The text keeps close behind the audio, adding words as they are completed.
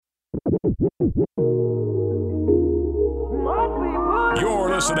You're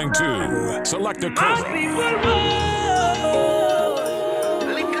listening to Selecta Cobra.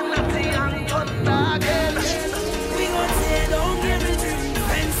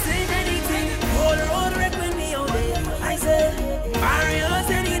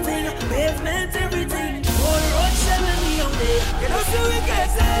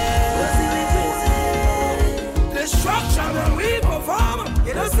 Destruction when we perform,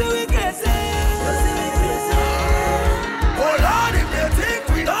 you don't see we get it. Oh Lord, if they think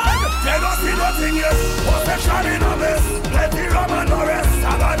we done, they don't see nothing yet. Perfection in a mess, let the Roman no rest.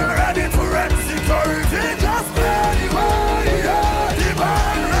 I'm ready to rest. Security just play the way, yeah, the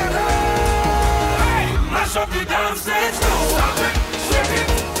band ready. Hey, mash up the damn stage, no. Stop it, shake it,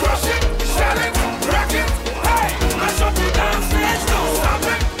 crush it, shell it, rock it. Hey, mash up the damn stage, no. Stop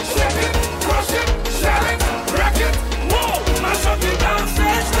it, shake it, crush it, shell it. Mash up the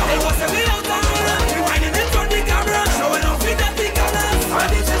downstairs now. It was a real time. Rewinding it from the camera, showing off with the big colors. And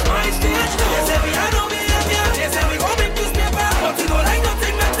this is my stage now. They say we are no behavior. They say we hoping to step up, but you don't like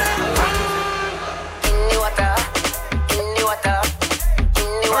nothing better. In the water, in the water,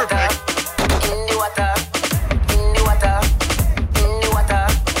 in the water, in the water, in the water, in the water,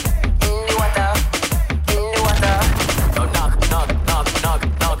 in the water, in the water. Knock, knock, knock, knock,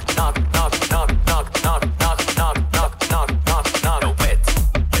 knock, knock, knock, knock, knock, knock, knock, knock.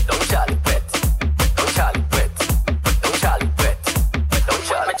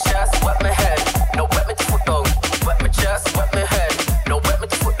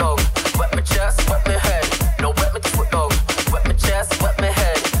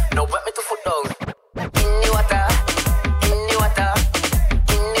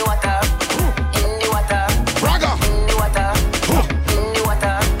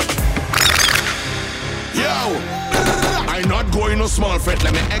 Small fret,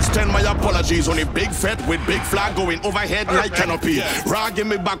 let me extend my apologies. Only big fret with big flag going overhead like canopy. Rag in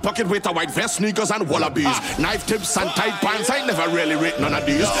my back pocket with a white vest, sneakers and wallabies. Knife tips and tight pants, I never really rate none of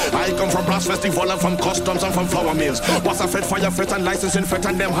these. I come from brass festival and from customs and from flour mills. Was a fed, fire fed and licensing fed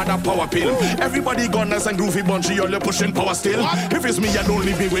and them had a power pill. Everybody gone nice and groovy bunchy, all you pushing power still. If it's me, you don't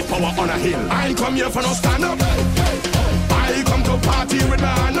leave me with power on a hill. I ain't come here for no stand up. I come to party with my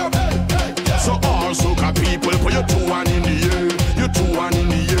hand up. So all soca people, put your 2-1 in the air. You 2-1 in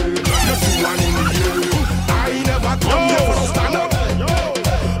the air. You 2-1 in the air. I never come here for no stand up.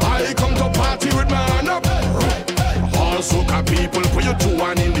 I come to party with my hand up. All soca people, put your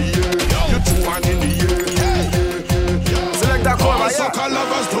 2-1 in the air. You 2-1 in the air. Selecta Cobra. All soca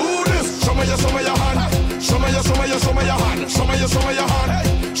lovers do this. Show me your hand. Show me your hand. Show me your hand. Show me your hand.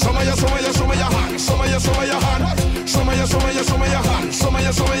 Show me your hand. Show me your hand. Show me your hand. Show me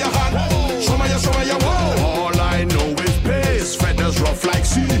your hand. All I know is bass, feathers rough like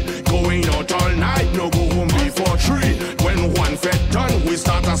sea. Going out all night, no go home before 3. When one fed done, we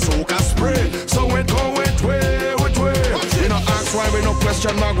start a soca spray. So we go with way. You know, ask why we no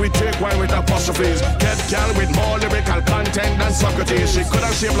question mark, we take why with apostrophes. Get gal with more lyrical content than Socrates. She could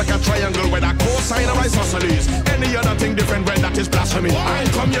have shaped like a triangle with a cosine of isosceles. Any other thing different when that is blasphemy. I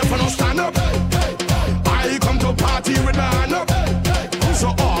ain't come here for no stand up. I come to party with my hand up. So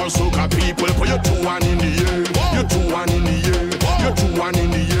all soca people, put your 2-1 in the air. You 2-1 in the air. You 2-1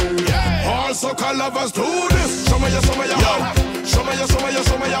 in the air. All soca lovers do this. Show me your hand. Show me your hand.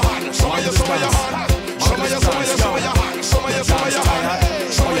 Show me your hand. Show me your hand. Show me your hand.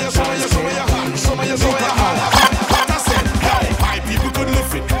 Show me your hand. Show me your hand. But I said, hey, my people could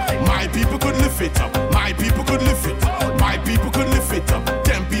lift it. My people could lift it up. My people could lift it. My people could lift it up.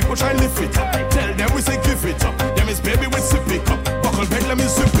 Them people try lift it up. Tell them we say give it up. Them is baby with sip it up. Let me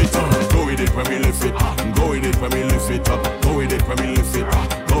zip it up. Go with it when we lift it. Go with it when we lift it up. Go with it when we lift it.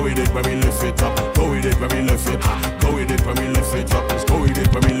 Go with it when we lift it up. Go with it when we lift it. Go with it when we lift it up. Go with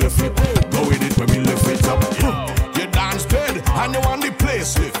it when we lift it. Go with it when we lift it up. You dance bed and you want the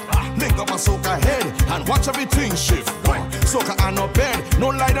place lift. Link up a soca head and watch everything shift. Soca on no bed, no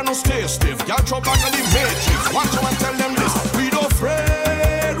light and no stay stiff. Y'all throw back on the matrix. Watch you and tell them this. We don't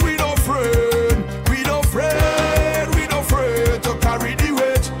afraid, we don't afraid, we don't afraid, we don't afraid to carry the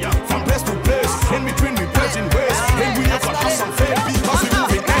weight from place to place. In between we pledging ways, and we ever have some faith because we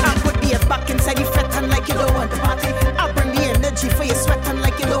moving. I put the air back inside the fret and like you don't want the party. I bring the energy for your sweat and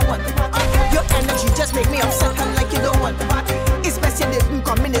like you don't want the party. Your energy just make me upset and like you don't want the party. It's best you didn't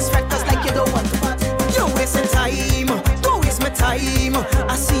come in this fret cause like you don't want the party. You're wasting time, don't waste my time.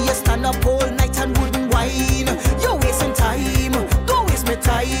 I see you stand up all night and wouldn't whine. You're wasting time, don't waste my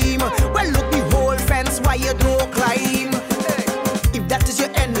time. Well look the whole fence why you don't climb. If that is your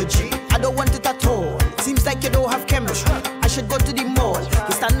energy, I don't want it at all. Seems like you don't have chemistry. I should go to the mall.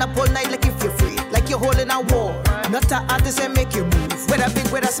 You stand up all night like you hole in a wall. Not an artist and make you move, whether big,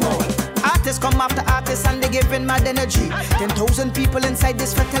 whether small. Artists come after artists and they giving mad energy. 10,000 people inside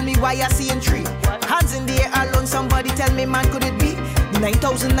this fete tell me why I see in tree. Hands in the air alone, somebody tell me, man, could it be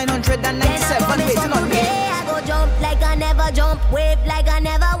 9,997 waiting on me? I go jump like I never jump, wave like I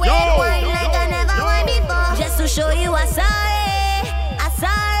never wave, wine like I never wine before. Just to show you I saw it, I saw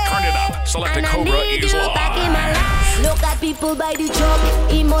it. Turn it up. Selecta and Cobra I need is you live. back in my life. Look at people by the truck,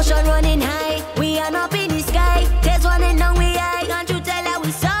 emotion running high. We are up in the sky, there's one and down we high. Can't you tell that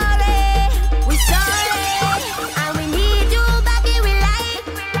we sorry, we sorry, and we need you back in we life.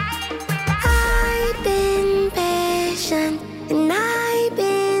 I've been patient and I've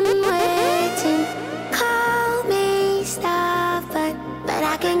been waiting. Call me stubborn, but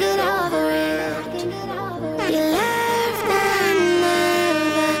I can get over it. You left and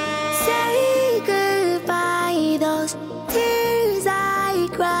never say goodbye. Those tears I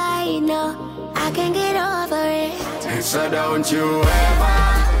cry, no, I can get over it. So don't you ever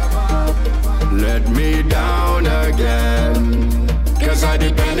let me down again, 'cause I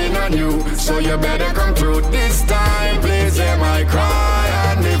depending on you, so you better come through this time. Please hear my cry,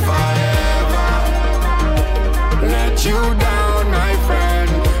 and if I ever let you down, my friend,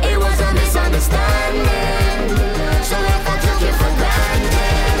 it was a misunderstanding. So if I took you for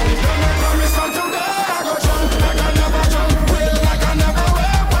granted, then I promise not to go. I go jump like I never jump, will like I never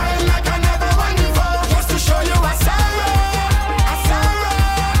will, wine like I never wine before, just to show you I sorry,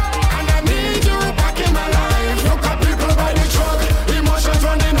 and I need you back in my life. Look at people by the truck, emotions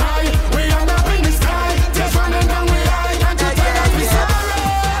running high. We end up in the sky, just running down we high. Can't you tell that we sorry,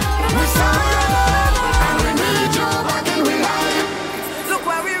 and we need you back in we life. Look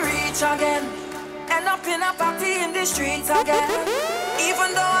where we reach again. End up in a party in the streets again. Even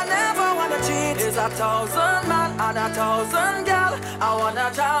though I never wanna cheat, there's 1,000 man and 1,000 girl I wanna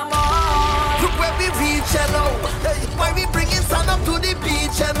jam on. Look where we reach, hello. Why we bringing sun up to the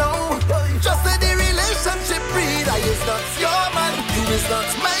beach, hello. Just say the relationship breed. I is not your man, you is not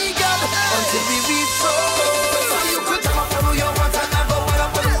my girl. Until we reach so you could jump up on your want and never wanna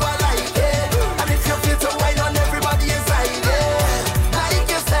put you like it. And if you feel to wine on everybody inside it, like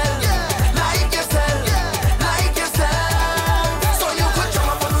yourself, like yourself, like yourself. So you could jump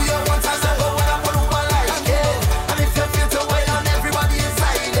up on your want and never wanna put you like it. And if you feel to wine on everybody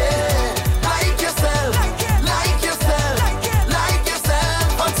inside it, like yourself, like yourself, like yourself.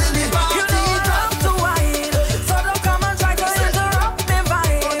 Until the You party know I love to wine, so don't come and try to interrupt me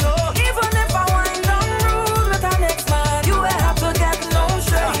vibe. Even if I wind down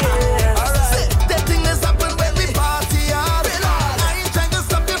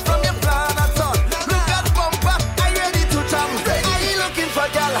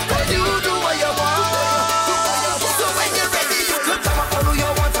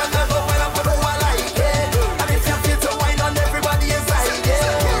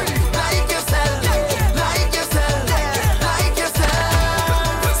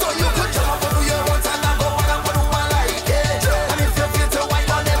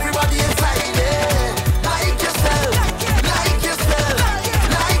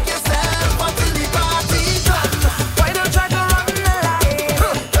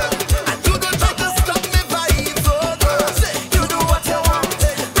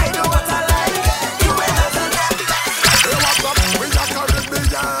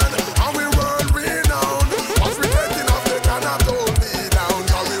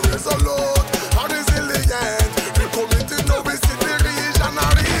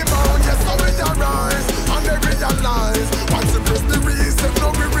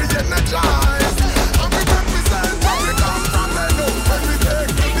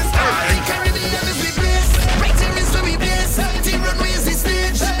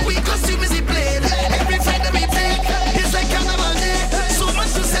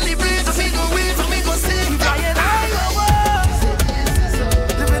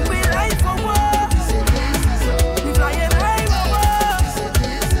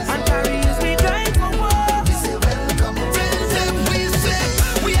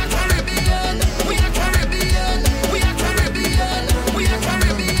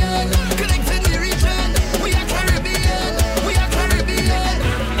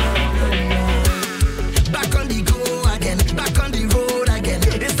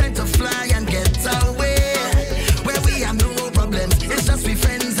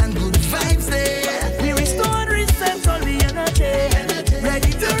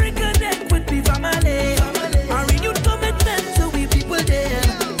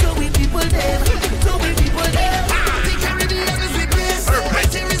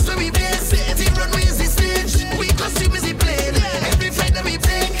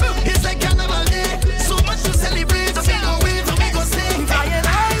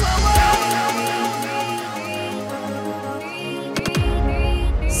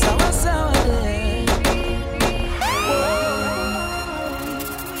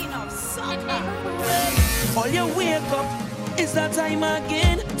All you wake up, it's that time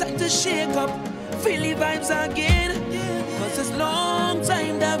again. Time to shake up, feel the vibes again. Cause it's long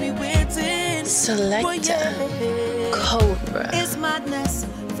time that we waiting. Selector Cobra. It's madness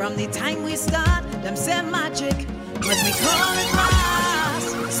from the time we start. Them say magic, but we call it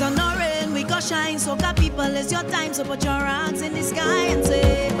mass. Sun or rain, we go shine. So got people, it's your time. So put your hands in the sky and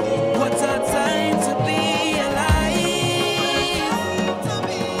say, what a time to be alive.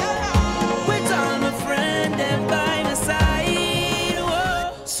 With all my friends and by my side.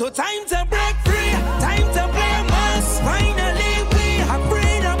 Whoa. So time to break free, time to play mass. Finally we have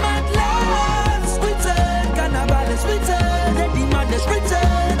freedom at last. Return, carnival is return, the demand is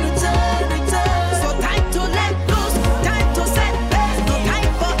return, return, return. so time to let loose, time to set pace. No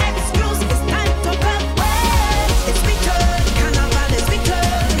time for excuse, it's time to come back. It's return, carnival is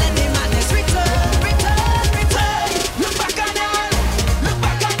return, let the madness return, return, return. Look back on all, look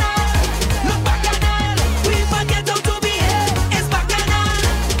back on all, look back on all. We forget how to behave, it's back on all.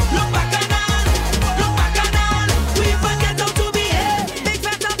 Look back on all, look back on all. We forget how to behave. Big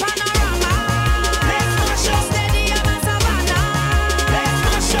fat up panorama, let's mash up stadium and savannah. Let's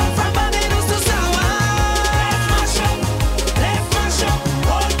mash up from Barbados to Sawa. Let's mash up,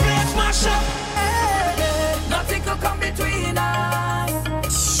 whole place mash up. Nothing could come between us.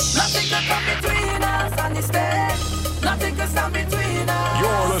 Nothing could come between us on this day. Nothing could stand between us.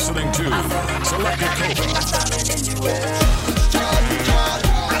 You're listening to Selector Cobra.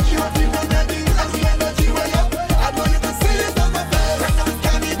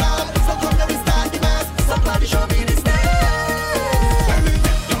 Somebody show me this day.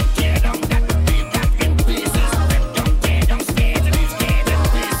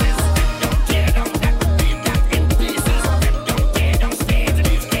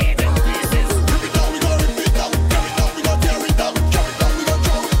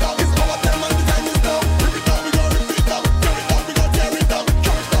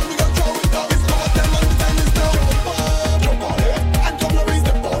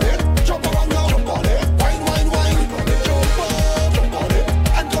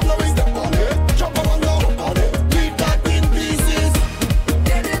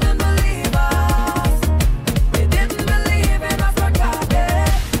 They didn't believe us. They didn't believe in us for God.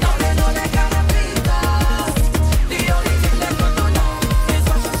 Now they know they cannot beat us. The only thing they could do now is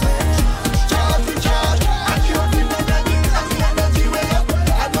what you say.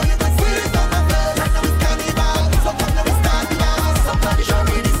 Somebody show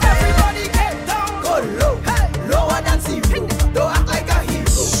me this. Everybody get down. Go low, lower than zero. Don't act like a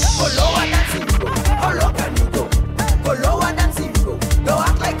hero. Go lower than zero. How low can you go? Go lower than zero. Don't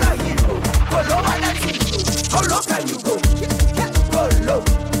act like a hero. Go lower than zero. How low can you go? Go low,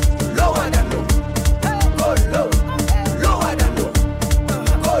 lower than low. Go low, lower than low.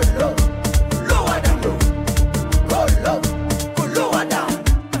 Go low, lower than low. Go low, go lower down.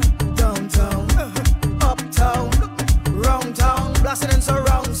 Downtown, uptown, round town, blasting in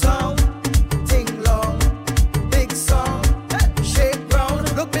surround sound. Ting long, big song, shake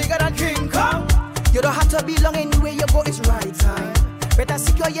ground, look bigger than King Kong. You don't have to be long anywhere you go, it's right time. Better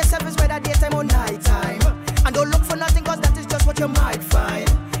secure yourself, it's whether daytime or night time. And don't look for nothing, cause that is just what you might find.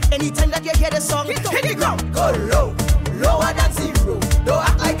 Anytime that you hear the song, hit the ground. Go low, lower than zero. Don't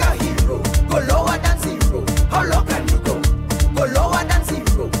act like a hero. Go lower than zero. How low can you go? Go lower than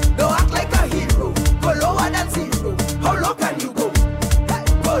zero. Don't act like a hero. Go lower than zero. How low can you go?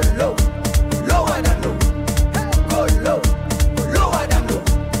 Go low, lower than low. Go low, lower than low.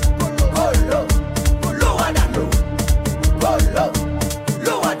 Go low, lower than low. Go low,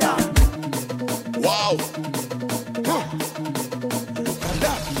 lower down. Wow.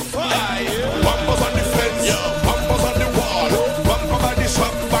 Bumpers on the fence, bumpers on the wall, bumper by the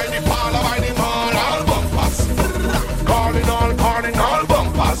shop, by the parlor, by the mall, all bumpers. Calling all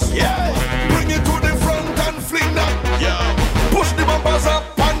bumpers. Yeah. Bring it to the front and fling that. Yeah. Push the bumpers up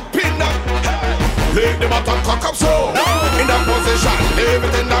and pin that. Hey. Leave the bottom cock up so. In that position, leave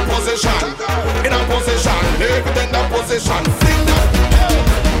it in that position. In that position, leave it in that position. Fling that. Hey.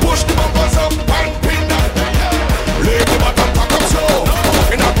 Push the bumpers up and pin that. Leave the bottom cock up so.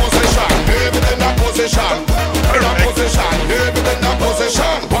 In that position, leave it in that position. In that position, leave it in that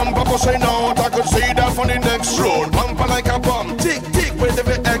position. Bumper pushing out, I could see that from the next road. Bumper like a bomb, tick tick, wait till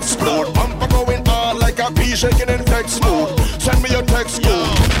it explode. Bumper going on like a bee shaking in text mode. Send me your text code,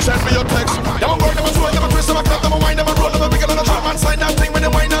 send me your text. Them a work, them a swing, them a twist, them a clap, them a wind, them a roll, them a bigger than a drum and sign that thing when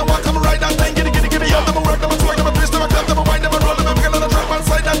they wind and walk, come right that thing, giddy giddy giddy up. Them a work, them a swing, them a twist, them a clap, them a wind, them a roll, them a bigger than a drum and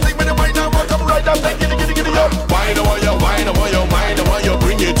sign that thing when they wind and walk, come right that thing, giddy giddy giddy up. Wind a while you, wind a while you, wind a while you,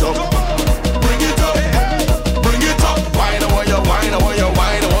 bring it up, bring it up, bring it up. Wind a while you, wind a while you,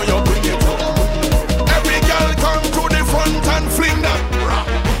 wind a while you, bring it up. Every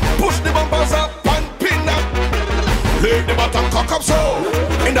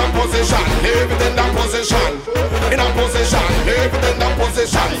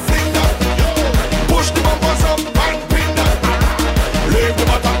position. Fling that. Push the bumpers up and pin that. Leave the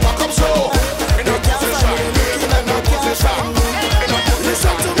bottom back up slow. In a position. In a position. In a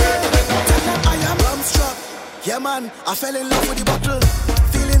position. I am rumstruck. Yeah man, I fell in love with the bottle.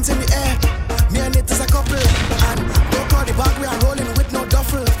 Feelings in the air. Me and it is a couple. And don't call the bag we are rolling with no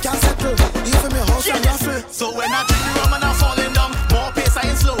duffel. Can't settle. Even me house and raffle. So when I drink the rum and I'm falling down, more pace I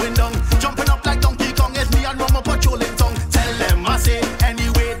ain't slowing down. Jumping up like Donkey Kong, it's me and rum a patrolling tongue. Tell them I say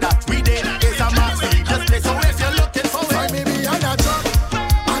anyway that we did is a mass. Just play so if you're looking for it. Find me behind a truck.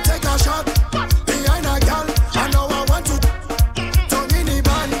 I take a shot behind a gal. I know I want to tongue in the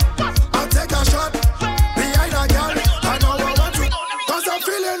band. I take a shot behind a gal. I know I want to. Cause I'm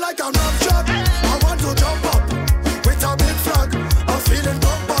feeling like I'm not shot. I want to jump up with a big flag. I'm feeling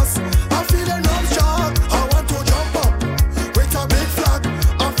compass. I'm feeling not shot. I want to jump up with a big flag.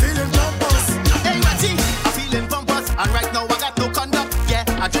 I'm feeling compass. Hey Matty, I'm feeling bumpers, and right now I got no conduct. Yeah,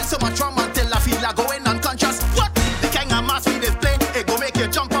 I drink so much rum until I feel like going unconscious. What? The kind of mass we display, it go make you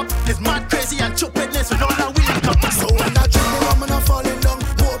jump up. It's mad, crazy, and stupidness with all that we come. So when I drink the rum and I'm falling down,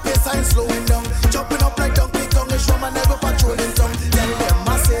 more pace I ain't slowing down. Jumping up like Donkey Kong, it's rum and I go patrolling tongue. Tell them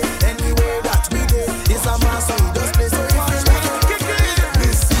I say anyway that we did is a mass, so we just play so if you like it.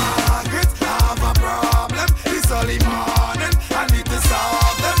 Miss Margaret, I have a problem. It's early morning. I need to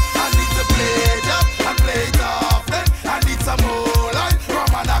solve them. I need to play that and play it often. I need some more light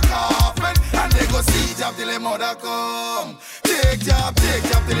from a coffin. And they go see job till your mother come. Take job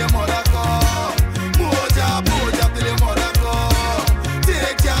till your mother come. More job till your mother come.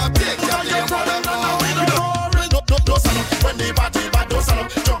 Take job till your mother come. Don't stand up when the party bad. Don't stand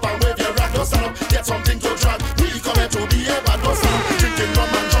up, jump and wave your rag. Don't stand up, get something to drag. We come here to be a bad. Don't stand up, drinking rum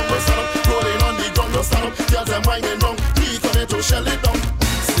and jump. Don't stand up, rolling on the ground. Don't stand up, girls them whining wrong. We come here to shell it down.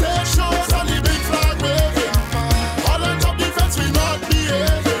 Stage shows and the big flag waving. All on top defense we not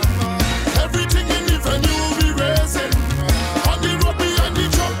behaving. Everything in the venue we raising. On the road behind the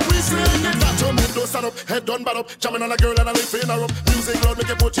truck we slaying it. That your move, don't stand up, head done bad up. Jamming on a girl and a lip in her up. Music loud, make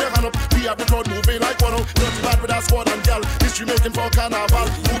you put your hand up. We have the crowd moving like one out. Dirty bad with our squad and gal. History making for carnival.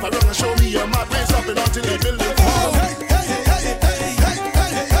 Move around and show me your mad way. Stopping until the building fall.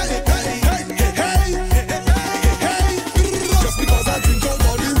 Just because I drink all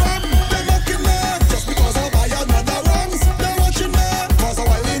the rum, they mocking me. Just because I buy another rums, they watching me. Cause I'm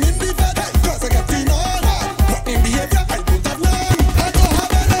wilding in the bed, cause I get in on. Rotten behavior, I don't have none. I don't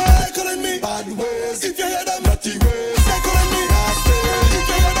have any calling me bad ways. If you hear them dirty ways, they calling me nasty. If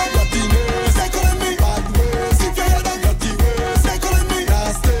you hear them dirty ways, they calling me bad ways. If you hear them dirty ways, they calling me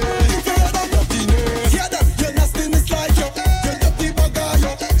nasty. If you hear them dirty ways, hear them. Your nastiness like you, your dirty bugger,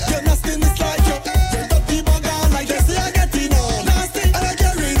 your nastiness like you, your dirty bugger like they say I get in on. Nasty and I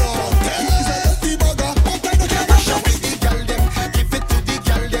get rid of. It's a dirty bugger, but I don't care about Show me the girl them, give it to the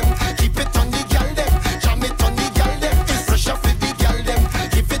girl them, keep it on the girl them, jam it on the girl them. It's pressure for the girl them,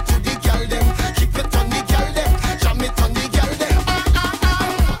 give it to the girl them, keep it on the girl them, jam it on the girl them.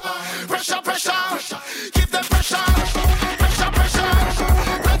 Pressure, pressure, give them pressure, pressure, pressure,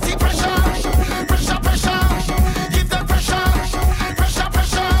 plenty pressure, pressure, pressure, give them pressure, pressure,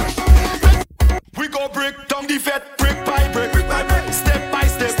 pressure. We go break down the vet, brick by brick, step by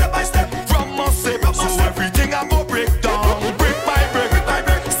step, from must say. So everything I go break down, brick by brick,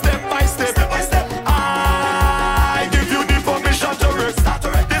 step by step. I give you the permission to wreck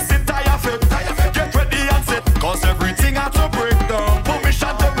this entire fit. Get ready and set, cause everything I to break down.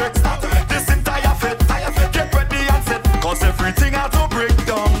 Permission to wreck this entire fit. Get ready and set, cause everything I to break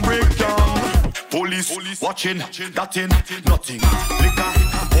down. Police watching, that in nothing. Liquor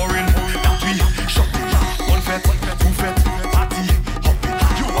pouring, that we shopping. One fet, two fet, party hopping.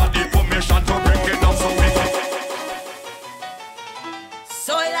 You want the permission to break it down, so we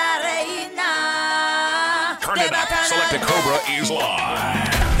Soy la reina. Turn it up. Selected Cobra is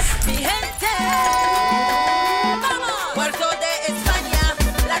live. Mi gente. Vamos. Puerto de España,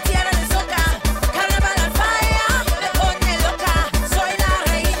 la tierra de soca. Carnaval al fire, me pone loca. Soy la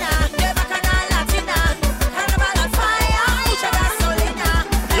reina de Bacanal Latina. Carnaval al fire, mucha gasolina.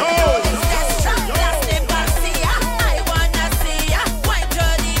 Plastic Garcia, I wanna see ya. Wine to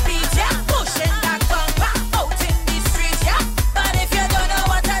the beach, yeah. Pushing that bumper out in the street, yeah. But if you don't know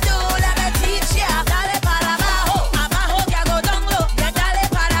what to do, let me teach ya. Dale para abajo, abajo que hago dongo. Ya dale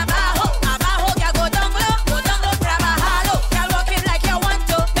para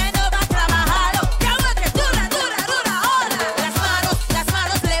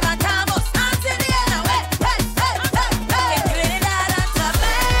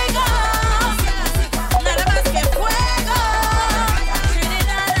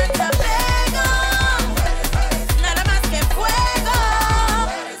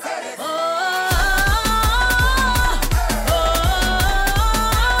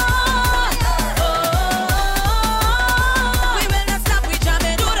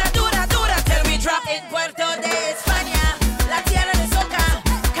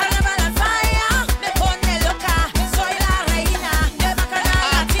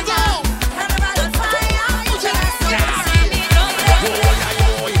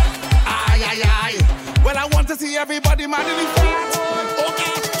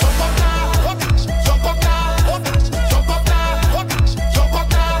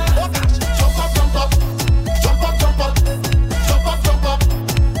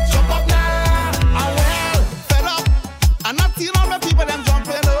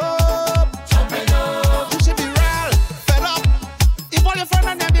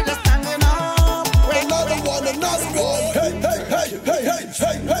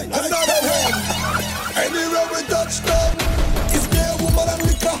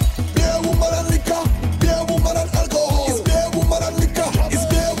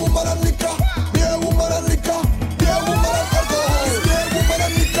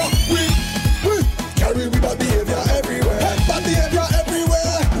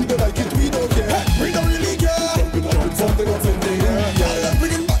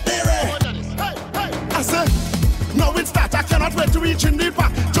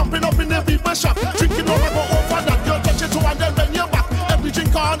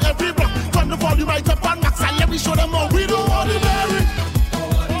on every block. Turn the volume right up on max and let me show them how we do ordinary.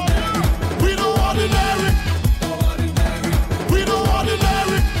 We do ordinary. We do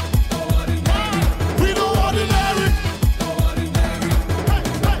ordinary. We do ordinary.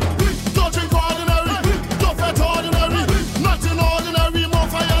 Don't drink ordinary. Don't fret ordinary. Nothing ordinary. More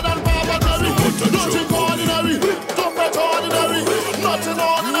fire than Barbary. Don't drink ordinary. Don't fret ordinary. Nothing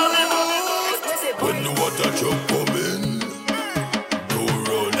ordinary. When the water truck come in, don't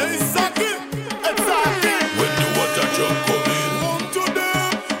run. Exactly. Exactly. When the water truck come in,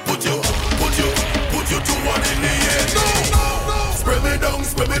 put your two one in the air. No. Spray me down,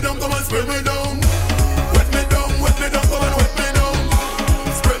 come on, spray me down. Wet me down, come on, wet me down.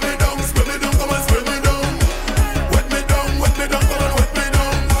 Spray me down, come on, spray me down. Wet me down, come on, wet me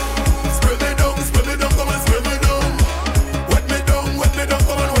down. Spray me down, come on, spray me down. Wet me down,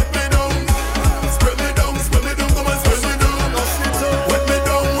 come on, wet me down. Spray me down, come on, spray me down. Wet me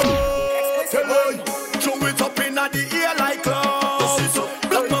down. Throw it up in the air like clouds.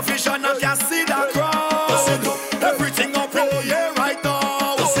 Block my vision and can't see the crowd. Everything up in the air right now.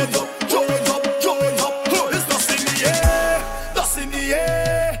 Throw it up. It's dust in the air, dust in the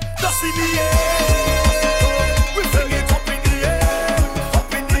air, dust in the air. We fling it up in the air,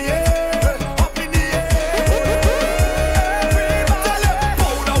 up in the air, up in the air.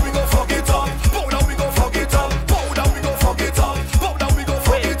 Bow down, we go fuck it up. Bow down, we go fuck it up. Bow down, we go fuck it up. Bow down, we go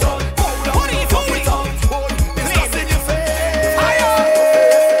fuck it up. Bow down, we go fuck it up. It's dust in your face.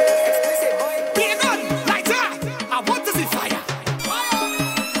 Be a gun, lighter. I want to see fire.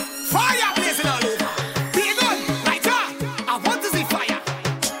 Fire blazing all over. Be a gun, lighter. I want to see fire.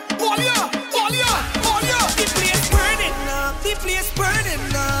 All ya. The place burning up. The place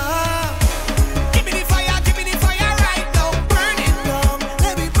burning up. Give me the fire right now. Burn it down.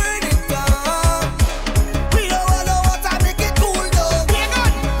 Let me burn it down. We don't want no water, make it cool down. Be a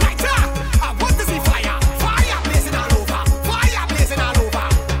gun, lighter. I want to see fire. Fire blazing all over. Fire blazing all over.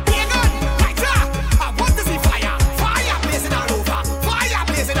 Be a gun, lighter. I want to see fire. Fire blazing all over. Fire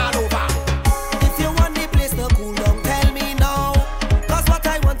blazing all over. If you want the place to cool down, tell me now. Cause what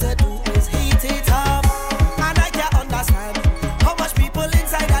I want to do is heat it up. And I can't understand how much people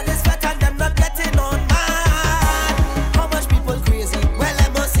inside of this flat and them not getting on mad. How much people crazy? Well,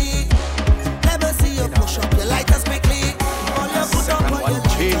 let me see you push up your lighters quickly. All you put up on your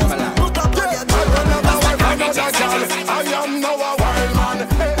lighters. Put up on your I am now a wild man.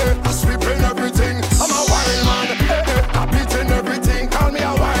 I'm sweeping everything. I'm a wild man. I'm beating everything. Call me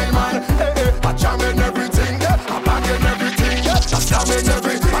a wild man. I'm jamming everything. I'm bagging everything. I'm slamming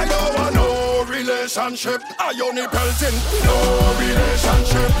everything. I don't want no relationship. I only pelting. No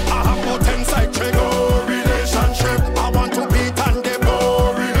relationship. I have no 10 side trick. No relationship. I want to beat and give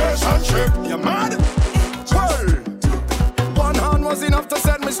no relationship. You mad? Well, one hand was enough to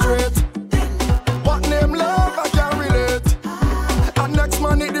set me straight. What name love, I can't relate. And next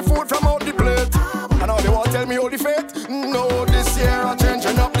man need the food from out the plate. And now they won't tell me all the fate. No, this year I'm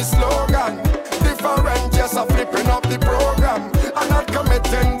changing up the slogan. Different, yes, I'm flipping up the program. I'm not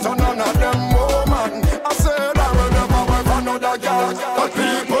committing to none of them woman. I said I will never work for another girl. But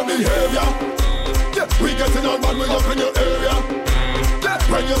people behavior. Yeah, we getting on bad, we up in your area. Yeah,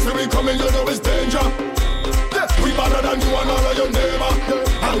 when you see we coming, you know it's danger. Yeah, we better than you and all of your neighbor.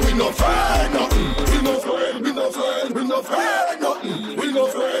 Yeah, and we no afraid nothing. We no afraid, we no afraid, we no afraid nothing. We no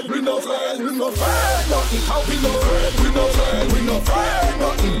afraid, we no afraid, we no afraid nothing. How we no afraid, we no afraid, we no afraid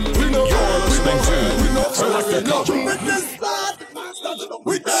nothing. We no afraid, we no afraid, we no afraid nothing. With this start,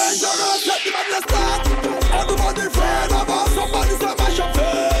 we dangerous, let the madness start. Everybody afraid of us, somebody say mash up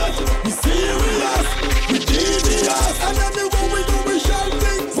face. We serious, we devious, and anywhere we go we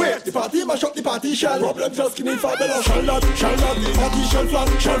shouting. Wait, the party mash up the party shell. Problem just skinny for better. Shall not, the party shell flat.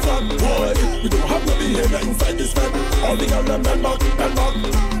 Boy, we don't have no behavior inside this fed. All the girls them bend back.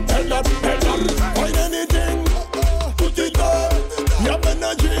 Find anything, put it up. We have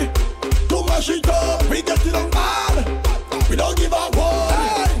energy to mash it up. We get it on bad. We don't give a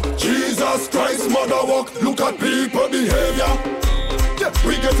one. Jesus Christ, mother walk. Look at people behavior. Yeah,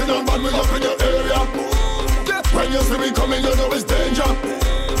 we getting on bad. We up in your area. Yeah, when you see we coming, you know it's danger.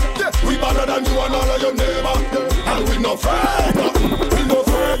 Yeah, we better than you and all of your neighbor. And we no afraid nothing. We no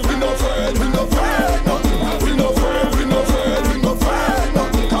afraid, we no afraid, we no afraid nothing. We no afraid, we no afraid, we no afraid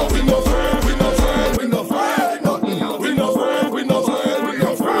nothing. Cause we no afraid, we no afraid, we no afraid nothing. We no afraid, we no afraid, we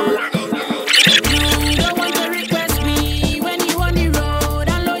no afraid nothing. You don't want to request me when you on the road.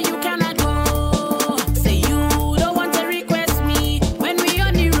 I know you cannot go. Say you don't want to request me when we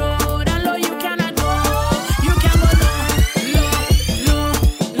on the road. I know you cannot go. You can go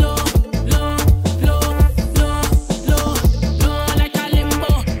low, like a limb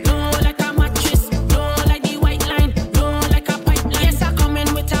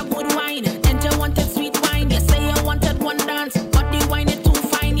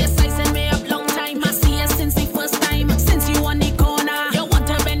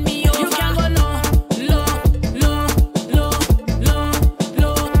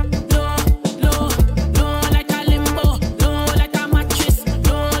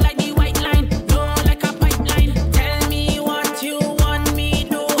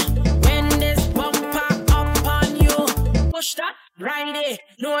me,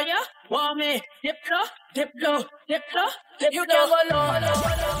 know ya, want me, dip low, dip low, dip low, dip low. You can go low.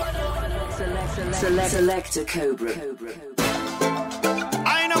 Select a Cobra.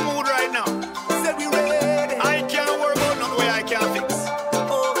 I in a mood right now. Said we ready. I can't worry about none way I can't fix.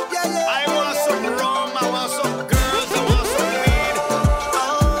 Oh, yeah. I want some rum, I want some girls, I want some weed.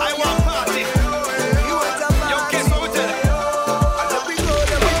 I want party. Yo, guess what we tell you?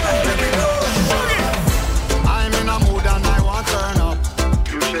 I'm in a mood and I want turn up.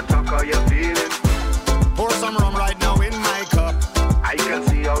 You should talk how you're feeling. Pour some rum right now in my cup. I can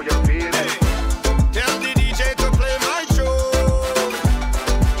see how you're feeling. Hey. Tell the DJ to play my tune.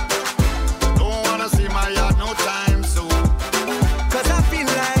 Don't wanna see my yard no time soon. Cause I feel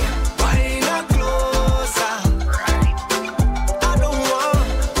like buying a closer. Right. I don't want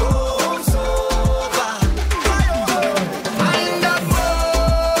to go home sober. I'm in that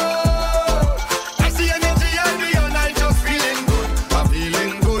mode. I see energy and me and I just feeling good. I'm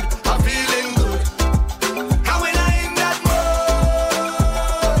feeling good, I'm feeling good. And when I in that mode,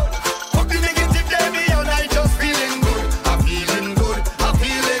 fuck the negative day, me and I just feeling good. I'm feeling good, I'm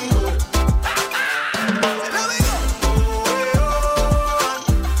feeling good. Now we go.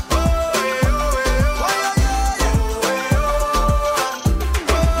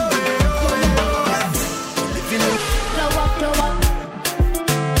 Glow up, glow up.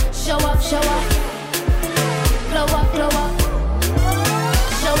 Show up, show up. Glow up, glow up.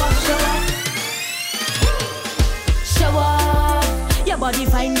 Show up, show up. Show up. Your body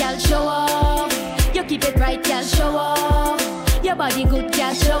fine, girl, show up. You keep it right, girl, show up. Your body good,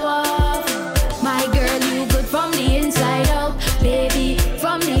 girl, show up. My girl, you good from the inside out, baby.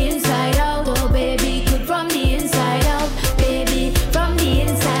 From the inside out, oh baby, good from the inside out, baby. From the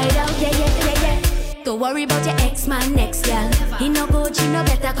inside out, yeah, yeah, yeah, yeah. Don't worry about your ex-man next, gal. He no good, she no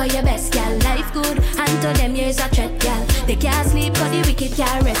better, call your best, gal. Life good, and to them years a threat, gal. They can't sleep, cause the wicked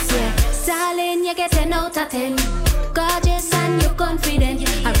can't rest, yeah. Darling, you get 10 out of 10. Gorgeous and you confident.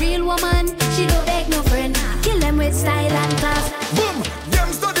 A real woman, she don't beg no friend. Kill them with style and class. Boom!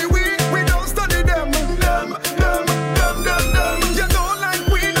 Them study we don't study them. Them. You don't like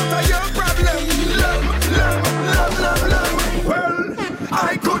we, not a your problem. Them. Well,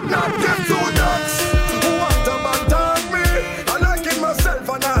 I could not get to that. Want to attack me? I like it myself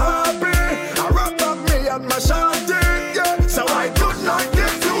and I'm happy. I wrap up me and my shanty, yeah. So I could not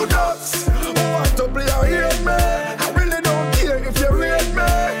get to that. Want to play or hate me? I really don't care if you rate me.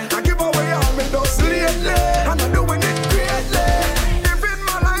 I give away all me dust lately, and I'm doing it greatly. Living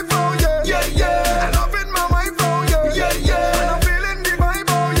my life, oh yeah, yeah. And loving my wife, oh yeah, yeah. And I'm feeling the vibe,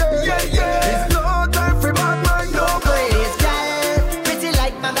 oh yeah, yeah. It's no time for bad mind, no This girl, pretty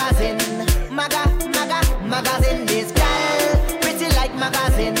like magazine. Magazine. This girl, pretty like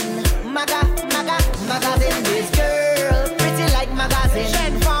magazine. Magazine. This girl, pretty like magazine.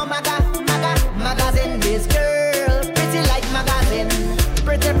 Magazine. This girl, pretty like magazine.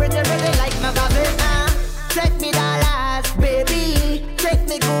 Pretty like magazine. Take me dollars, baby. Take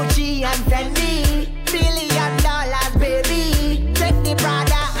me Gucci and Fendi. $1 billion, baby. Take me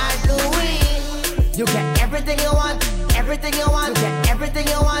Prada and Louis. You get everything you want. You get everything you want.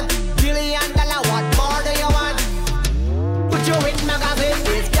 $1 billion, what more do you want? Put you in magazine.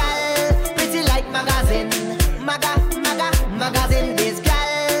 This girl, pretty like magazine. Magazine. This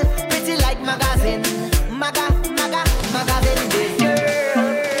girl, pretty like magazine. Magazine. This girl.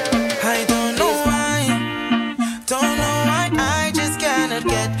 I don't know why, I just cannot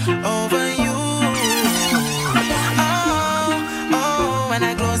get over you. Oh, when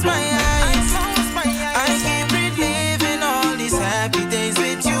I close my eyes, I keep reliving all these happy days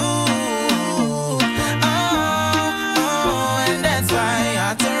with you. Oh, and that's why I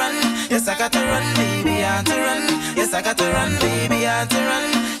had to run. Yes, I got to run, baby, I had to run. Yes, I got to run, baby, I had to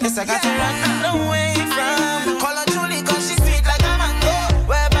run. Yes, I got to run away from. Call her Julie, cause she's sweet like a mango.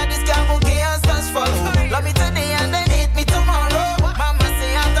 Wherever this girl go, chaos does follow. Love me today and then hate me tomorrow. Mama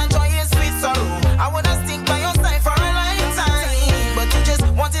say I've done joy and sweet sorrow. I wanna stick by your side for a lifetime, but you just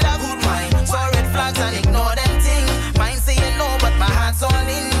wanted a good mind. Saw red flags and ignore them things. Mine saying no, but my heart's all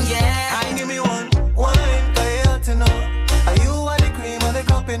in, yeah. I give me one wine, I hate to know. Are you are the cream of the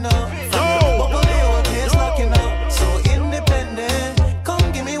cup, you know? Bubble your taste locking up. So independent,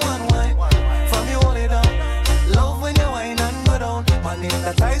 come give me one wine. From you hold it up. Love when you wine and go down. Money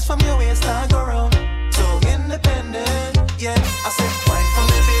that ties from your waist and go round. So independent, yeah. I said wine for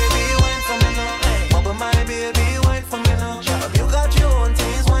me, baby, wine for me now. Bubble my baby, wine for me now. You got your own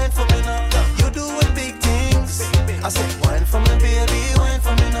things, wine for me now. You doing big things. I said wine for me, baby, wine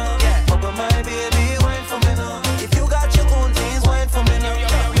for me now. Bubble my baby, wine for me now. If you got your own things, wine for me now.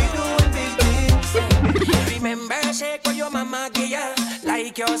 We doing big things. Remember, shake what your mama give ya.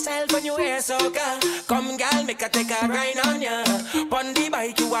 yourself when you hear soca. Come girl, make a take a grind on ya. On the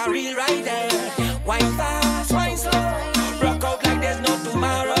bike you a real rider. Wine fast, wine slow. Rock out like there's no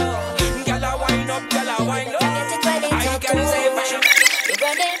tomorrow. Girl a wine up, girl a wine low. I can say fashion. You're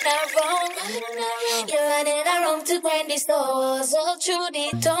running around. You're running around to grind the stores all through the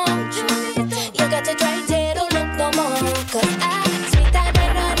town. You got to try it, don't look no more. Cause sweeter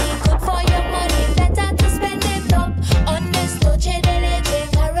than honey, good for your money. Better to spend it up on this Dolce de Leche,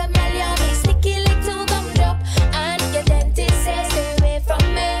 caramel yummy, sticky lick to gum drop. And your dentist says stay away from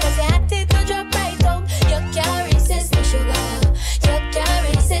me, cause you had it to drop right down. You can't resist the sugar. You can't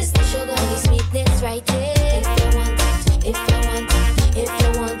resist the sugar. The sweetness right there. If you want it, if you want it, if you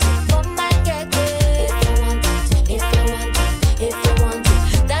want it, come and get it. If you want it, if you want it, if you want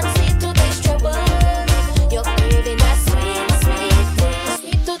it, that's it to this trouble. You're craving that sweet, sweet thing,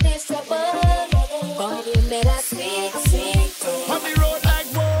 sweet to this trouble. Come give me that sweet, sweet thing. On the road like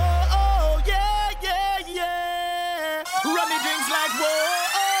whoa, oh yeah, yeah, yeah. Rummy drinks like whoa,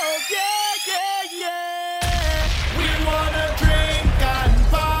 oh yeah, yeah, yeah. We wanna drink and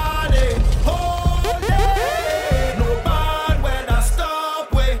party all day. No bad weather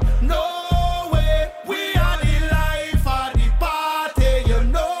stop way, no way. We are the life of the party, you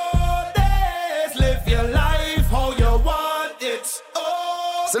know this. Live your life how you want it.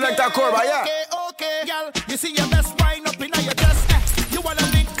 Oh, Selector Cobra, yeah. okay, girl. You see your best wine up in your dress, You wanna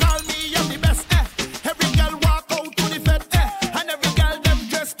link, call me, I'm the best, Every girl walk out to the fed, And every girl them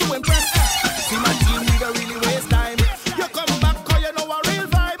dressed to impress, See my team, we don't really waste time. You come back, cause you know a real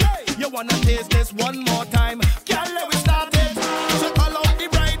vibe, You wanna taste this one more time. Girl, let we start it. So call out the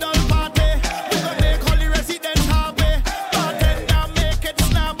bridal party. We gon' make all the residents happy. Bartender, make it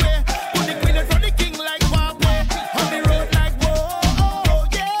snap way. Put the queen in front of the king like Wapwe. On the road like whoa, oh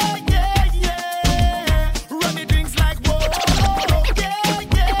yeah, yeah, yeah. Run the drinks like whoa, oh yeah,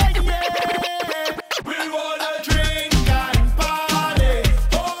 yeah, yeah. We wanna drink and party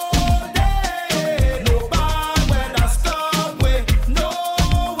all day. No bad weather stop way, no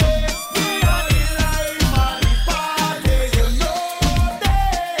way. We are the life of the party, you know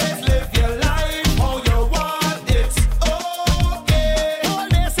this. Live your life how you want it. Okay. All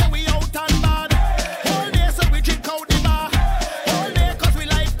day say we out and bad. All day say we drink out the bar. All day cause we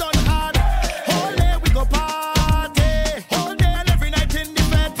life done hard. All day we go party. All day and every night in the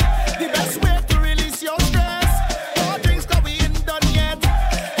bed. The best way to release your stress. More drinks cause we ain't done yet.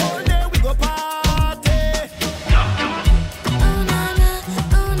 All day we go party. Oh na na,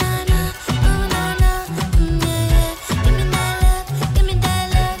 oh na na, oh na na, yeah. Give me that love, give me that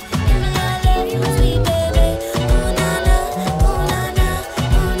love, give me that love, sweet baby. Oh na na, oh na na,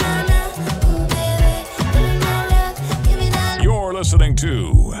 oh na na, oh baby. Give me that love, give me that love. You're listening to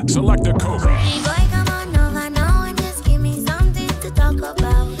Selector Cobra. Hey boy, come on over now and just give me something to talk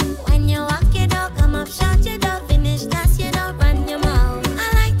about. When you walk it out, come up, shout it out, finish that's you don't run your mouth.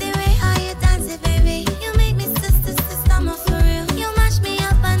 I like the way how you dance it, baby. You make me sister, more for real. You mash me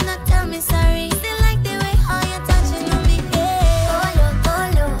up and not tell me sorry. Still like the way how you touching on me.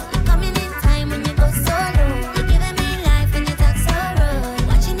 Golo, coming in time when you go solo. You giving me life when you talk so rude.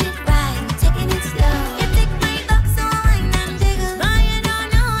 Watching it right, taking it slow. You take my box so I wine and jiggle. Now you don't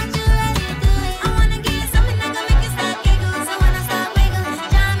know what you really doing. I wanna give you something that can make you start giggle. So when I start wiggle,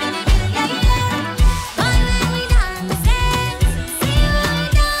 jam in the middle, yeah, yeah. Boy, when we dancing, see when we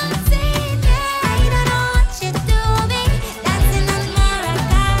dancing, yeah. I don't know what you do, babe. Dancing on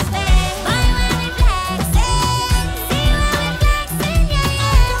maracas, babe. Boy, when we flexing, see when we flexing, yeah,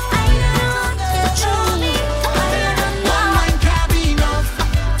 yeah. I don't know what you do, babe. I don't know. One wine can't be enough.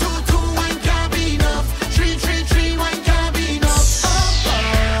 Two wine can't be enough. Three wine can't be enough.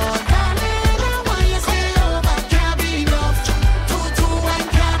 Darling, I want you stay over. Can't be enough. Two wine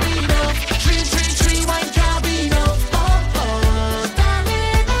can't be enough. Three wine can't be enough.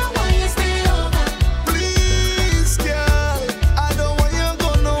 Darling, I want you stay over. Please, girl, I don't want you go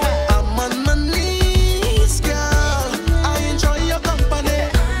nowhere. I'm on my knees, girl. I enjoy your company.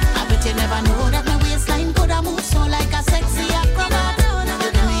 I bet you never know that my waistline could have moved so like a sexy acrobat.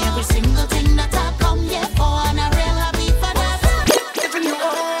 You give me every single thing that I come here for, and I real happy for that. Giving you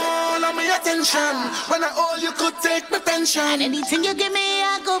all of my attention. When I all you could take my pension. And anything you give me,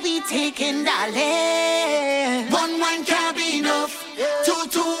 I go be taking, darling. One wine can't be enough.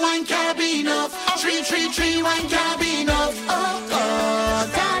 Two wine can't be enough. Three wine can't be enough.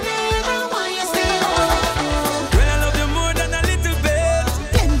 Darling, I want you stay over. Girl, I love you more than a little bit.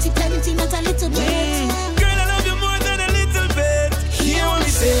 Plenty, not a little bit. Girl, I love you more than a little bit. Hear what me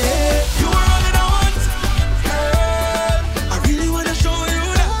say? You are all that I want. Girl, I really wanna show you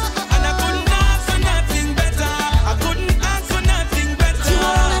that. And I couldn't ask for nothing better. I couldn't ask for nothing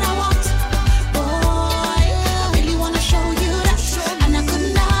better.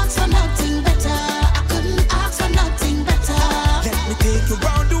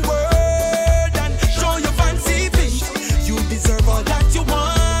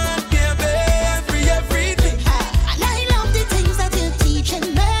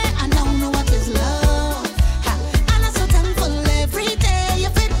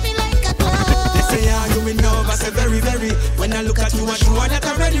 I look at you and show that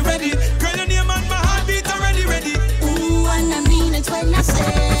I'm ready. Girl, your name and my heartbeat are ready. Ooh, and I mean it when I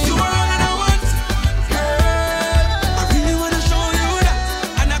say you are all that I want. Girl, I really wanna show you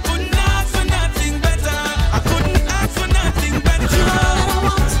that, and I couldn't ask for nothing better. You are all that I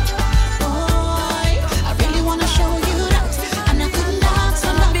want, boy. I really wanna show you that, and I couldn't ask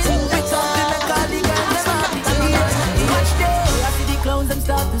for nothing better. Watch day, I see the clowns them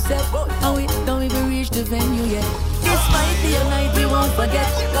start to set. Oh, we don't even reach the venue yet. This might be a night we won't forget,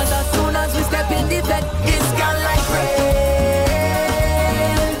 cause as soon as we step in the bed, it's gone like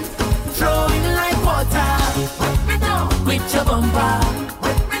rain, flowing like water, with your bumper,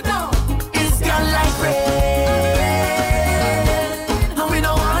 it's gone like rain, and we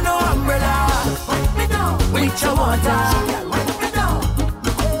don't want no umbrella, with your water.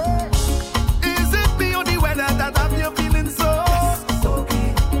 Is it me or the weather that have you feeling so?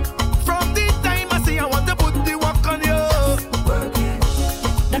 From the time I see I want to put the work on you.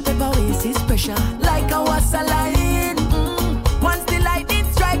 That pepper waste is pressure, like a wasaline. Once the lightning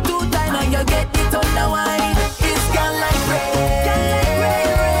strike 2 times, and you get it on the wine. It's gone like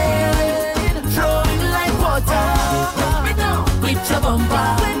rain, flowing like water, with your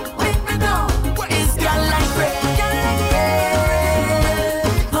bumper. It's gone like rain,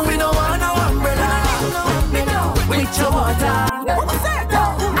 and we don't want no umbrella, with your water. I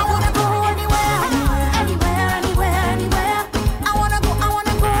wanna go anywhere. I wanna go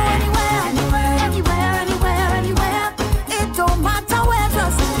anywhere. It don't matter where,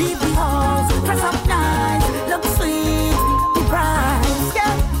 just leave the house. Dress up nice, look sweet, be bright.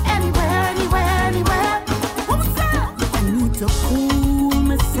 Yeah, anywhere. What was that? I need to cool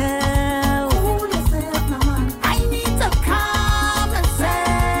myself. I need to calm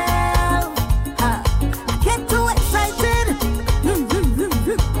myself. I get too excited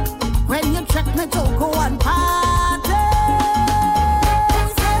when you check me to go and party.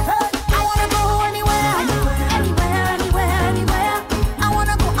 I wanna go anywhere. I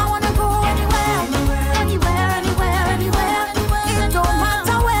wanna go anywhere. It don't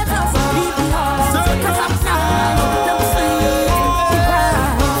matter where, just leave the house. 'Cause I'm tired of them sweet, be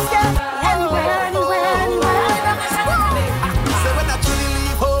bright. Yeah, anywhere. Say when I truly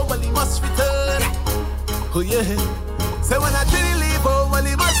leave home, well, he must return. Oh yeah. Say when I truly leave home, well,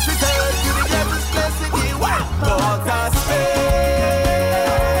 he must return. You the devil's blessing, he what? Water space.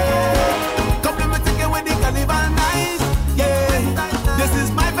 Complimenting you with the carnival night. Yeah. This is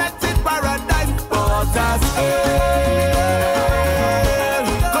my vetted paradise. Water space.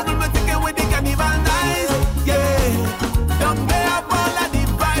 Complimenting you with the carnival night. Yeah. Don't pay up all of the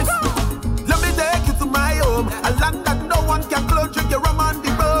vibes. Let me take you to my home, a land that no one can close. Drink your rum on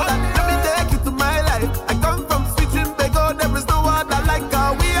the road. Let me take you to my life. I come from sweet Trinbago. There is no other like her.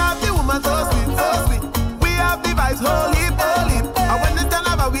 We have the woman so sweet. We have the vibes, holy. And when it's done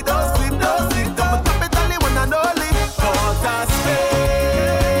over, we don't sleep. Come on, only one and only. Water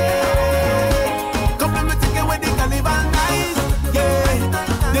space. Complimenting you with the carnival night. Yeah,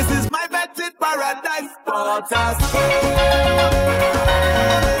 this is my vetted paradise. Water space.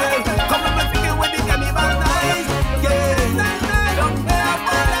 Complimenting you with the carnival night. Yeah, don't pay up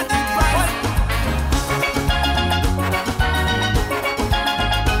all of the price.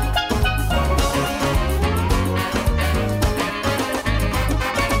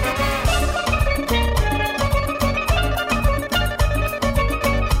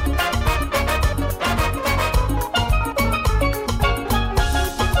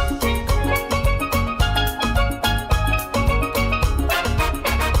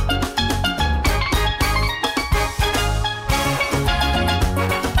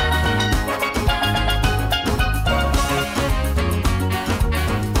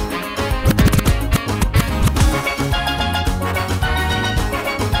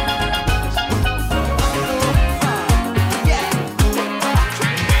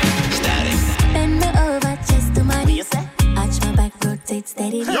 Bend me over, chest to money. Arch my back, rotate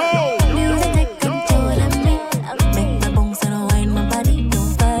steady. Music take control of me. Make my bones and wind my body.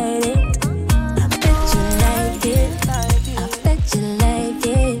 Don't fight it. I bet you like it.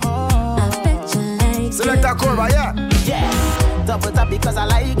 Select a curve, yeah. Yeah, double tap because I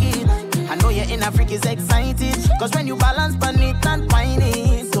like it. I know your inner freak is excited. Cause when you balance on it and find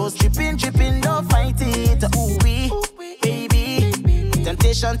it, so tripping, don't fight it. Ooh, wee, baby.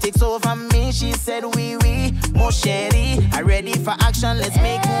 Temptation takes over me. She said, wee, more sherry. I ready for action, let's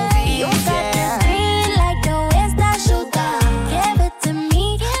make movies. You got this green like the waist that shooter. Give it to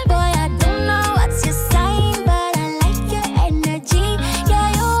me, boy. I don't know what's your sign, but I like your energy. Yeah,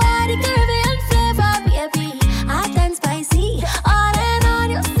 you are the Caribbean flavor, baby. Hot and spicy. On and on,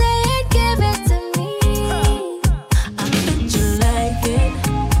 you say it, give it to me. I bet you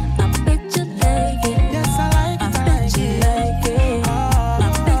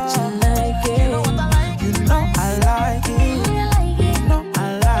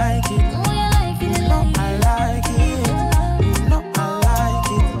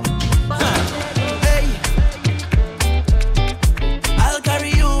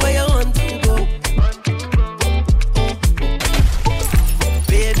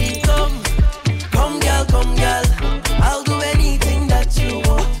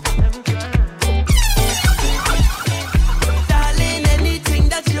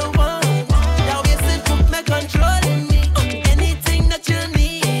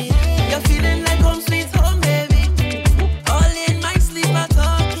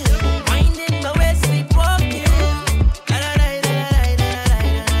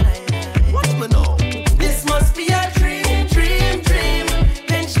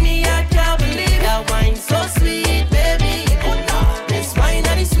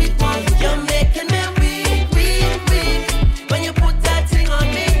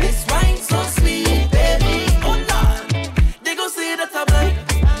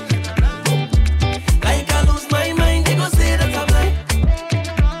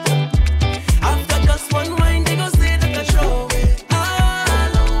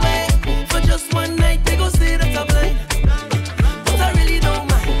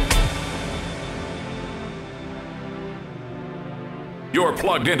You're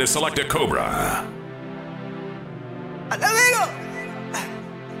plugged into Selecta Cobra. And there we go.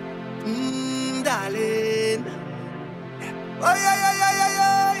 Darling. Oh,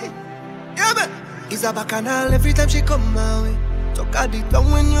 yeah. Yeah, man. It's a bacchanal every time she come my way. Talk at it down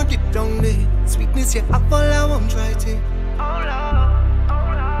when you dip down there. Sweetness, yeah, apple, I won't try it.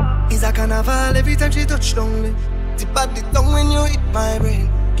 It's a carnival every time she touch down there. Tip at it down when you hit my brain.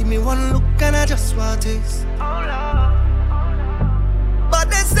 Give me one look and I just want this. But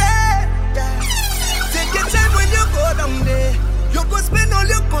they say, yeah, take your time when you go down there. You go spend all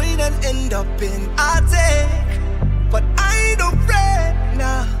your coin and end up in heartache. But I don't fret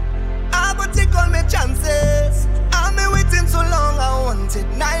now. I go take all my chances. I've been waiting so long, I want it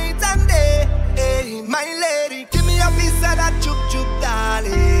night and day. Hey, my lady, give me a piece of that chup chup,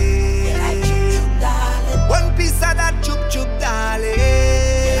 darling. Yeah, like chup chup, darling. One piece of that chup chup, darling.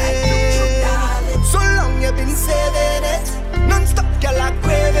 Yeah, like chup chup, darling. So long you've been saving it, non-stop girl I'm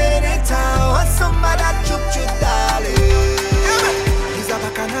craving it. I want some of that chup chup, darling. He's a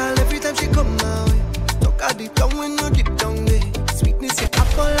bacchanal every time she come my way. Talk at the tongue when you dip down there. Sweetness, your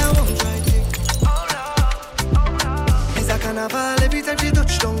apple, I won't try it. He's a carnival every time she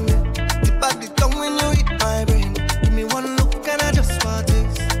touch down there. Tip at the tongue when you hit my brain. Give me one look and I just want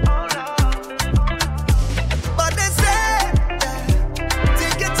this. But they say, yeah,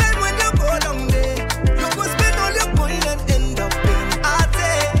 take your time when you go down there. You go spend all your coin and end up in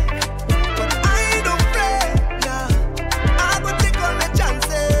heartache. But I don't pray, nah. I go take all my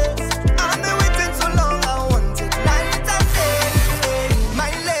chances. I've been waiting so long, I want it night and day. Hey,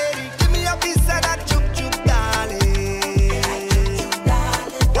 my lady, give me a piece of that chup chup, darling.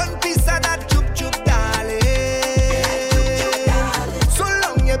 One piece of that chup chup, darling. So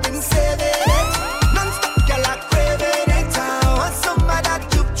long you've been saving it, non-stop girl I'm craving it. I want some of that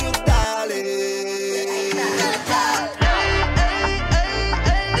chup chup, darling.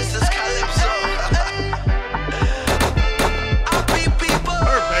 This is Calypso. Happy people.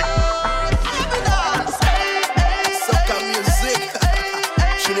 Perfect. Soca music.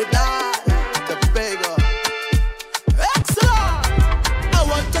 Trinidad, Tobago. Excellent. I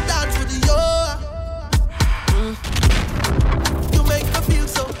want to dance with you. You make me feel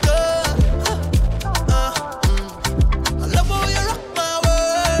so good. I love how you rock my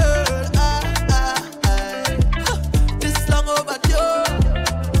world. This long overdue.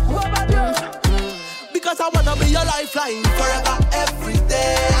 Because I wanna be your lifeline forever, every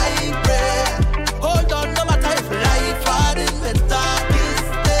day. I pray. Hold on, no matter if life hard in the darkest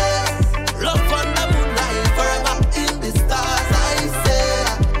days. Love on the moonlight, forever in the stars. I say,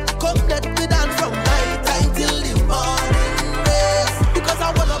 come let me dance from night time till the morning rays. Because I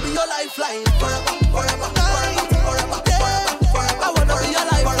wanna be your lifeline forever, forever, forever, forever, forever, forever. I wanna be your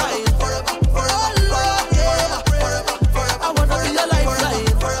lifeline forever, forever, forever, forever, forever. I wanna be your lifeline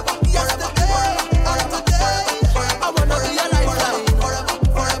forever, forever, forever, forever, forever. I wanna be your lifeline forever,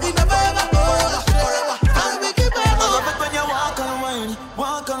 forever, forever, forever. And we keep it. I love it when you walk and wine,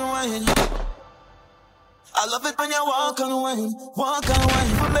 walk and wine. I love it when you walk and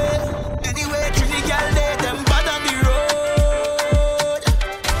wine for me. Anyway, Trini girl, they them bad on the road.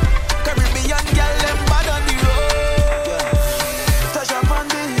 Caribbean girl, them bad on the road. Touch up on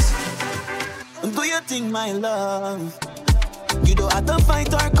this. Do you think, my love? You don't have to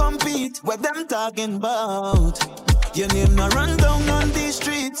fight or compete. What them talking about? Your name no run down on these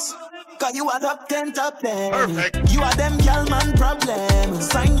streets. Cause you are top 10, top 10. Perfect. You are them girl man problem.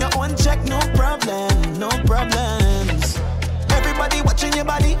 Sign your own check, no problem, no problems. Everybody watching your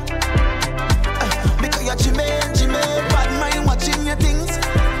body. Because you're Jimmy, bad mind watching your things.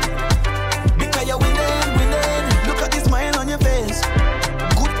 Because you're winning. Look at the smile on your face.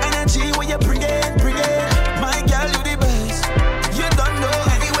 Good energy when you bring it. My girl, you the best. You don't know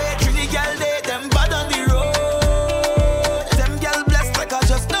anyway, Trini girl, they them bad on the road. Them girl blessed like I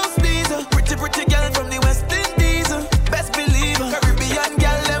just no sneeze. Pretty girl from the West Indies. Best believe Caribbean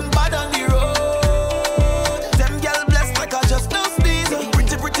girl, them bad on the road. Them girl blessed like I just no sneeze.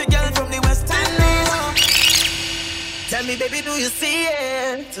 Pretty girl from the West Indies. Tell me, baby, do you see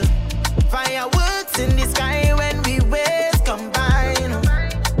it? Fireworks in the sky when we ways combine.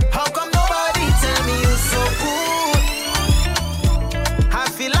 How come nobody tell me you're so cool? I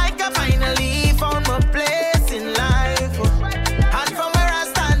feel like I finally found my place in life. And from where I'm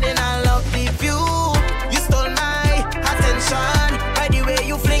standing, I love the view. You stole my attention by the way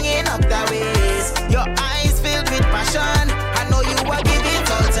you flinging up that waist. Your eyes filled with passion. I know you are giving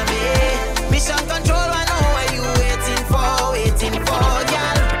it all to me. Mission control, I know what you waiting for,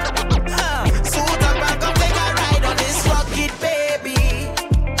 girl. Suit up and come take a ride on this rocket, baby.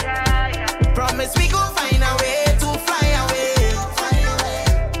 Promise we gon' find a way to fly away.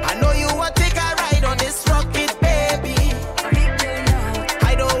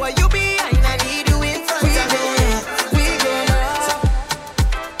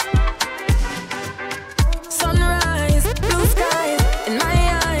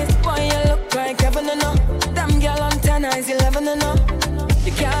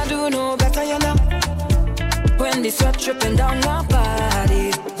 sweat dripping down my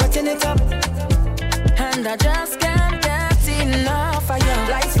body, wetting it up, and I just can't get enough of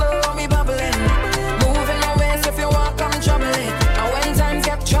you. Lights slow, me bubbling, moving my waist if you want, come trouble it. And when times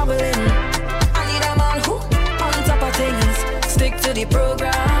get troubling, I need a man who on top of things, stick to the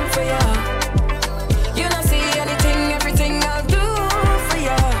program for ya. You don't see anything, everything I'll do for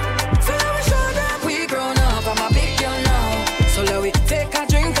ya. So let me show them we grown up. I'm a big girl now, so let we take a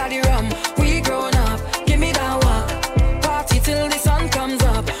drink of the rum. We grown up, give me that walk, party till the sun comes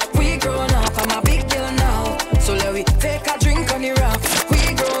up. We grown up, I'm a big girl now, so let we take a drink on the rock.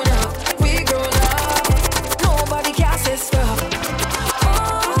 We grown up, nobody can say stop.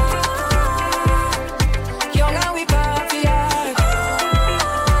 Young and we party hard.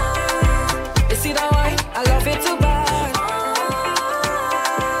 You see that wine? I love it too bad.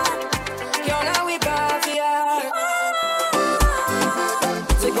 Young and we party hard.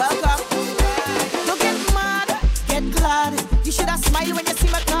 So welcome. Don't get mad, get glad. You should have smiled when you see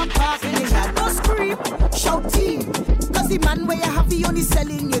my car parking. You had no scream, shout team. Cause the man where you have the only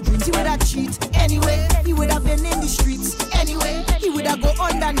selling your dreams, he would have cheat. Anyway, he would have been in the streets. Anyway, he would have go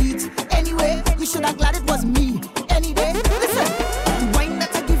underneath. Anyway, you should have glad it was me. Anyway, listen, the wine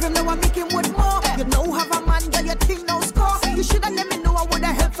that I give him now I make him want more. You know have a man, girl, your thing no score. You should have let me know I would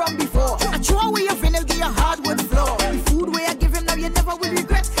have helped from before. I throw away your vinyl, give you hardwood floor. The food where I give him now you never will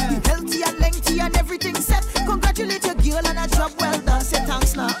regret. You healthy and lengthy and everything set. Congratulate your girl on a job well done. Say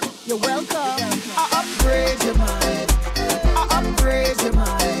thanks now, you're welcome. I upgrade your mind. I upgrade your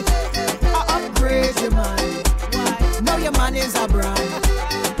mind. I upgrade your mind. Why? Now your man is a brand.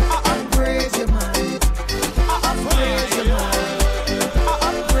 I upgrade your mind. I upgrade your mind. I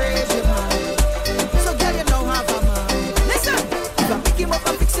upgrade your mind. So girl, you know have a mind. Listen, if I pick him up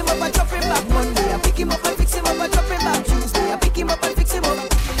and fix him up and drop him back Monday, I pick him up and fix him up and drop him back Tuesday, I pick him up and fix him up.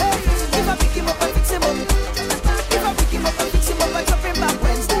 Hey, if I pick him up and fix him up, if I pick him up and fix him up and drop him back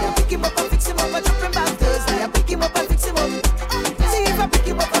Wednesday, I pick him up and fix him up and drop him back Thursday, I pick him up and fix him up. See if I pick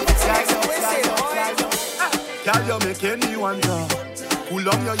him up and fix him up. Girl, you're making me wonder. Cool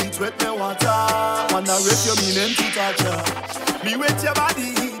on your heat, wet me water. Wonder if you meaning to touch her. Me wet your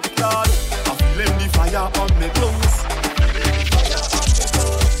body heat, Lord. I'm feeling the fire on me clothes.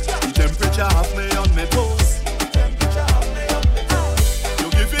 The temperature have me on me toes. You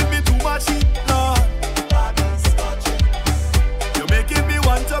giving me too much heat, Lord. You're making me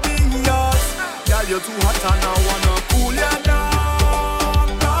want to be yours. Girl, you're too hot and I wanna cool you down.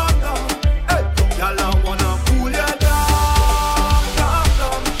 Hey, girl, I wanna cool you down.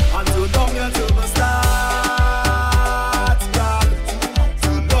 Until down you to my start, girl.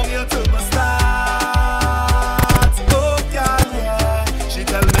 Too long you to my start. Oh, girl, yeah. She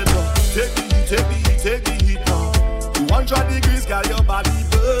tell me to take the heat, take the heat, take the heat now. 200 degrees, girl, your body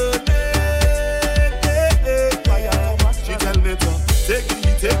burning. She tell me to take the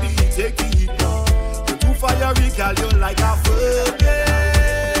heat, take the heat, take the heat now. You're too fiery, girl, you're like a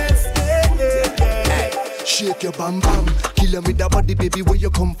furnace. Shake your bam bam, kill her with the body, baby, where you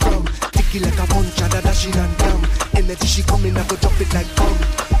come from? Tick it like a punch, and a dashing and damn. Energy she coming, I go drop it like bomb.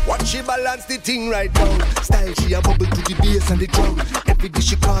 Watch she balance the thing right down. Style she a bubble to the bass and the drum. Every day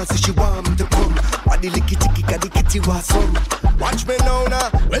she calls, so she want me to come. Body licky ticky, got the kitty was some. Watch me now, nah.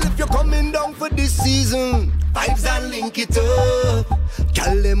 Well, if you're coming down for this season, vibes and link it up.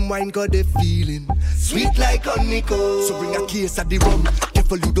 Call them wine, got the feeling sweet like honeycomb. So bring a case of the rum.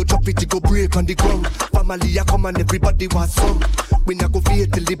 Careful you don't drop it, it go break on the ground. Family a come and everybody was some. We not go feel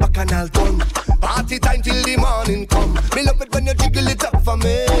till the bacchanal done. Party time till the morning come. Me love it when you jiggle it up for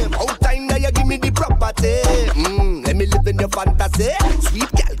me. Out time now you give me the property. Let me live in your fantasy.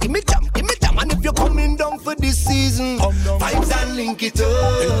 Sweet girl, give me jam. And if you're coming down for this season, vibes and link it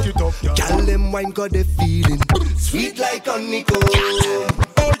up. Girl, them wine got the feeling sweet like honeycomb.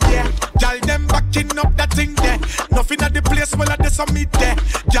 Oh yeah, girl, them backing up that thing there. Nothing at the place, well, at the summit there.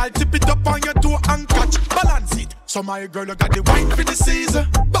 Girl, tip it up on your toe and catch, balance it. So my girl, you got the wine for the season.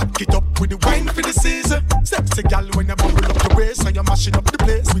 Back it up with the wine for the season. Sexy girl, when you bubble up your waist and you're mashing up the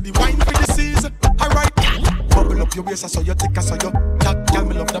place with the wine for the season. Alright, bubble up your waist, I saw you take, I saw you. That girl,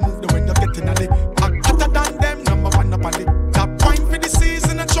 me love the move, the when you're getting at it. Hotter than them, number one up on it. Top wine for the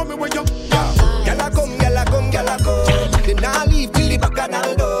season and show me where you. Yeah, girl, I come, girl, I come, girl, I come. Then I leave till the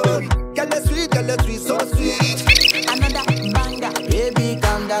bacchanal done. Girl, you're sweet, so sweet. Another banger. Baby,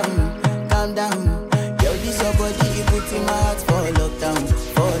 calm down, calm down. Yo, this your body, you put in my heart for lockdown,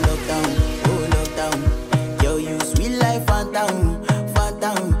 oh lockdown. Yo, you sweet life, phantom,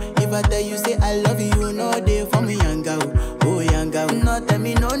 phantom. If I tell you say I love you, no day for me, young girl, oh young girl. No tell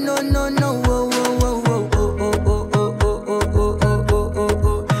me no, oh,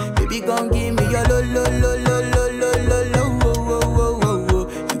 Baby, come give me your lo.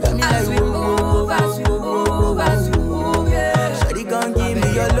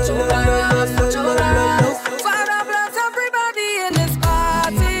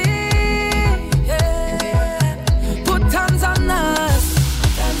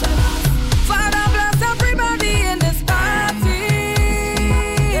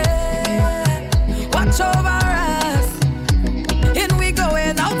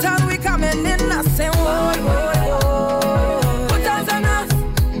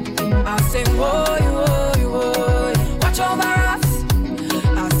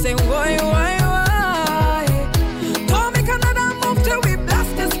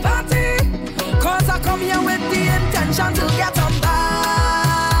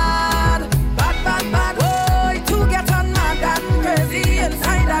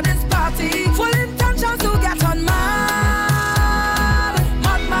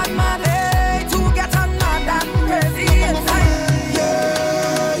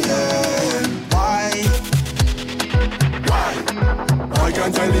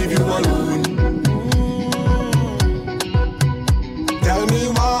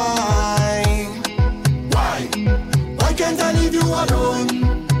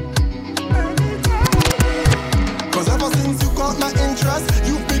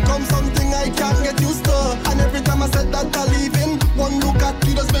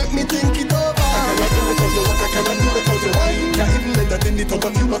 make me think it over. I cannot do without you, what I cannot do without you. Why? Can't even entertain the thought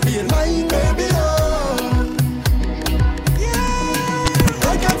of you, I feel mine, baby, oh. Yeah.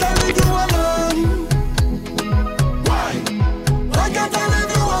 Why can't I leave you alone? Why? Why can't I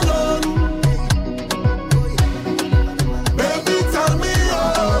leave you alone? Baby, tell me,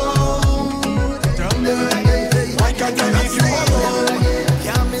 oh. Tell me, why can't I leave you alone?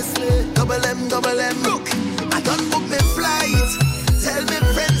 Can't miss me, double M, double M. Look, I done book me flight. Tell me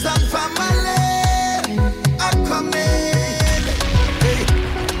friends and family are coming. Hey,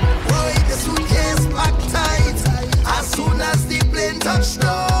 boy, the suitcase packed tight. As soon as the plane touch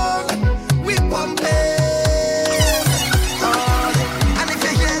down, we pumping. And if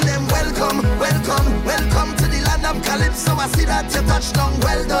you hear them, welcome, welcome, welcome to the land of Calypso. I see that you touched down,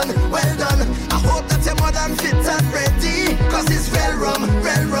 well done, well done. I hope that you're more than fit and ready, cause it's real rum,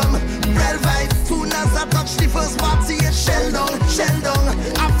 real vibe. Soon as I touch the first party, it's shell down.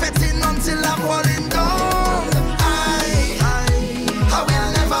 I'm fetting until I'm falling down. I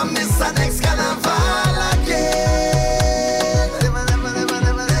will never miss the next carnival again.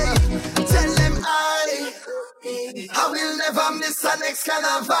 Tell them I will never miss the next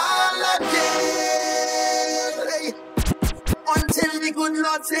carnival again. Until the good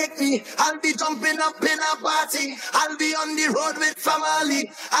Lord take me, I'll be jumping up in a party. I'll be on the road with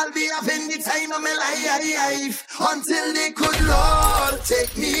family. I'll be having the time of my life. Until the good Lord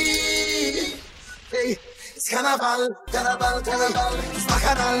take me. Hey, it's carnival, carnival, carnival. It's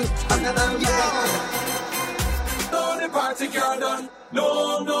bacchanal, bacchanal, yeah. No, the party can't done.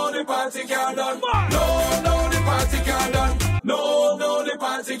 No, the party can't done. No, the party can't done. No, the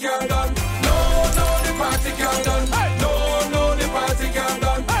party can't done. No, the party can't done. No, the party can't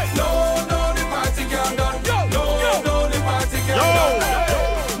done. No, the party can't done. No, the party can't done.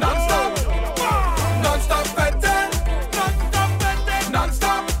 Non-stop betting.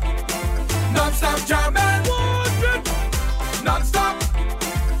 Non-stop jamming. Non-stop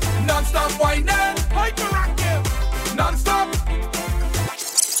whining. Non-stop.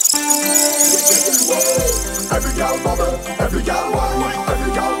 Every girl bubble, every girl wine,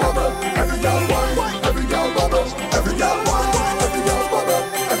 every girl bubble, every girl wine, every girl bubble, every girl wine, every girl bubble,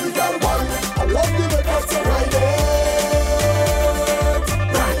 every girl wine. I love the way that you ride it,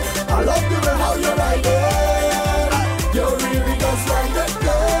 right? I love the way how you ride it. You really just ride it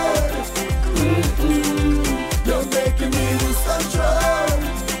good. You're making me lose control.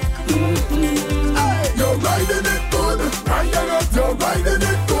 You're riding it good, ride it. You're riding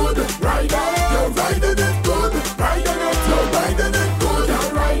it good, ride it. You're riding it good, ride it. You're riding it good,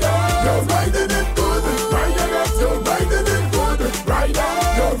 ride it. You're riding it good, ride it. You're riding it good, ride it.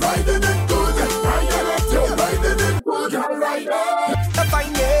 You're riding it good, ride it. You're riding it good, ride it.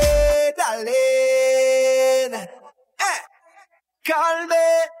 Find me, darling. Call me.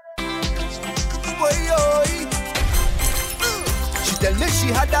 Boy, she tell me she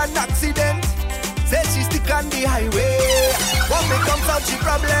had an accident. Said she stick on the highway. When me comes out, she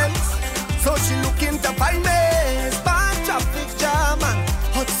problems. So she looking to find me. Bad traffic jam and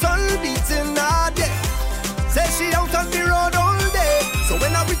hot sun beating her day. Say she out on the road all day. So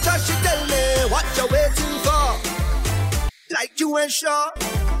when I reach her, she tell me, what you waiting for? Like you ain't sure.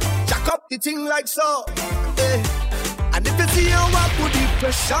 Jack up the thing like so. And if you see her walk with the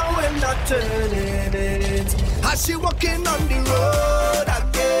pressure when not turning it. As she walking on the road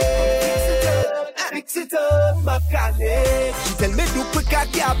again. Fix it up, mechanic. She tell me do quick, I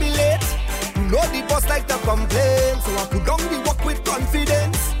can't be late. You know the boss like to complain, so I put down the work with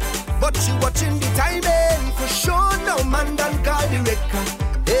confidence. But she watching the timing, for sure no man done call the record.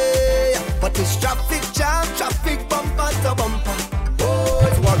 Hey, but it's traffic jam, traffic bumper to bumper. Oh,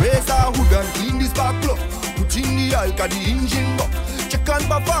 so I raise her hood and clean this back plug. Put in the oil, got the engine up. Check on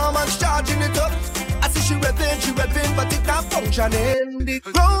performance, charging it up. I see she revving, but it not functioning. The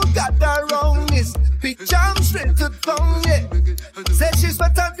road got her wrong, this big jam straight to tongue, yeah. Said she's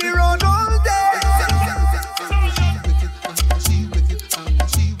sweat on the road all day.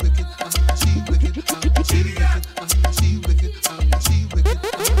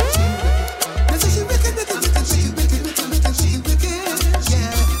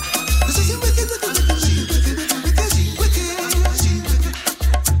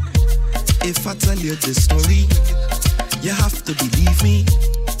 If I tell you this story, you have to believe me.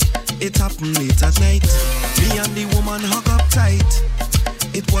 It happened late at night. Me and the woman hug up tight.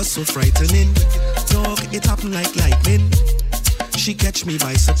 It was so frightening. Dog, it happened like lightning. She catch me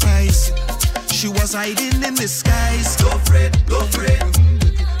by surprise. She was hiding in disguise. Go for it, go for it.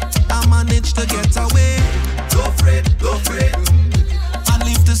 I managed to get away. Go for it, go for it. I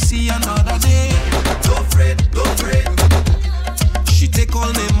live to see another day. Go for it, go for it. She take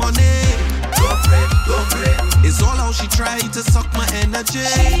all my money.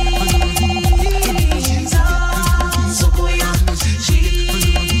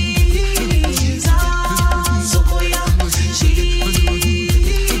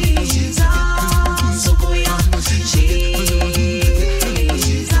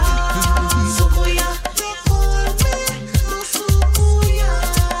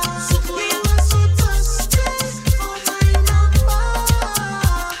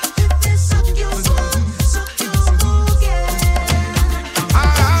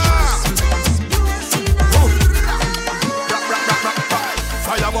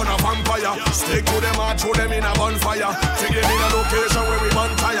 Stick to them and throw them in a bonfire. Take them in a location where we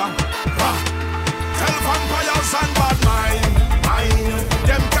burn tire. Tell vampires and bad mind,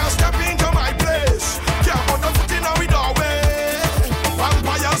 them can't step into my place. Can't put the foot in our doorway.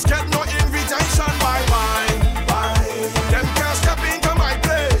 Vampires get no invitation by mine. Them can't step into my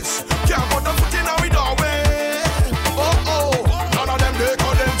place. Can't put the foot in our doorway. Oh, none of them they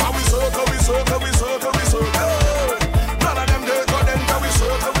call them. How we circle, we circle, we circle, we circle. None of them they call them. How we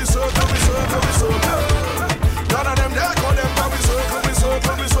circle, we circle, we circle, we circle. None of them they call them. How we circle, we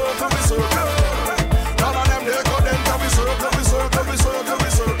circle, we circle, we circle. None of them they call them. How we circle, we circle, we circle, we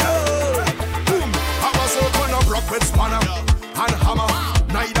circle. Boom, have a circle no block with spanner and hammer.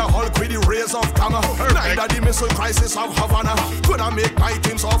 Neither Hulk with the rays of Gamma. Neither the missile crisis of Havana. Gonna make my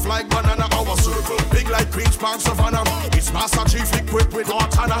teams off like banana. Our circle big like Queen's Park Savannah. It's Master Chief equipped with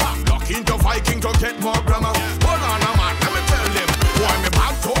Cortana. Lock into Viking to get more grammar. Banana man, let me tell them. Boy, me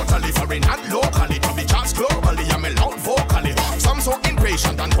back totally foreign and locally. To be just globally, I'm loud vocally. Some so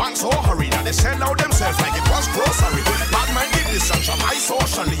impatient and one so hurried that they sell out themselves like it was grocery. Bad man give this and my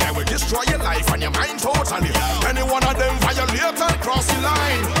socially. I will destroy your life and your mind totally. Any one of them violate and cross the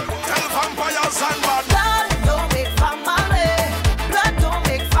line. Tell vampires and bad. Blood don't make family. Blood don't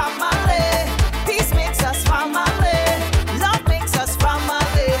make family. Peace makes us family. Love makes us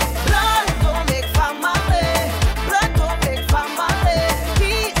family. Blood don't make family. Blood don't make family.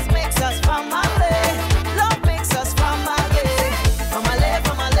 Peace makes us family. Love makes us family. Family,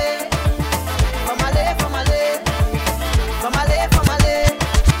 family. Family, family. Family, family.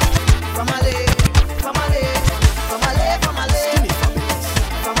 Family, family. Family, family.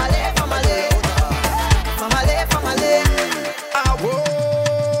 Family, family. Family, family. Ah, whoa.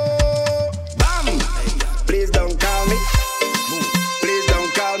 Bam. Please don't call me. Please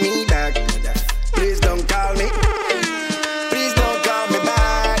don't call me back. Please don't call me. Please don't call me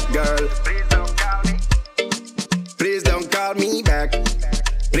back, girl. Please don't call me. Please don't call me back.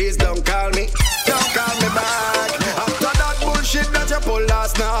 Please don't call me. Don't call me back. After that bullshit that you pulled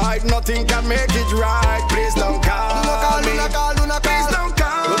last night, nothing can make it right. Please don't call me. Please don't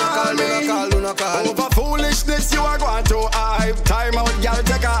call me. Over foolishness you are going to hype. Time out, girl,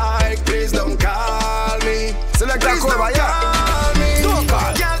 take a hike. Please don't call me. Select that cover, yeah. Don't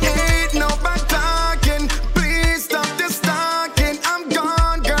call. Girl, ain't no back talking. Please stop this talking. I'm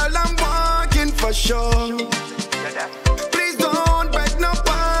gone, girl, I'm walking for sure. Please don't beg no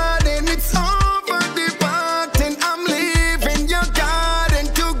pardon. It's over the parting. I'm leaving your garden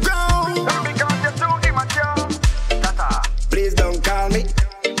to grow. Please don't call me.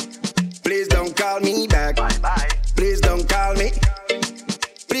 Please don't call me back. Please don't call me.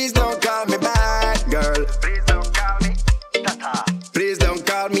 Please don't call me back, girl. Please don't call me. Please don't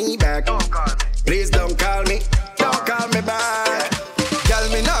call me back. Please don't call me. Don't call me back. Girl,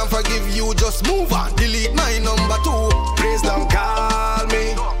 me now forgive you. Just move on. Delete my number too. Please don't call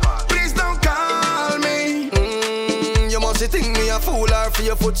me. Please don't call me. You must think me a fool or for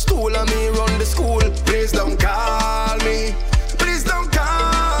your footstool and me run the school. Please don't call me. Please don't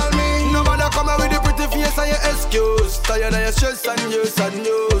call me. Nobody come out with a pretty face and your excuse. Tired of your stress and your sad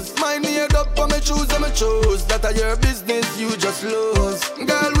news. Mind me head up on me choose and me choose. That are your business, you just lose.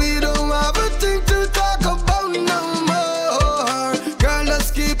 Girl, we don't have a thing to talk about no more. Girl,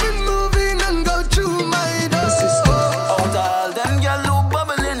 let's keep it moving and go through my door. Out of all them girl who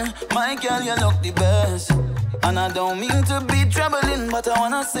bubbling, my girl you look the best. And I don't mean to be troubling, but I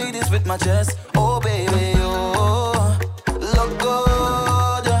wanna say this with my chest. Oh baby, oh, look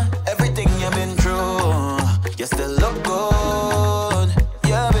good. Everything you've been through, you still look good.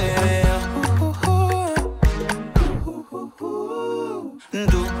 Yeah, baby.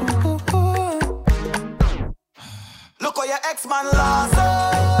 Look how your ex-man lost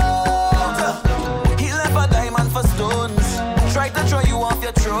out. He left a diamond for stones. Tried to throw you off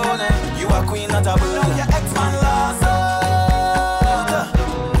your throne. You are queen, not a bull. Now your ex-man lost out.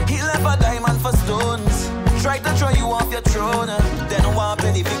 He left a diamond for stones. Tried to throw you off your throne. Then want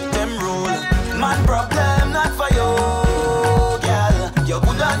play the victim role. Man problem, not for you, girl. You're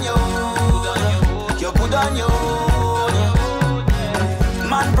good on you. You're good on you.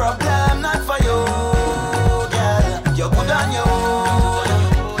 man problem, not for you, girl. You're good on you.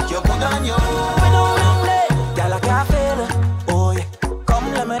 You're good on you. Girl, I can't feel it. Oh yeah.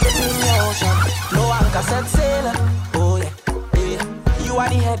 Come let me dip in your ocean. No anchor set sail. Oh yeah. Yeah. You are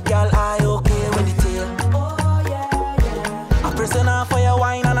the head, girl. I okay with the tail. Oh yeah. A prisoner for your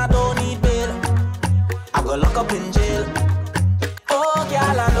wine and I don't need bail. I go lock up in jail. Oh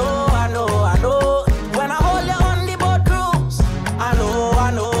girl, I know. When I hold you on the boat cruise, I know.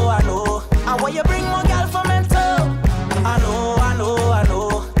 And when you bring more girl for mental, I know.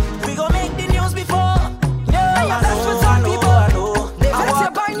 We gon' make the news before. Yeah, I know. They vex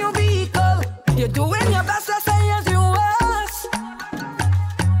you buy new vehicle. You're doing your best, let's say as you was.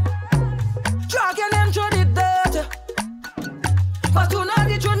 Dragging them through the dirt. But you know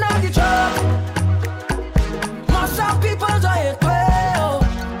the truth. Most of people do it well.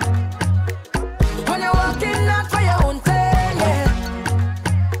 When you're working not for your own thing, yeah.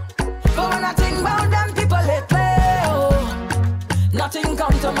 But when I think about them people they play, oh, nothing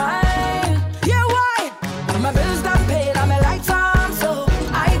come to mind. Yeah, why? My bills done paid and my lights on, so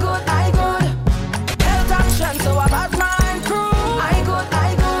I good. Health and strength, so I bad mind crew. I good.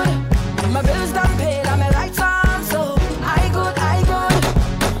 My bills done paid and my lights on, so I good. I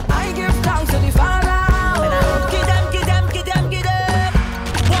give thanks to the Father. Give them.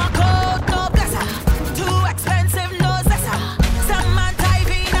 Walk out, no blesser. Too expensive, no zessa. Some man dive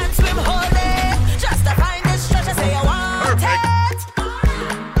in and swim whole day just to find this treasure. Say I want it.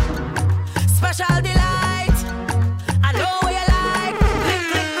 Special delight. I know what you like.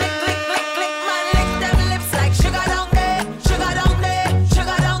 Click, man, lick them lips like sugar down there.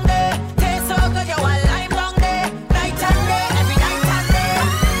 Taste so good, you want lime down there. Night and day, every night and day.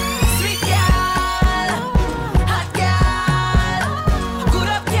 Sweet girl, hot girl, good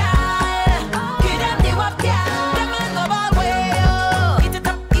up girl. Give them the wop girl. Them man go ball way, oh. Eat it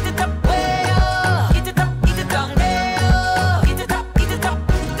up, way, oh. Eat it down there, oh. Eat it up.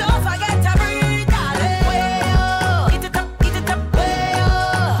 Don't forget to breathe, darling. Way, oh. Eat it up, way,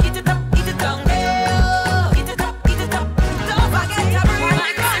 oh. Eat it down there, oh. Eat it up. Don't forget to breathe,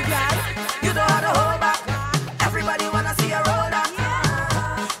 my girl. You don't have to hold back. Everybody wanna see a roll down.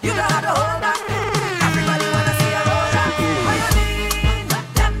 You don't have to hold back. Everybody wanna see a roll down. What you mean?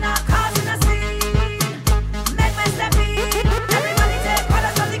 Them not causing a scene. Make me step in. Everybody take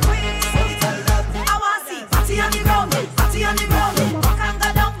colors of the queen. I want see party on the ground. Rock and go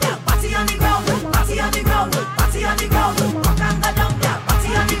down, yeah. Party on the ground. Rock and go down, yeah. Party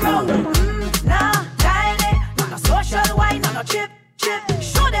on the ground. Nah, Kylie, not a social wine, not a chip.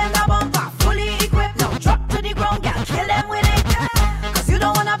 Show them the bumper, fully equipped. Now drop to the ground, girl, kill them with it. Cause you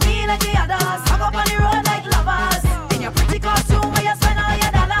don't wanna be like the others. Hug up on the road like lovers. In your pretty costume where you spend all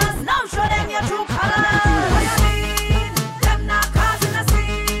your dollars. Now show them your true colors. What you mean? Them not causing a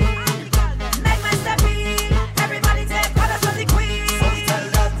scene. Make me step in. Everybody take colors of the queen.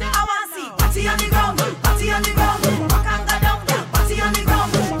 I want see party on the ground. Rock and go down, yeah. Party on the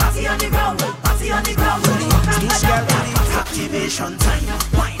ground. Rock and go down, yeah. Activation time.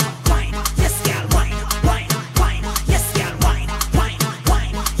 Wine. Yes, girl, wine. Yes, girl, wine.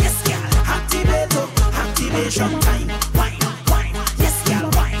 Yes, girl. Activation time. Wine. Yes, girl,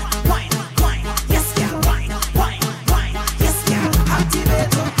 wine. Yes, girl, wine. Yes, girl.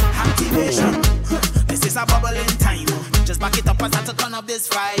 Activation. This is a bubbling time. Just back it up as I turn up this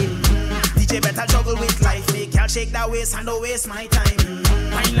vibe. DJ better juggle with life. Make y'all shake that waist and don't waste my time.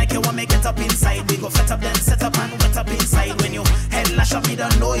 Wine like you want me get up inside. We go fet up then set up and wet up inside. When you head lash up, me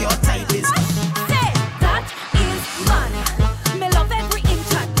don't know your type is. Say that is man. Me love every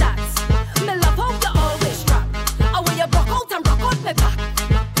inch of that. Me love how you always strap. And when you rock out me back.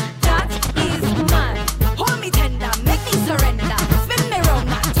 That is man. Hold me tender, make me surrender. Spin me round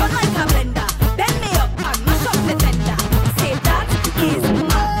and turn like a blender. Bend me up and mash up the tender. Say that is man.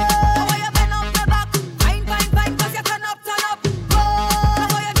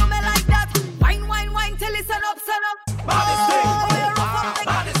 Till it's an up. Body thing.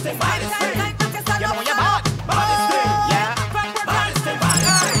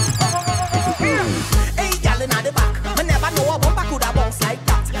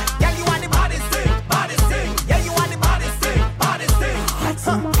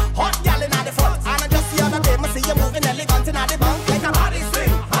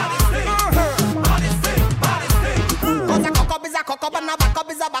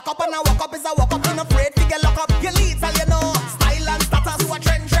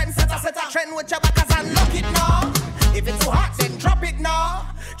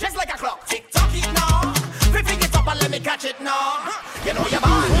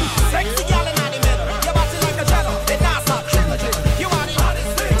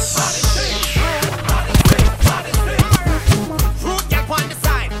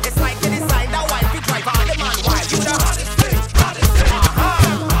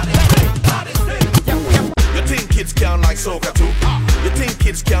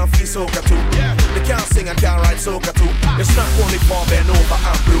 kids can't feel soca too. They can't sing and can't write soca too. It's not only for Ben over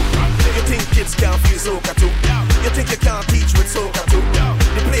and blue. You think kids can't feel soca too? You think you can't teach with soca too?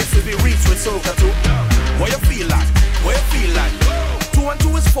 The places we reach with soca too. What you feel like? What you feel like? 2 and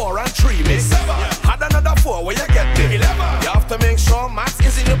 2 is 4 and 3 makes 7. Add another 4 where you get there. 11. You have to make sure maths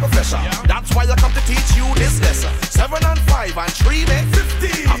is in your profession. That's why I come to teach you this lesson. 7 and 5 and 3 make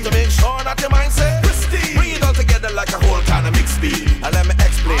 15. Have to make sure that your mind says pristine. Bring it all together like a whole kind of mixed beat. And let me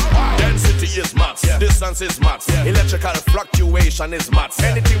explain. Density is maths, distance is maths, electrical fluctuation is maths.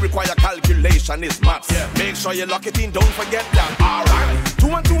 Anything require calculation is maths. Make sure you lock it in, don't forget that. Alright, 2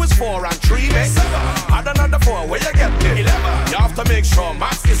 and 2 is 4 and 3 make 7. Add another 4 where you get there. 11. You have to make sure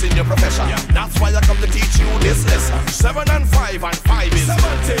maths is in your profession. That's why I come to teach you this lesson. 7 and 5 and 5 is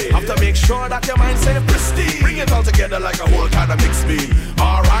 70. Have to make sure that your mind says pristine. Bring it all together like a whole kind of mixed beat.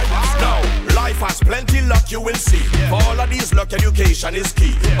 Alright, now life has plenty luck, you will see. For all of these luck, education is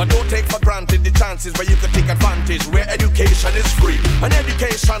key. But don't take for granted the chances where you can take advantage, where education is free. And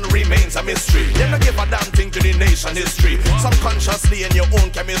education remains a mystery. You don't give a damn thing to the nation history. Subconsciously in your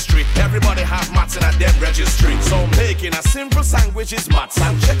own chemistry, everybody have maths in a dead registry. So making a simple sandwich is maths,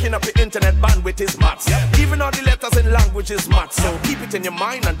 and checking up your internet bandwidth is maths. Even all the letters in language is maths. So keep it in your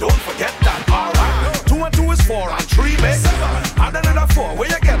mind and don't forget that. Alright, 2 and 2 is 4 and 3 make 7. Add another 4 where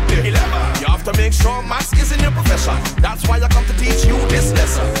you get there. 11. You have to make sure maths is in your profession. That's why I come to teach you this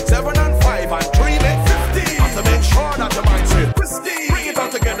lesson. 7 and 5 and 3 make 15. Have to make sure that your mind's real pristine. Bring it all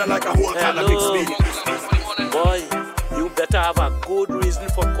together like a whole kind of mixed beat. Boy, you better have a good reason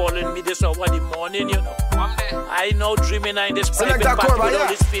for calling me this hour in the morning, you know. I know dreaming in this private party with all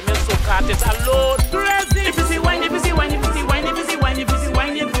these female soca artists alone. Crazy. If you see wine, if you see wine, if you see wine, if you see wine, if you see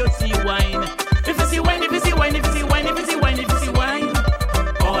wine, if you see wine. If you see wine, if you see wine, if you see wine, if you see wine, if you see wine.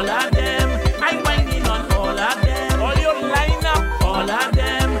 All of them, I whining on all of them. All your line up, all of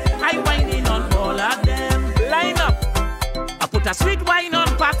them. I whining on all of them. Line up. I put a sweet wine on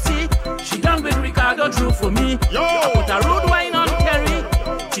Patsy. She done with Ricardo Drew for me. Yo. I put a rude wine on Terry.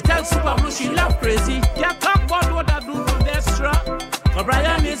 She tells Super Blue she love crazy. Can't talk about what I do to Destra. But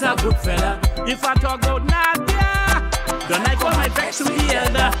Brian is a good fella. If I talk about Nadia, don't I call my vex to the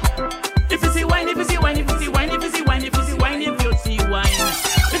elder. If you see wine, if you see wine, if you see wine, if you see wine, if you see wine, if you see wine.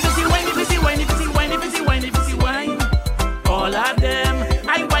 If you see wine, if you see wine, if you see wine, if you see wine, if you see wine. All of them,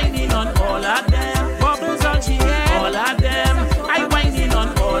 I whining on all of them. Bubbles on she head. All of them, I whining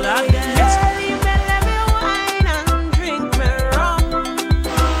on all of them.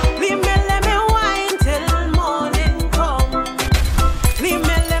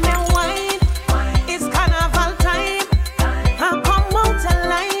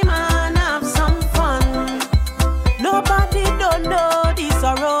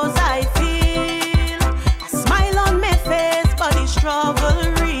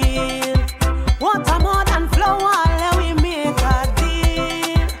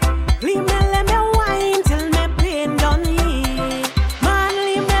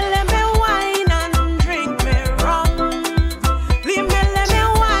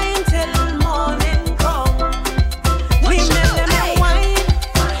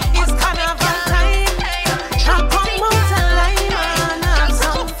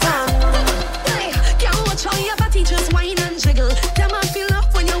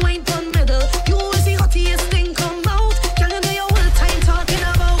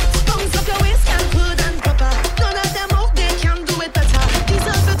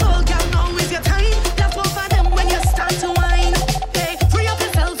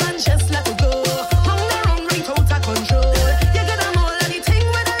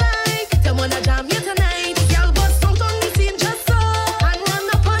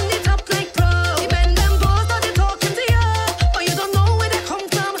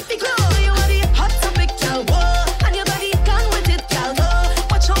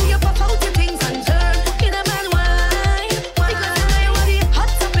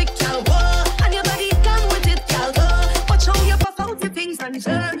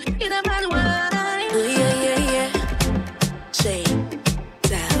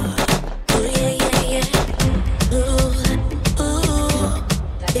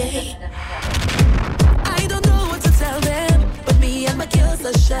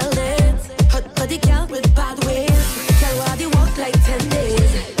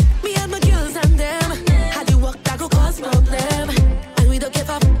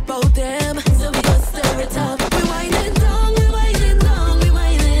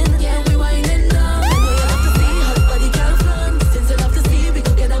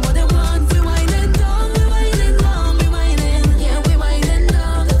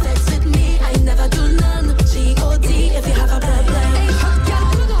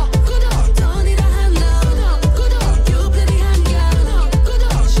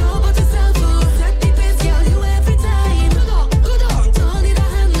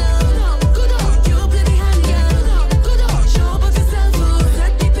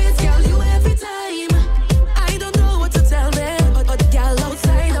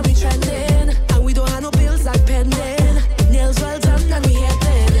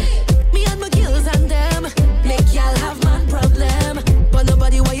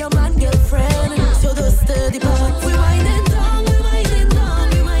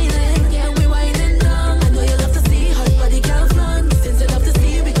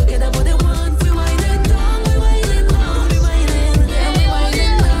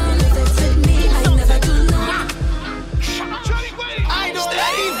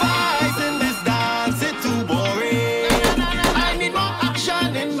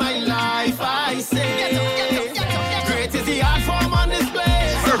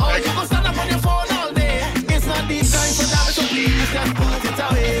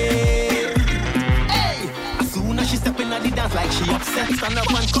 stand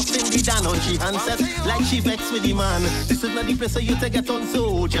up and cuffing the down on she handset. Like she vexed with the man. This is not the place for you to get on,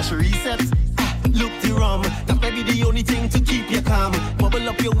 so just reset. Look the rum, that may be the only thing to keep you calm. Bubble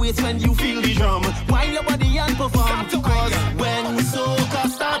up your waist when you feel the drum. Wind your body and perform. Cause when soca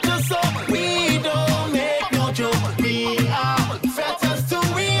start to soak, we don't make no joke. We are fetters till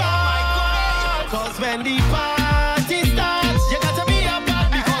we are. Cause when the party starts, you got to be up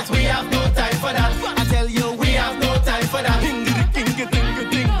because we have no time for that. I tell you, we have no time for that. When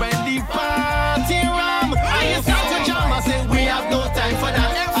the party rum, I start to jam, I say we have no time for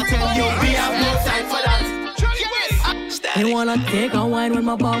that. I tell you, we have no time for that. I wanna take a wine when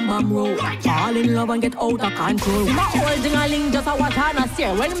my bum roll. Fall in love and get out of control. My old ding-a-ling just a watch and a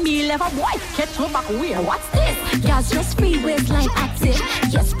stare. When me left a boy, catch her back where? What's this? Yes, just free waistline active.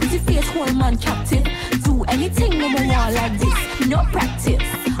 Yes, pretty face, whole man captive. Do anything no more like this. No practice.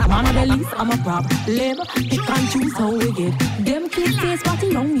 I'm on the least, I'm a problem. Pick and choose how we get. Them kids face party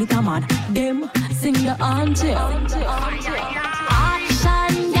young it a man. Them sing the anthem.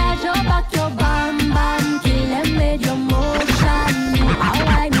 Action, get your back, your bam bam. Kill them with your motion. You are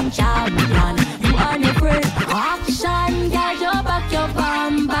whining champion. You are your friend. Action, get your back, your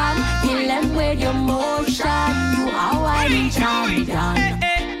bam bam. Kill them with your motion. You are whining champion.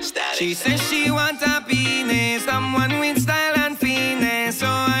 She says she wants happiness, someone with style and finesse. So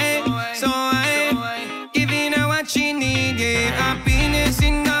I giving her what she need. Yeah, happiness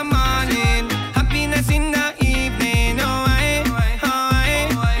in the morning, happiness in the evening. Oh I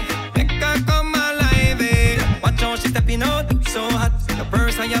make her come alive. Watch how she stepping out, so hot. The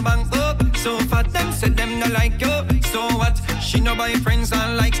person you bang up, so fat. Them said them not like you, so what? She no buy friends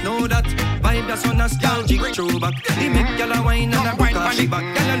and likes, know that. Vibe that's so nostalgic, throwback. He make y'all a wine and a break off she back.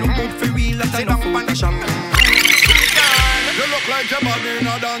 Y'all look good for real, that's no Photoshop. You look like your body in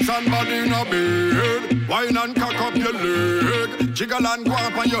a dance and body in a bed. Wine and cock up your leg. Jiggle and go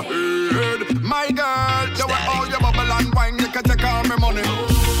up on your head. My girl, you want all your bubble and wine. You can take all my money.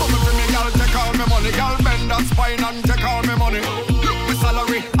 Bubble for me, girl, take all my money. Girl, bend that spine and take all my money. Look my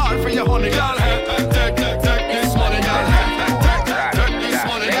salary, all for your honey. Girl, take this money, girl. Take this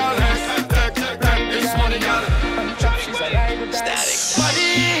money, girl. Take this money, girl. Static.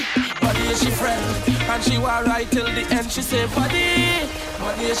 Body is she friend, and she was right till the end. She said, body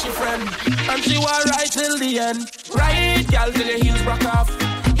is she friend, and she was right till the end. Right, girl, till your heels broke off.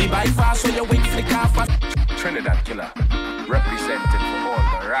 He bite fast when your wing flick off. Trinidad Killer, representing for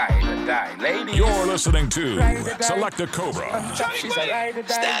all the ride and die ladies. You're listening to Selecta Cobra.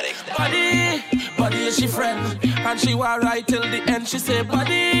 Static. Body is she friend, and she was right till the end. She said,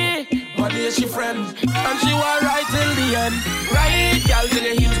 body is she friend, and she was right till the end. Right, girl, till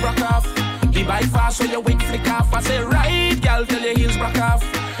your heels broke off. The bite fast when your wing flick off. I say right, girl, till your heels broke off.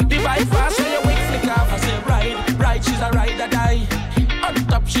 The bite fast when your wing flick off. I say right, she's a ride or die. On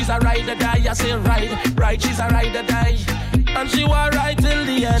top, she's a ride or die. I say right, she's a ride or die. And she was right till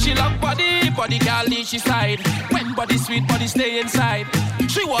the end. She love body girl leave she side. When body sweet, body stay inside.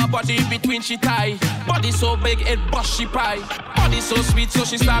 She want body between she tie. Body so big, it bust she pie. Body so sweet, so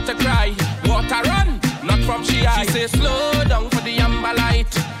she start to cry. Water run, not from she eye. She say slow down for the amber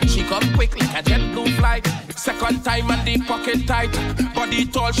light. She come quick like a jet blue flight. Second time and the pocket tight. Body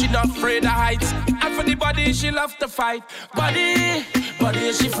tall, she not afraid of heights. And for the body, she love to fight. Body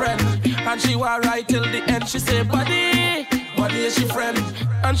is she friend, and she was right till the end. She say body is she friend,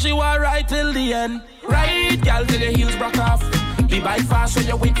 and she was right till the end. Right, girl, till your heels broke off. The bite fast when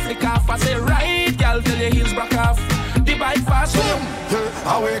your wig flick off. I say right, girl, till your heels broke off. The bite fast when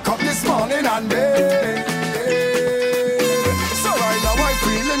I wake up this morning and day. So right now I'm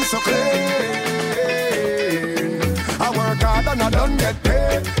feeling so clean. I work hard and I don't get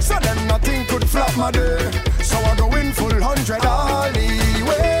paid, so then nothing could flop my day. So I go in full 100 all the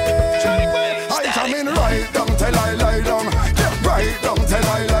way. I come in right down till I lie down. Yeah, right down till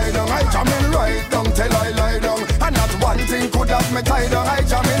I lie down. I come in right down till I lie down. And not one thing could have me tied down. I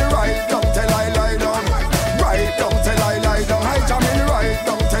come in right down till I lie down. Right down till I lie down. I come in right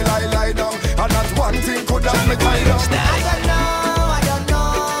down till I lie down. And not one thing could have me tied down.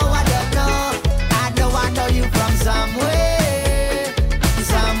 I know you from somewhere.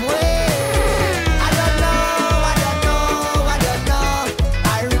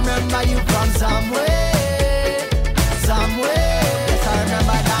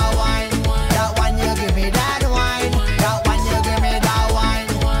 That one you give me that wine. That one you give me that wine.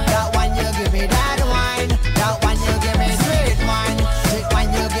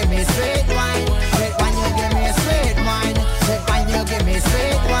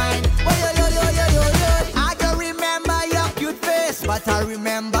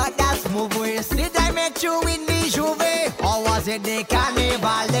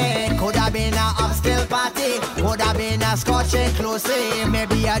 watching closely.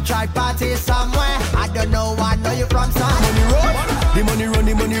 Maybe I try party somewhere. I don't know, I know you from somewhere. The money run,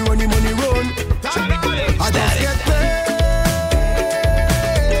 the money run, the money run. I just get paid.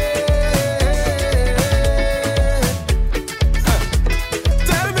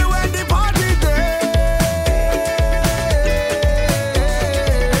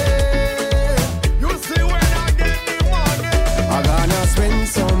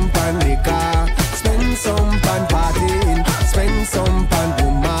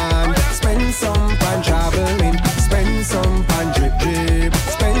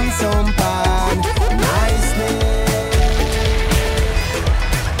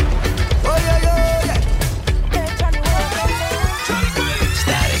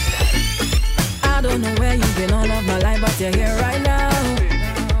 You're here right now.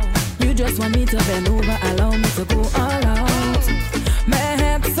 You just want me to bend over, allow me to go all out. My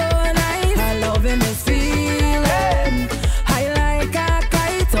head's so nice, I love in this feeling. I like a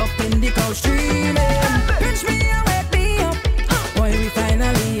kite up in the cow streaming. Pinch me and wake me up, boy, we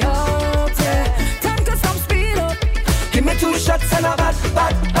finally out, yeah. Time to stop, speed up. Give me 2 shots and a bad.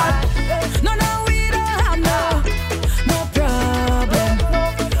 No, we don't have no problem.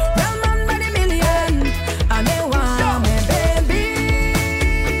 Well, man, by the million, and they want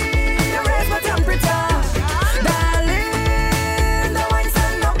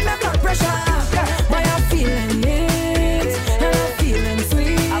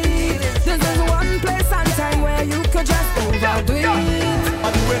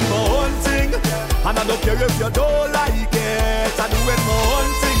and I don't care if you don't like it. I do it my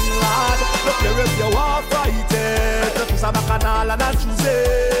own thing, lad. Don't care if you want to fight it. If it's a bacchanal and I choose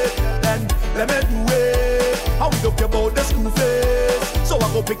it, then let me do it. I don't care about the screw face. So I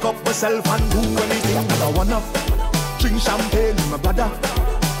go pick up myself and do anything that I wanna. Drink champagne with my brother.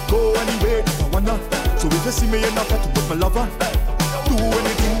 Go anywhere that I wanna. So if you see me in a photo with my lover, do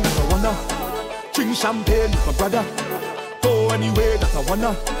anything that I wanna. Drink champagne with my brother. Go anywhere that I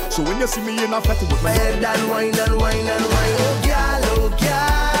wanna. So when you see me in a fete with my head and wine and wine and wine. Oh girl,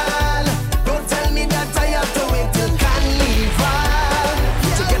 don't tell me that I have to wait till carnival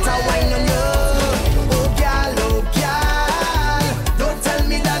to get a wine on you. Oh girl, don't tell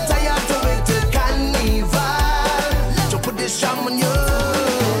me that I have to wait till carnival to put this sham on you.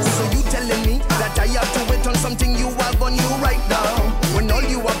 So you telling me that I have to wait on something you have on you right now, when all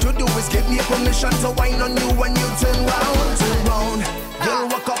you have to do is give me permission to wine on you when you turn round. Girl,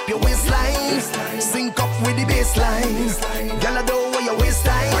 walk up your waistline, sync up with the baseline. Girl, I don't want your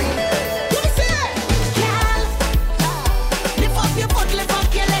waistline. What you say? Girl, lift up your foot, lift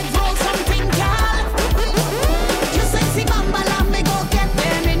up your leg, roll something, girl. You sexy bamba, let me go get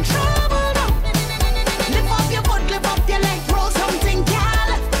them in trouble now. Lift up your foot, lift up your leg, roll something,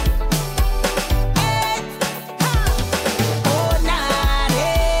 girl. Hey, oh,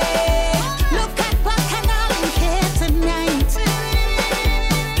 naughty. Look at what can I in here tonight.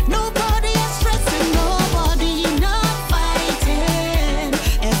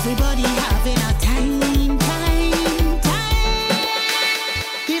 Everybody having a time.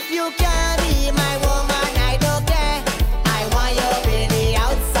 If you can't be my woman, I don't care. I want you to be the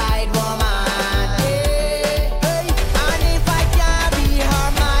outside woman. And if I can't be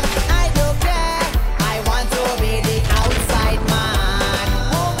her man, I don't care. I want to be the outside man.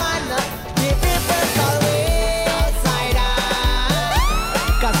 Woman, the people call me outsider.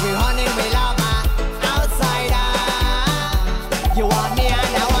 'Cause we hunting, we love her. Outsider. You want me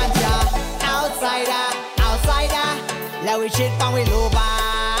and I want ya. Outsider. Let we shit and we love her.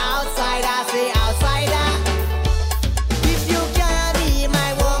 Outsider, say outsider. If you can't be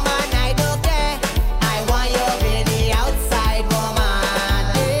my woman, I don't care. I want you to be the outside woman.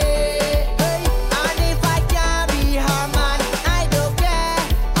 And if I can't be her man, I don't care.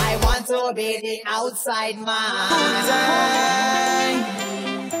 I want to be the outside man.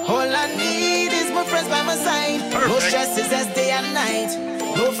 All I need is my friends by my side. No stress is as day and night.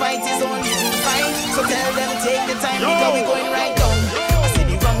 No fight is only good fight. So tell them take the time because we going right down. I say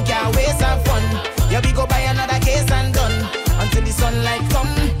the rum can't waste some fun. Yeah, we go buy another case and done. Until the sunlight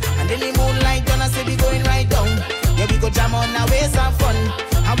come and then the moonlight done. I say we going right down. Yeah, we go jam on our waste some fun.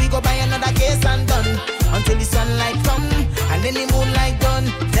 And we go buy another case and done. Until the sunlight come and then the moonlight done.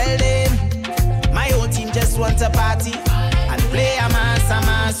 Tell them my whole team just want a party and play a mass.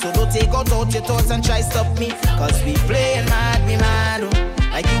 So don't take out your thoughts and try stop me. 'Cause we playing mad, we mad.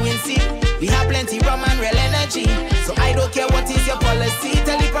 Like you will see, we have plenty rum and real energy. So I don't care what is your policy.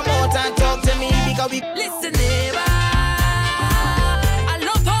 Tell the promoter and talk to me because we listen, neighbor. I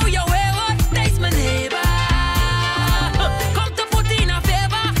love how you wear what nice, my neighbor. Come to put in a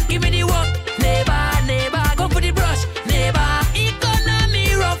favor. Give me the work, neighbor. Come for the brush, neighbor.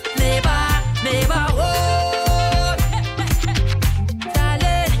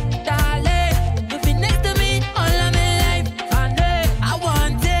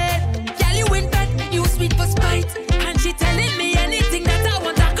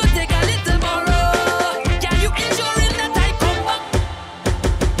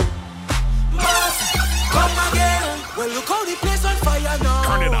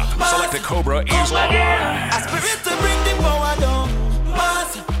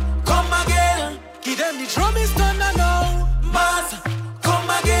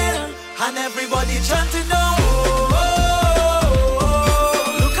 and everybody chanting now. Oh, oh,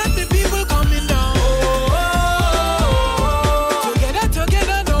 oh. Look at the people coming down. Oh, together,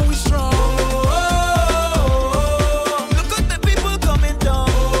 together, now we strong. Oh, look at the people coming down.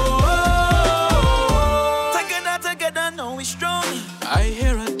 Oh, together, together, now we strong. I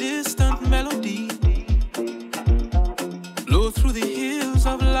hear a distant melody blow through the hills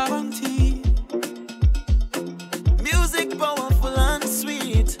of Lavanti. Music powerful and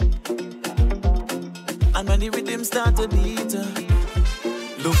sweet, and when the rhythm start to beat,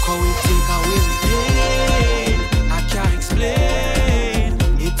 look how it take away the pain. I can't explain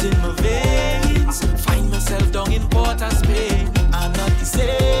it in my veins. Find myself down in Port of Spain. I'm not the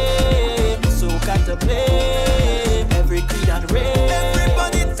same, so got to play every creed and rain.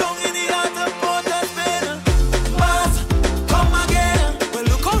 Everybody down in the heart of Port of Spain. Mars, come again. Well,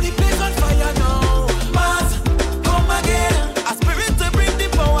 look how the place on fire now. Mars, come again. A spirit to bring the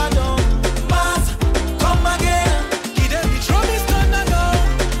power down. Mars, come again. Give them the drum is thunder now.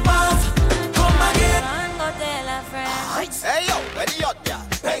 Mars,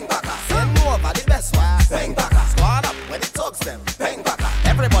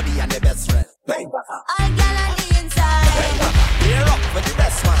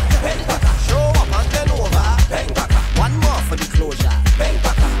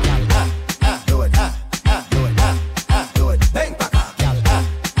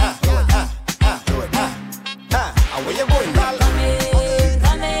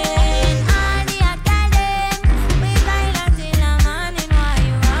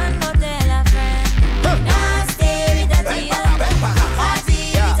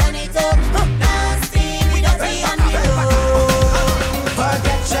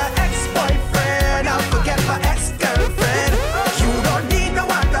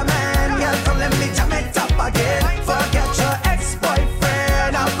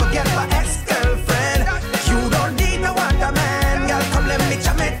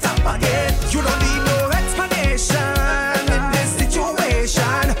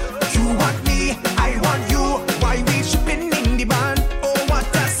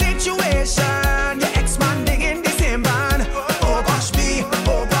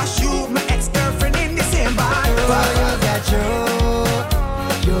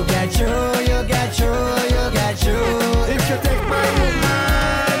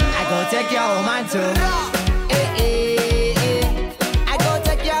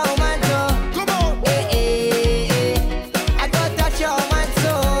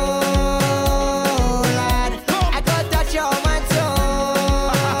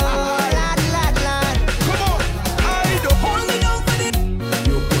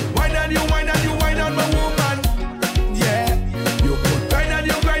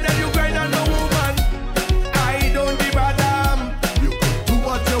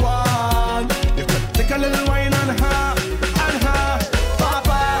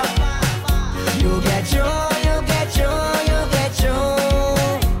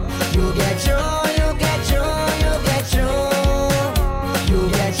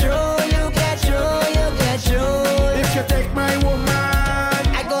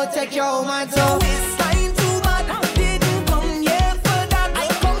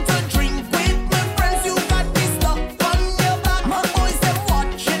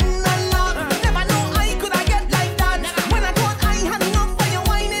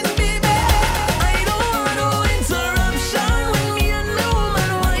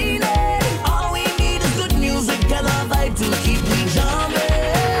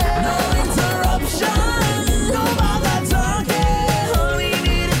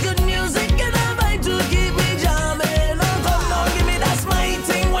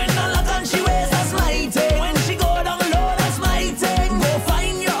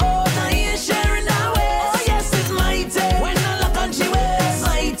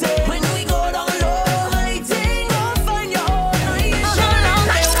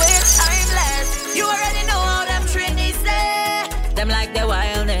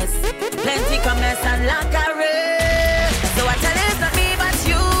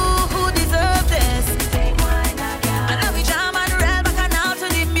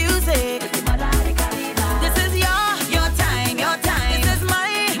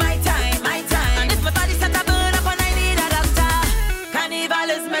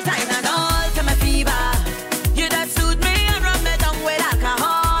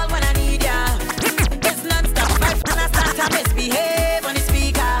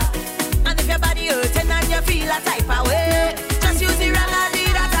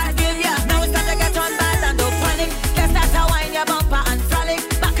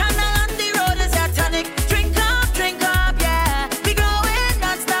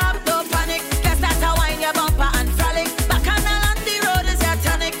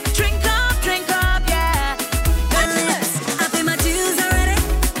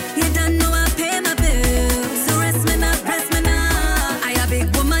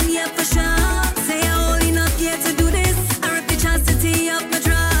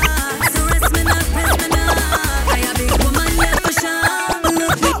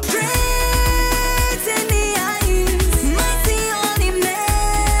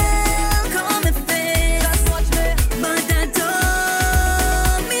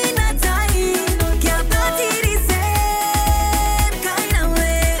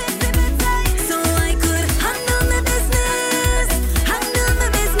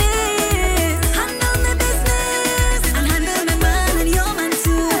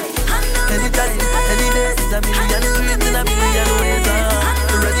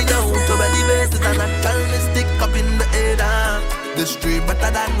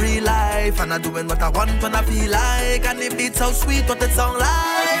 and I'm doing what I want when I feel like. And the beat so sweet, what it sound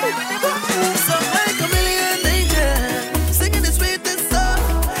like. So like a million angels singing the sweetest song.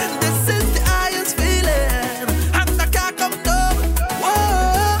 This is the highest feeling, and I can't come down.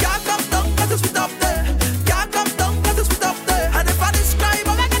 Whoa, can't come down 'cause it's sweet up there. Can't come down 'cause it's sweet up there. And if I describe,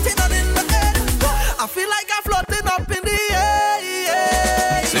 I'm getting on in the head. I feel like I'm floating up in the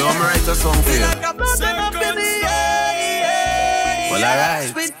air. So I'm write a song for you. Feel like I'm floating up in the air. Well, alright.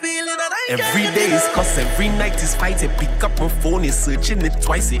 Sweet feeling that I Every day is cuss, every night is fight. You pick up my phone, you searching it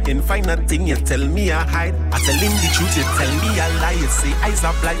twice. You ain't find a thing, you tell me I hide. I tell him the truth, you tell me I lie. You say eyes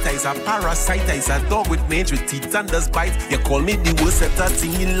are blight, eyes are parasite, eyes are dog with mange with teeth and does bite. You call me the worst at that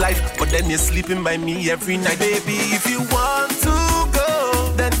thing in life, but then you're sleeping by me every night. Baby, if you want to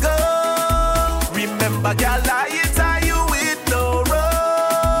go, then go. Remember, girl, I tie you with no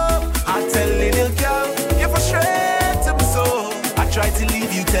rope. I tell little girl, you're frustrated to me so. I try to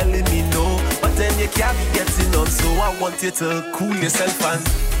leave you telling me no, but then you can't be getting on. So I want you to cool yourself and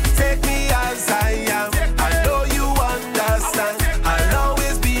take me as I am. I know you understand. I'll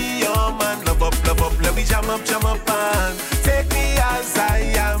always be your man. Love up, let me jam up and take me as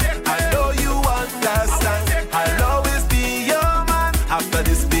I am. I know you understand. I'll always be your man. After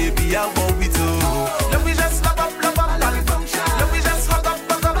this, baby, I want me to. Let me just love up, and let me just hug up,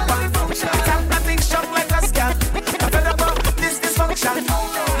 and it's have nothing strong like a scam. I'm fed up of this dysfunction.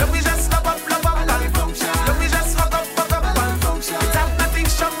 Let me just love up, and let me just hug up, and it's have nothing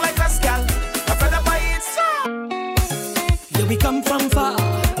strong like a scam. I'm fed up by it. Yeah, we come from far.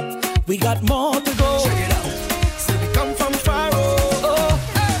 We got more to go. Check it out. Say we come from far. Oh.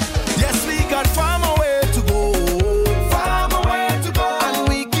 Yes, we got far more way to go. Far more way to go. And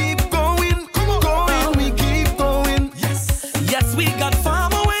we keep going, going, we keep going. Yes, we got far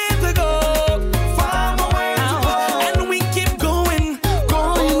more way to go. Far more way to go. And we keep going,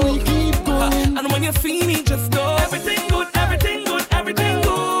 going, we keep going. And when you feel me, just go. Everything good, everything good, everything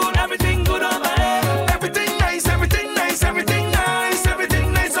good, everything good on my head. Everything nice, everything nice, everything nice,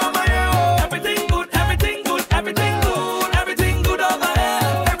 everything nice on my head. Everything good, everything good, everything good, everything good on my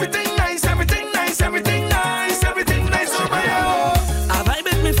head. Everything nice, everything nice, everything nice, everything nice on my head. I vibe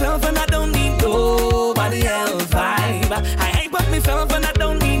with myself and I don't need nobody else vibe. I hype up myself and I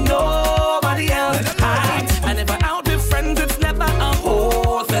don't need nobody else hype. And if I'm out with friends, it's never a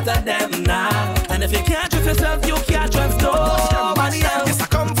whole set of them now. And if you can't trust yourself, you can't trust nobody else. Yes, I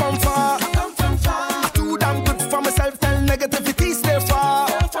come from far. I too damn good for myself, tell negativity stay far.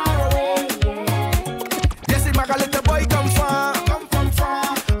 Yes, if my little boy come far.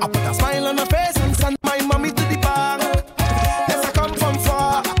 I put a smile on my face and send my mommy to the bank. Yes, I come from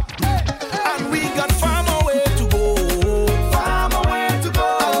far. And we got far more way to go. Far more way to go.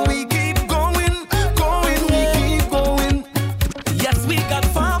 And we keep going, going, we keep going. Yes, we got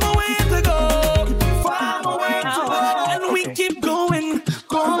far more way to go. Far more way to go. And we keep going,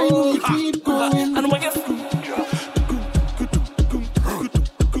 going, we keep going. And when you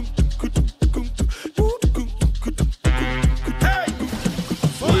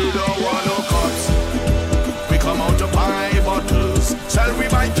We don't want no cuts. We come out to buy bottles. Sell we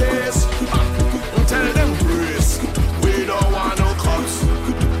buy case. Tell them brace. We don't want no cuts.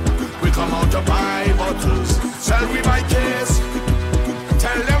 We come out to buy bottles. Sell we buy case.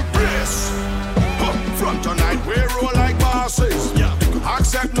 Tell them brace. From tonight we roll like bosses.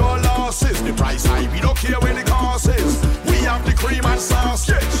 Accept no losses. The price high, we don't care where the cost is. We have the cream and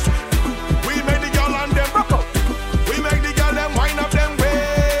sausage. We make the girl and them rock up. We make the girl them wind up them way.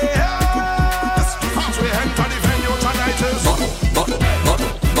 As we enter the venue tonight is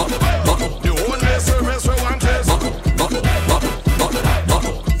the only service we want is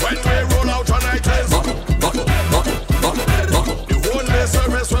when we roll out tonight is the only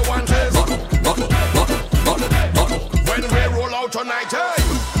service we want is when we roll out tonight. Hey,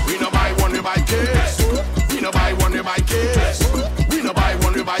 we no buy one, we buy case. We no buy one, we buy case. We no buy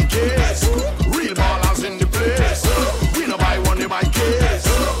one, we buy case. Real ballers in the place. We no buy one, we buy case.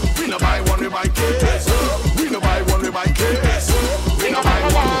 We no buy one, we buy case. We no buy one, we buy case. We no buy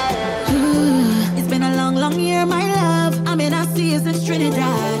one. It's been a long, long year, my love. I'm in a sea since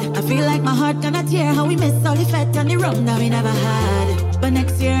Trinidad. I feel like my heart gonna tear. How we miss all the fat and the rum that we never had. But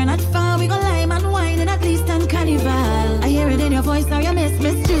next year, not far, we gon' lime and wine and at least on carnival. I hear it in your voice, now you miss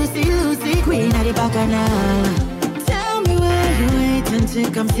Juicy Lucy, queen of the bacchanal. Tell me where you waiting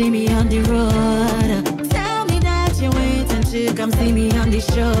to come see me on the road. Tell me that you waiting to come see me on the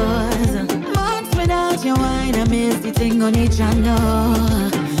shores. Months without your wine, I miss the thing on each I know.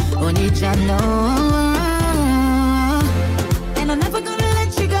 On each I know. And I'm never gonna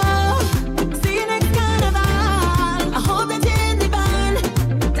let you go. See you next carnival. I hope that you're in the band.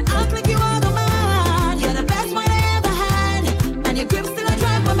 To act like you are the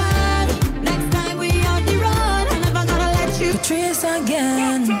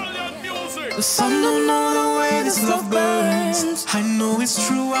burn. The sun don't know the way this love burns. I know it's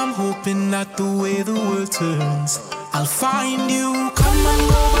true, I'm hoping that the way the world turns, I'll find you, come and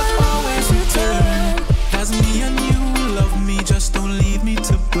go, but always return. As me and you love me, just don't leave me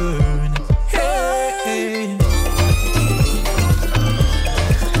to burn. Hey, hey.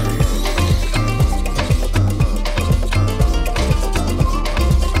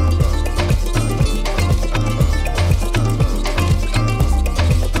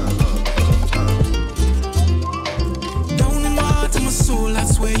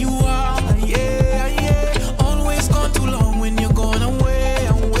 That's where you are, yeah, yeah. Always gone too long when you're gone away,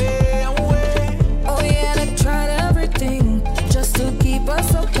 away, away. Oh yeah, they tried everything just to keep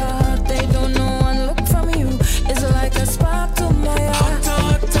us apart. They don't know one look from you is like a spark to my heart.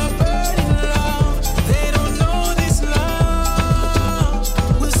 Hot, burning love. They don't know this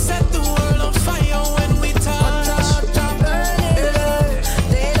love will set the world on fire when we touch. Hot, burning love.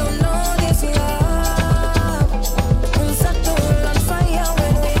 They don't know this love will set the world on fire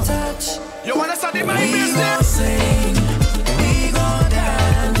when we touch. You wanna start my we business? gon' sing, we gon'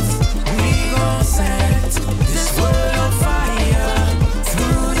 dance, we gon' set this world on fire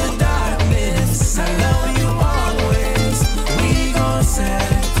through the darkness. I love you always. We gon'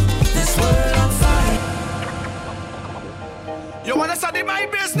 set this world on fire. You wanna start my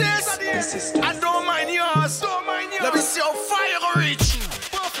business? I don't mind yours. Let me see how far you gonna reach.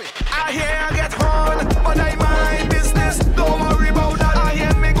 I hear I get horn, but I mind business. Don't worry about that. I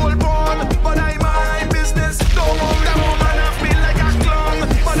hear me gold born, but I mind business. Don't worry that woman have me like a clown,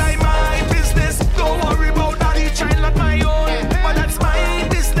 but I mind business. Don't worry about that. Each child not my own, but that's my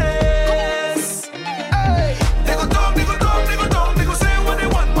business. Hey, they go talk, they go talk, they go talk, they go say what they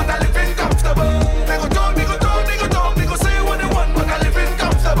want, but I live in comfortable. They go talk, they go talk, they go talk, they go say what they want, but I live in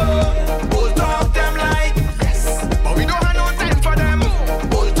comfortable. Bull talk them like yes, but we don't have no time for them.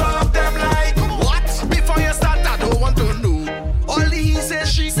 Bull talk them like what? Before you start, I don't want to know. Only he says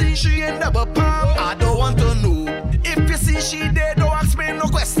she end up a palm. I don't want to know. If you see she dead, don't ask me no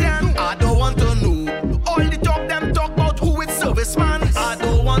question. I don't want to know. All the talk them talk about who it's serviceman. I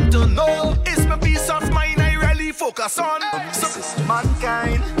don't want to know. It's my peace of mind I really focus on. So,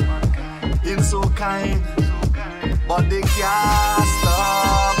 mankind, been so kind, but they can't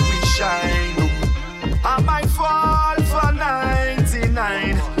stop we shine. I might fall for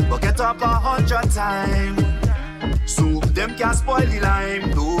 99, but get up 100 times. So them can't spoil the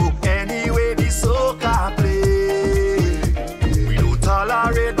lime. No, anyway the soca play, we don't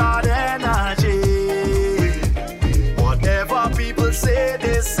tolerate bad energy. Whatever people say,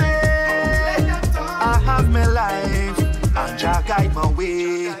 they say. I have my life and Jah guide my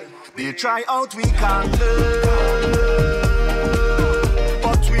way. They try out we can't learn,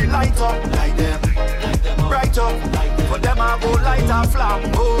 but we light up like them, bright up. For them I go light a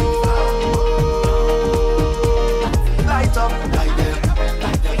flambeau. Light up like them,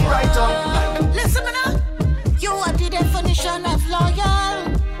 bright up. Listen me now, you are the definition of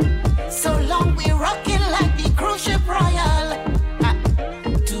loyal. So long we rocking like the cruise ship royal.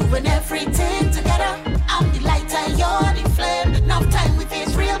 Doing everything together. I'm the lighter, you're the flame. Enough time we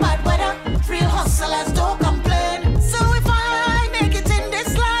face real bad weather. Real hustlers don't complain. So if I make it in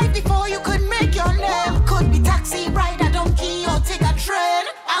this life before you could make your name, could be taxi, ride a donkey or take a train.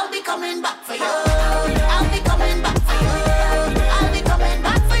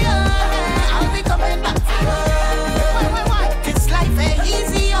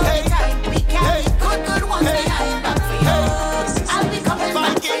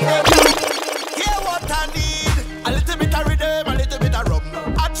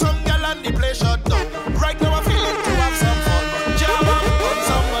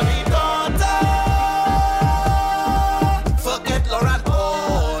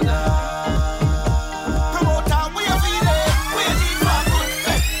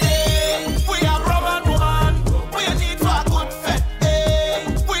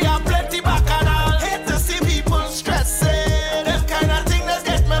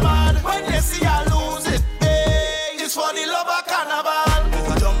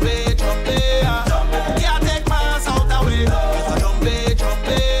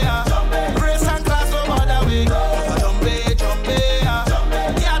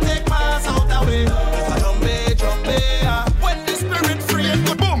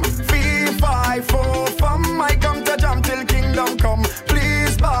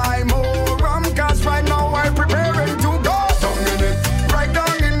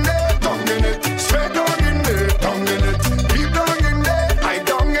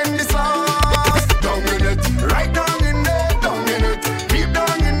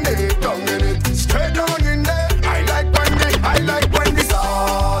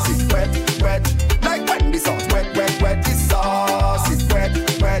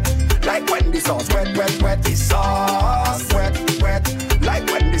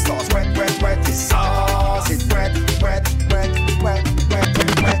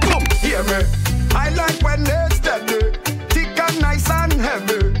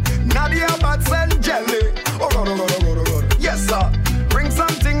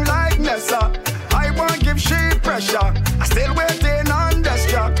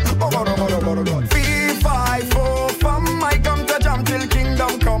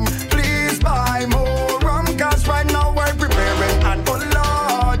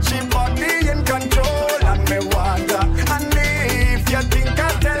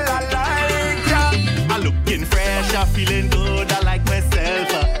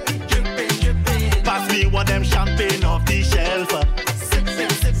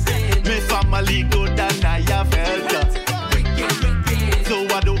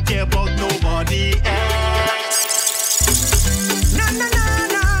 I don't care about nobody else. Na na na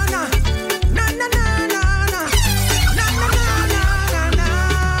na na na na na na na na na na na.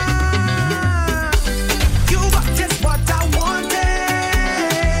 You got just what I wanted.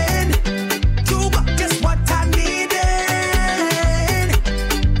 You got just what I needed.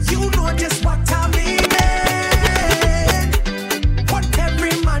 You know just what I needed. What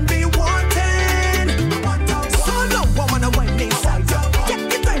every man be wanting. So long, woman, I want me inside.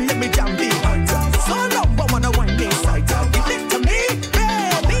 Take it and let me jam behind. So long, woman, I want me inside. Give it to me,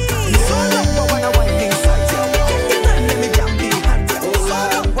 baby. So long, woman, I want me inside. Take it and let me jam behind. So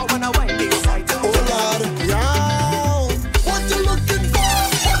long, woman, I want me inside. Oh Lord, yo, what you looking for?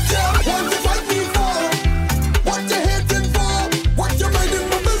 What you want to fight me for? What you hating for? What you minding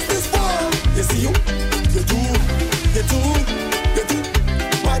my business for? You see you too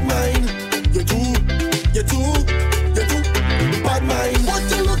bad mind. You too bad mind. What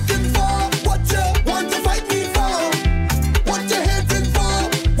you looking for? What you want to fight me for? What you hating for?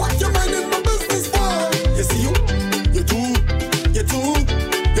 What you minding my business for? You see you too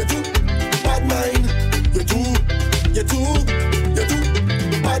bad mind. You too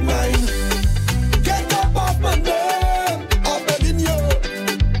bad mind. Get up off my name, I'm begging you.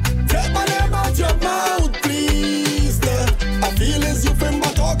 Take my name out your mouth, please. I feel as you from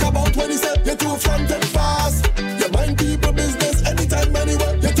my talk about when he said you're too front and fast. You mind people business anytime,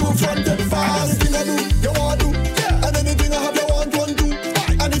 anywhere. You're too front and fast. Anything I do, you want to do. And anything I have, you want one do.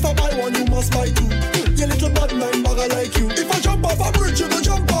 And if I buy one, you must buy two. You little bad mind bugger like you. If I jump off a bridge, you go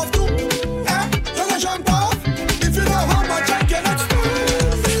jump off too. You go jump off. If you know how much I can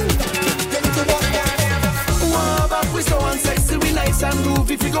express. You little bad mind. Wow, but we so unsexy, we nice and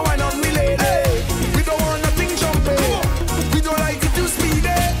groovy. If you go on we lady, we don't want nothing jumpy. We don't like it too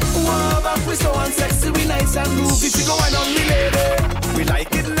speedy. Wow, but we so unsexy, we nice and groovy. If you go on we lady, we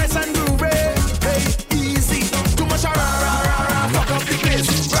like it nice and groovy. Hey, easy, too much rah rah rah rah, fuck up the place.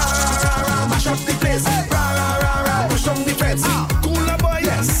 Rah rah rah rah, mash up the place. Rah rah rah rah, push on the fence. Cooler boy,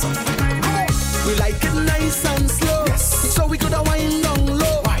 yes. We like it nice and slow. Yes. So we coulda wind down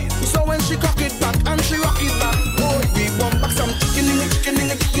low. So when she cock it back and she rock it back, boy, we want back some chicken in it,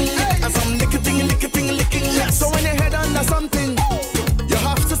 and some licking. Yes. So when you head under something, you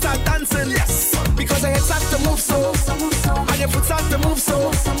have to start dancing. Yes. Because your head starts to move so, and your foot starts to move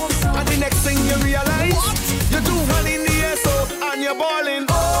so, and the next thing you realize, you do one in the air so, and you're balling.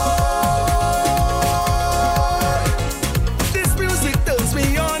 Oh, this music turns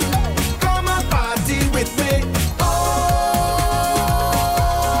me on. Come and party with me. Oh,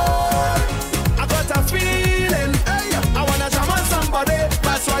 I got a feeling, I wanna jam on somebody.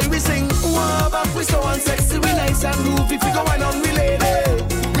 That's why we sing. Wow, but we so unsexy, we nice and groovy. If you go on we lady,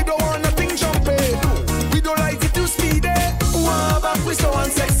 we don't want nothing jumpy. We don't like it too speedy. Wow, but we so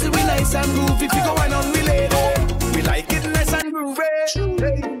unsexy, we nice and groovy. If you go on we lady, we like it nice and groovy.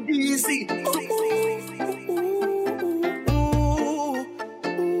 Hey, easy.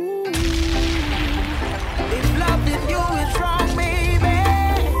 If loving you is wrong, baby,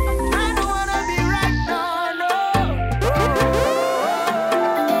 I don't wanna be right now, no.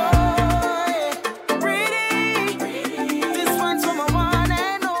 Pretty, this one's for my one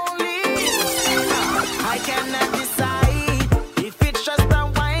and only. I cannot decide if it's just a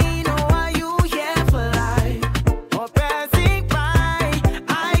wine or are you here for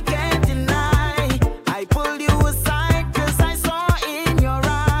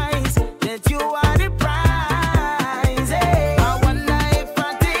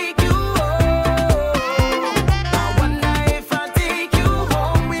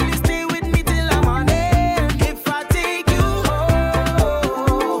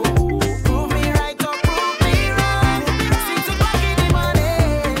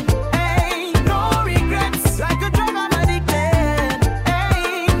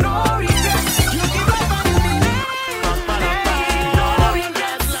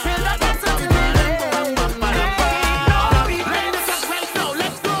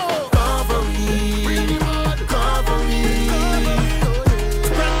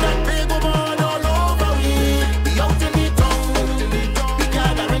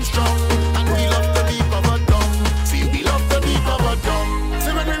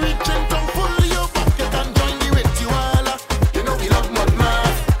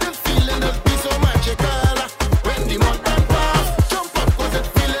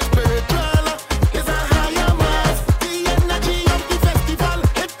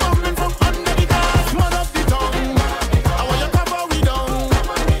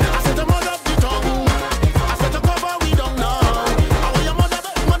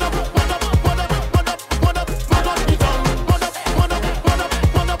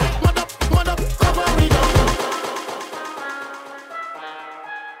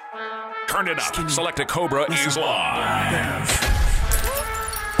it up. Selecta Cobra is live.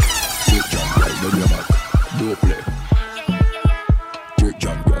 Take jam, girl, bend your back. Don't play. Take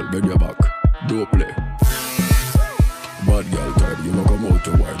jam, girl, bend your back. Don't play. Bad girl time, you know come out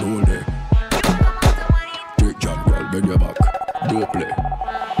to wine all day. Take jam, girl, bend your back. Don't play.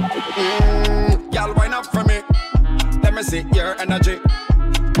 Y'all wind up for me. Let me see your energy.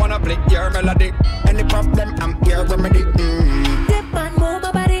 Wanna play your melody. Any problem, I'm here remedy. Dip and move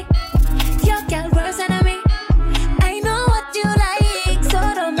my body. Your girl worse enemy. I know what you like, so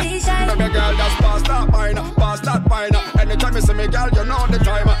don't be shy. Baby girl, just pass that pine. Anytime you see me, girl, you know the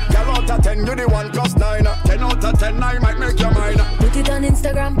time. Girl out of 10, you the 1+9. 10 out of 10, I might make your mind. Put it on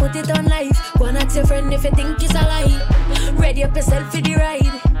Instagram, put it on live. Go and ask your friend if you think it's a lie. Ready up yourself for the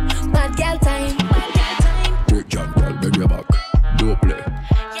ride. Bad girl time. Take jam, girl, bend your back. Don't play.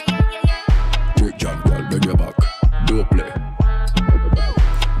 Take jam, girl, bend your back. Don't play.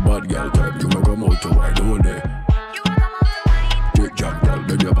 Bad girl time, you know come out to wine all day. Take jam, girl,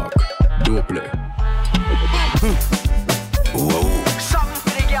 bend your back. Don't play. Whoa. Something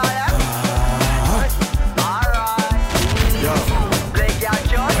for the girl, alright. Yo. Play girl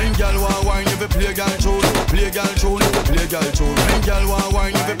tune. When girl want wine, you be play girl tune. Play girl tune, play girl tune. When girl want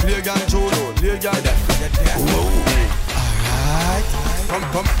wine, you be play girl tune. Play girl. Whoa. Alright.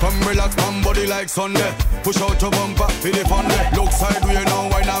 Come relax, come body like Sunday. Push out your bumper, feel it on there. Look sideways now,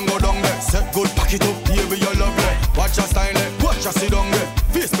 wine and go down there. Set good, pack it up, baby, you're lovely. Watch your style, watch your sit down there.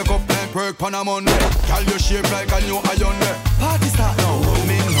 Face make up like work on a Monday. Girl, you shape like a new iron there. Party start now,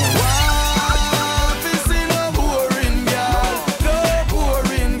 me know. Wow, this is no boring girl. No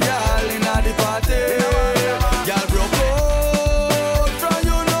boring girl in the party. Girl, broke out from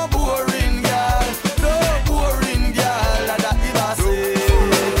you, no boring girl. No boring girl, that the boss.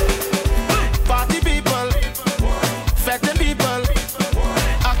 Party people, fetting people,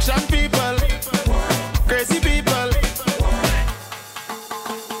 action people, crazy people.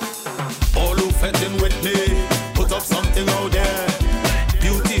 All who fetting with me, put up something out there.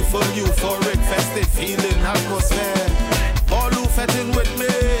 Beautiful, euphoric, festive feeling atmosphere. All who fetting with me,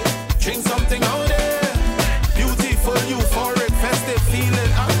 drink something out there. Beautiful, euphoric, festive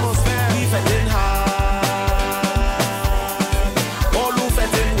feeling atmosphere. We fetting hard. All who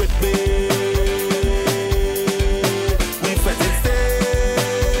fetting with me, we fetting stay.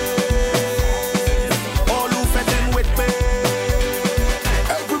 All who fetting with me.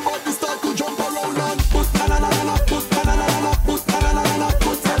 Everybody start to jump around and put na na na na, put na na na na, put na na na na,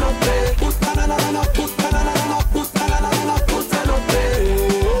 put na na na, put na na na na, put na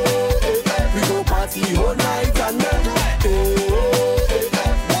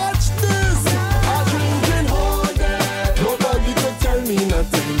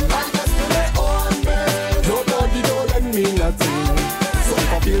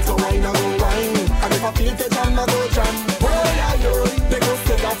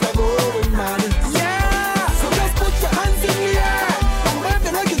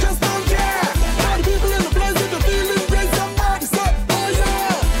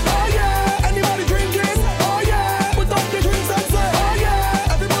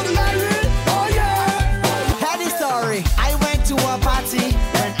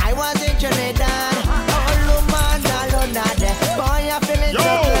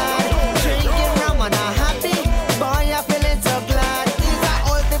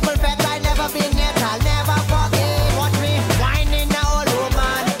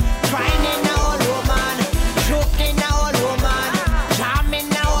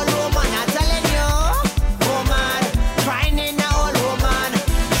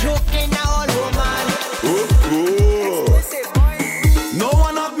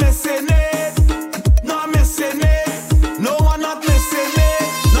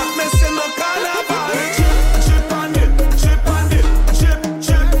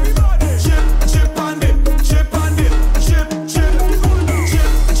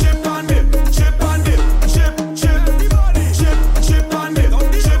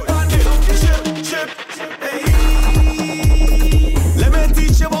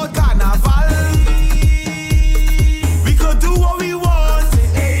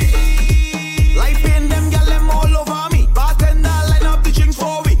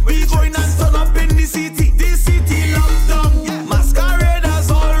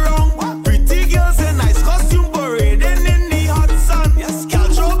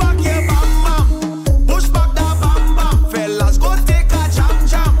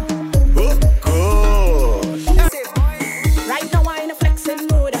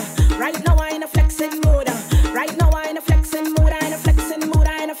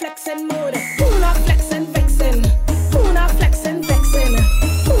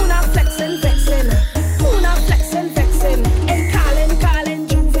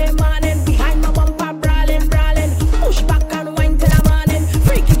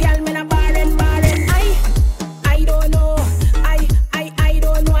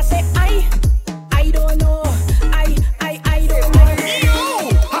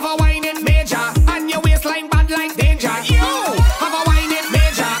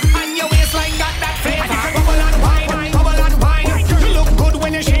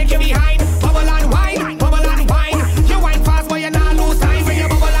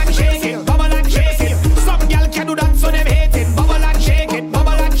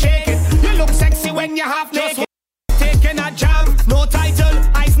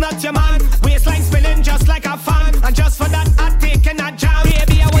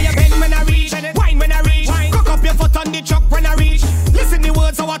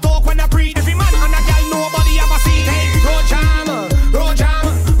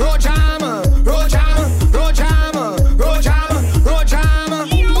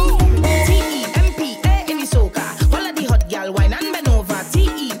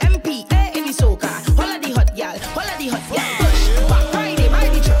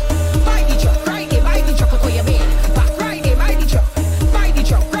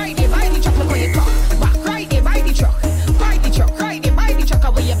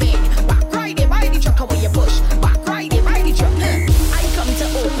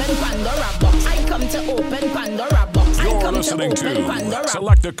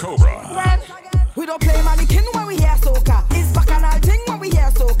Selector Cobra. We don't play mannequin when we hear soca. It's bacchanal thing when we hear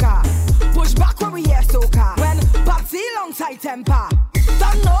soca. Push back when we hear soca. When Popsy long side temper.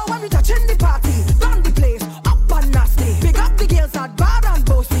 Don't know when we touching the party. Down the place, up and nasty. Pick up the girls that bad and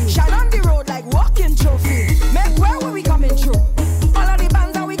bossy. Shine on the road like walking trophy. Make where when we coming through. All of the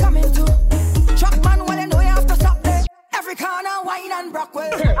bands that we coming to. Truck man, well, you know you have to stop there. Every corner, wine and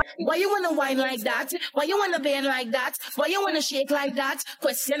Brockwell. Why you wanna whine like that? Why you wanna bend like that? Why you wanna shake like that?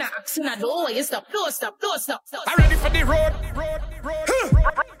 Question asking, I don't want you stop. Don't stop. I'm ready for the road.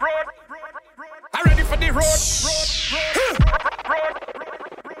 I'm ready for the road.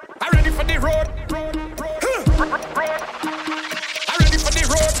 I'm ready for the road. I'm ready for the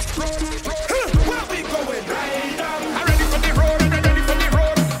road. Where we going? Right down. I'm ready for the road. I'm ready for the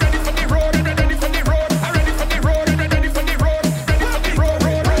road. Ready for the road. I'm ready for the road. I'm ready for the road. I'm ready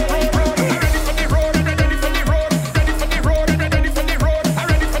for the road. Ready for the road. I'm ready for the road. I'm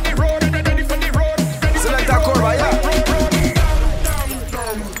ready for the road. Ready for the road. I'm ready for the road. I'm ready for the road. I'm ready for the road. Select that Cobra, yeah.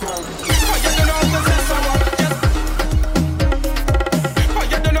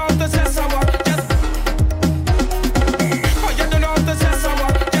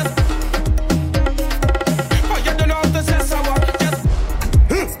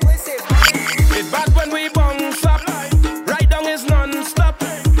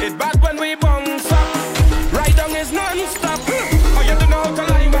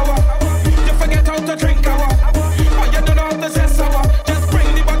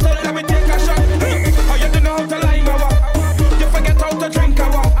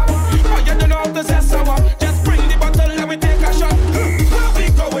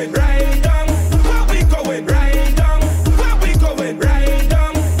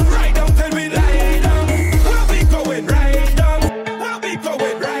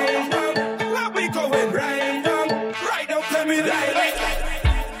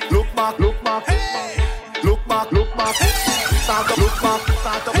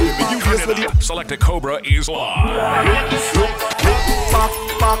 Selector Cobra is live. Look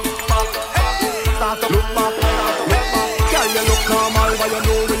back. Start to look back. Girl, you look normal, but you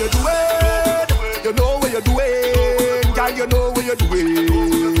know what you're doing. You know what you're doing. Girl, you know what you're doing.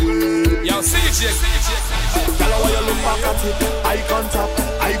 Yo, CJ. Girl, I want you look back at it. Eye contact.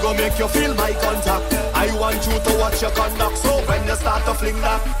 I go make you feel my contact. I want you to watch your conduct. So when you start to fling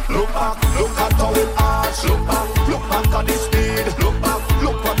that, look back. Look at how it arch. Look back at the speed. Look back.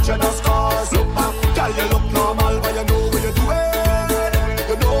 Look what you done scars. Look back. Girl, you look normal, but you know what you're doing.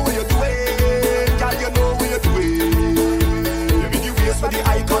 You know what you're doing. Girl, you know what you're doing. You make you waste for the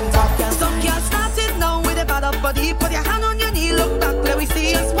eye contact. Some girls started now with a bad up body. Put your hand on your knee, look back, let we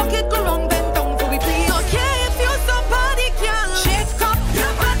see. Just walk it, go wrong, bend down for we please. Okay, if you're somebody, girl, shake up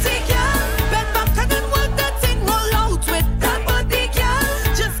your body, girl. Bend back and then work that thing, roll out with that body, girl.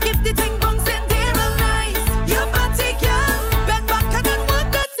 Just keep the thing bouncing there all night. Your body, girl. Bend back and then work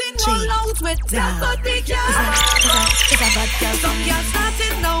that thing, roll out with that body, girl. It's a bad girl. Some girls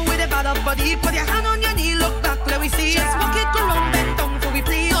started now with a bad up body. Put your hand on your knee, look back, let we see. Just walk it, go wrong, bend down for we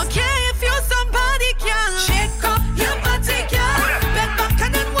please. Okay, if you're somebody, girl, shake up your body, girl. Bend back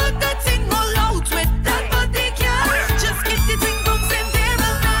and then work that thing, roll out with that body, girl. Just keep the thing bouncing there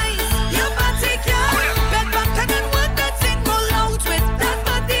all night. Your body, girl. Bend back and then work that thing, roll out with that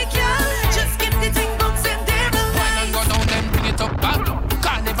body, girl. Just keep the thing bouncing there all night. Go down then bring it up back.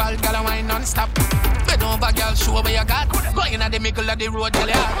 Carnival, girl, I wine non-stop. Bend over, girl, show what you got. Go in at the middle of the road, girl,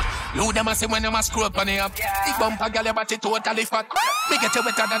 yeah. You them a say when you must screw up on the up. The bumper, girl, your body totally fat. Me get you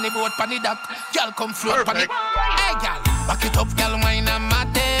better than the boat pan the dock. Girl, come float pan it. Hey, girl, back it up, girl, wine and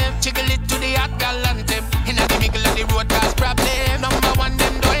mad them. Jiggle it to the hot girl anthem. In the middle of the road, cause problem. Number one,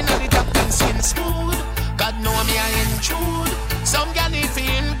 them doing at the top and skin smooth. God know me, I intrude. Some girl if you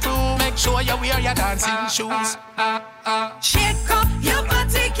improve, make sure you wear your dancing shoes. Shake up your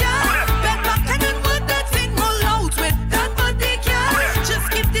body, girl. Bend back and then work that thing, roll out with that body, girl. Just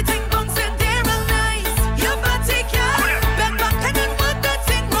keep the thing bouncing there all night. Your body, girl. Bend back and then work that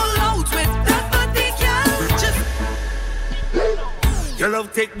thing, roll out with that body, girl. Just your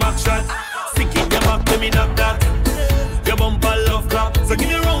love take back shot. Stick in your back, let me knock that. Your bumper love clap. So give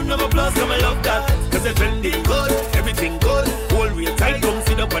me a round of applause, come I love that. Cause the trending good, everything good. Hold real tight, come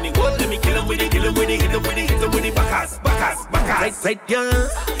sit up on the wood. Let me kill him with it, hit him with it, hit him with it. Back ass. Tight, girl,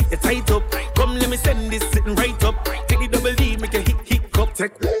 you tight up. Come let me send this sitting right up. Take the double D, make a hit cup.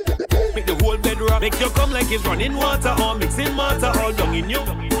 Make the whole bed rock. Make you come like it's running water or mixing water all down in you.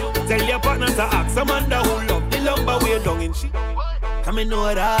 Tell your partner to ask Amanda who love the lumber way down in she. Come and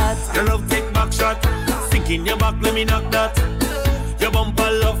know that. Your love take back shot. Stick in your back, let me knock that. Your bumper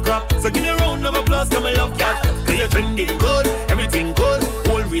love crap. So give me a round of applause, come and love that. Cause you're trending good. everything good.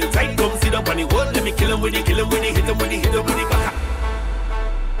 Hold real tight, come sit up on the wood. Let me kill him with it, hit him with the back.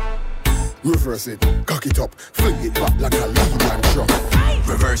 Reverse it, cock it up, fling it back like a Leyland truck.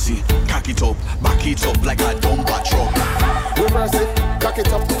 Reverse it, cock it up, back it up like a dumper truck. Reverse it, cock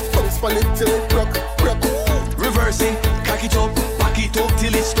it up, bounce on it till it rock. Reverse it, cock it up, back it up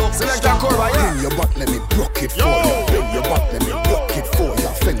till it stops. Select that core, right? Bend your butt, let me block it for you. Bend your butt, let me block it for you.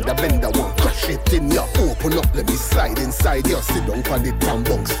 Fender bender won't crash it in ya. Open up, let me slide inside ya. Sit down on it and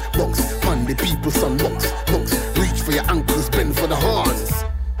bounce. Man, the people some bounce. Reach for your ankles, bend for the horns.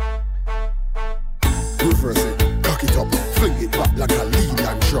 Reverse it, cock it up, fling it back like a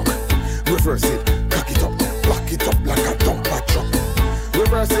Leyland truck. Reverse it, cock it up, back it up like a dumper truck.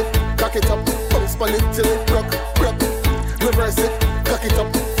 Reverse it, cock it up, bounce on it till it rock. Reverse it, cock it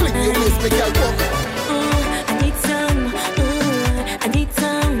up, fling your waist, make y'all walk. I need some, I need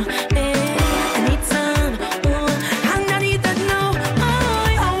some, I need some, and I need that now.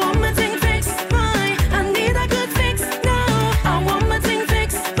 I want my thing fixed, I need a good fix now. I want my thing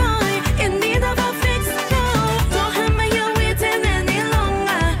fixed, in need of a fix now. Don't have me here waiting any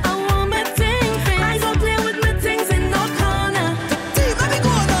longer. I want my thing fixed. I don't play with my things in no corner. Team, let me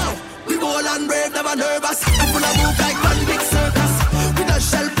go now. We bold and brave, never nervous. I'm full of move like one big circus. We don't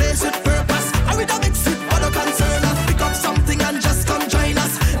shell place with purpose. And we don't mix it, but don't concern us. Pick up something and just come join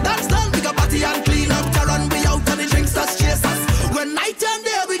us. That's done, we got party and clean up. Run we out and the drinks just chase us. When night and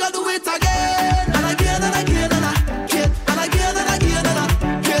day, we gotta do it again. And again and again and again. And again and again and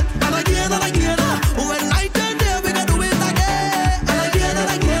again. And again and again. When night and day, we gotta do it again. And again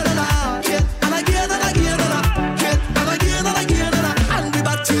and again and again. And again and again and again. And again and again and again. And we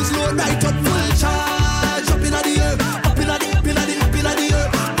back to slow right up full charge. Up in the air. Up in the air.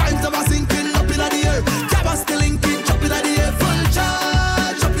 Vibes never sinking up in the air. Jabba still linking. Up in the air. Full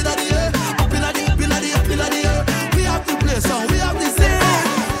charge. Up in the air. Up in the air. We have the place on. We have the same.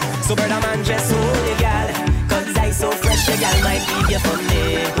 So brother man, just hold your gal, cause I so fresh, your gal might leave you for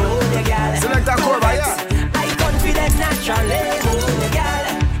me. Hold your gal. Select that core, I confident naturally. Hold your gal.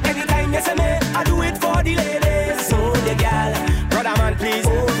 Anytime you say me, I do it for the ladies. Hold your gal. Brother man, please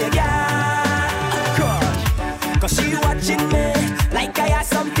hold your gal. Cause she watching me like I have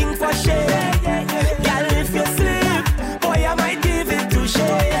something for share. Gal, if you sleep, boy, I might give it to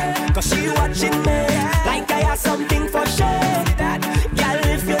share. Cause she watching me like I have something for share. Gal,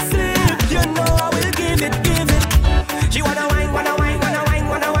 if you sleep, you know I will give it. She wanna wine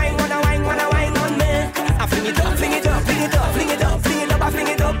on me. I fling it up, I fling it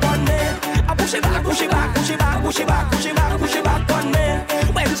up on me. I push it back on me.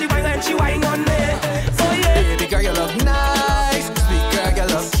 When she whine on me. Oh yeah. Baby girl, you look nice. Sweet girl, you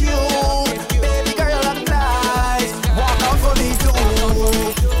look cute. Baby girl, you look nice. Walk out for me too.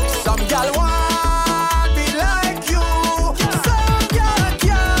 Some girl want be like you. Some girl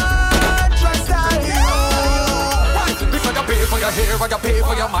can't trust you. Because you pay for your hair, and you pay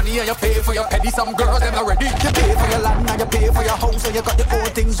for your money, and you pay for your penny. Some girls them already. You pay for your land and you pay for your house, and you got the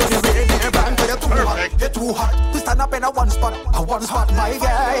old things on your ready in your bank. But you're too hot to stand up in a one spot, my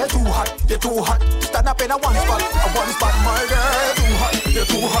girl. You're too hot to stand up in a one spot, my girl. You're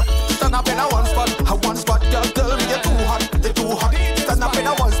too hot to stand up in a one spot, girl. Tell me you're too hot to stand up in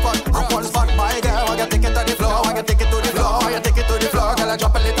a one spot, my girl. I can take it to the floor, I can take it to the floor, I can take it to the floor, girl. I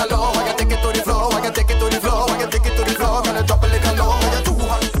drop a little low, I can take it to the floor, I can take it to the floor, I can take it to the floor, girl. I drop a little low.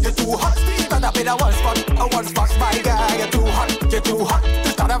 You're too hot, stand up in a one spot, my girl. You're too hot to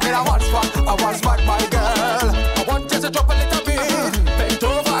stand up in a one spot, my girl. I want you to drop a little bit, bend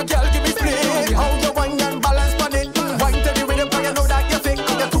over, girl, give me split. How you wine and balance on it, wine to the rhythm, 'cause you know that you're fake.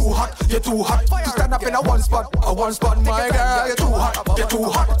 You're too hot to stand up in a one spot, my girl. You're too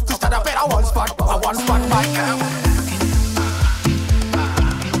hot to stand up in a one spot, my girl.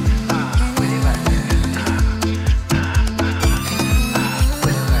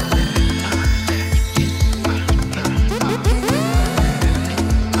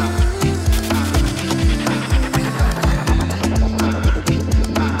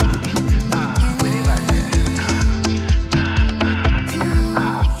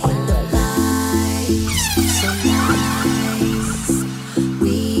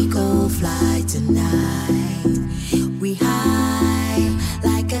 We go fly tonight.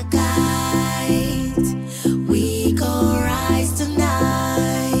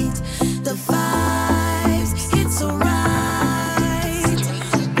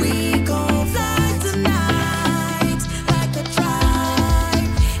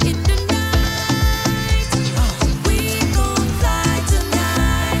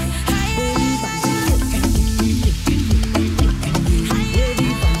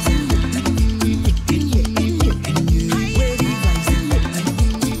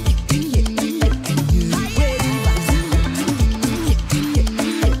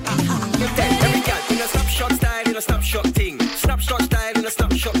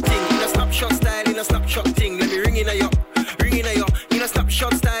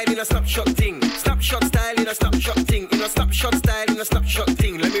 snapshot style in a snapshot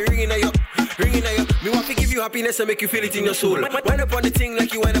thing. Let me ring in you, ring in you. Me want to give you happiness and make you feel it in your soul. Wind up on the thing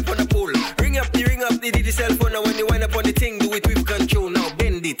like you wind up on the pole. Ring up the cell phone. Now when you wind up on the thing, do it with control. Now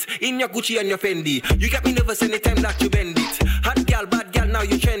bend it in your Gucci and your Fendi. You got me nervous anytime that you bend it. Hot gal, bad gal, now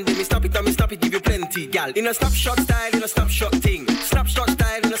you trendy. Me stop it, give you plenty, gal. In a snapshot style, in a snapshot thing. Snapshot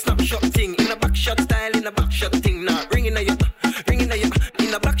style, in a snapshot thing. In a back shot style, in a back shot thing. Now ring in you, ring in you.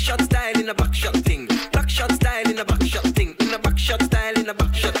 In a back shot style, in a back shot thing. Back shot style, in a back shot thing. In a back shot style, in a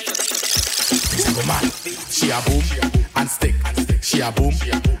back shot. Man, she a boom and stick. She a boom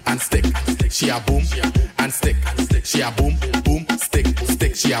and stick. She a boom and stick. She a boom, boom, stick,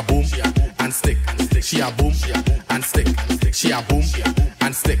 stick. She a boom and stick. She a boom and stick. She a boom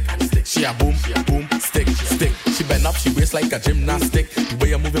and stick. She a boom, boom, stick, stick. She bend up, she waist like a gymnastic. The way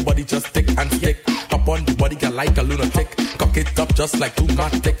you move your body just stick and stick. Hop on the body, girl, like a lunatic. Cock it up just like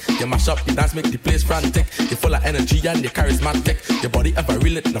Tumatic. You mash up, you dance, make the place frantic. You're full of energy and you're charismatic. Your body ever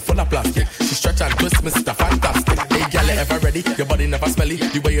real it, not full of plastic. She stretch and twist, Mr. Fantastic. Hey, girl, you ever ready? Your body never smelly.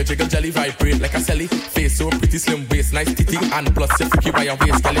 The way you jiggle jelly, vibrate like a celly. Face so pretty, slim waist, nice titty. And plus, you freaky by your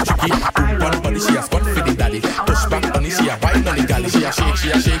waist, girl, you tricky. One body, she a squat for the daddy. Push back on it, she a wine on the galley. She a shake,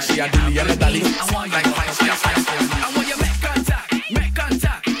 she a dilly and a dally. I want you make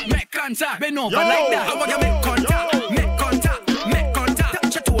contact. Bend over like that. I want you make contact.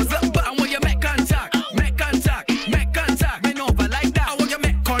 Touch your toes up, but I want you make contact. Bend over like that. I want you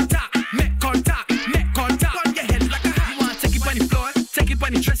make contact. On your head like a hat. You want to take it on the floor, take it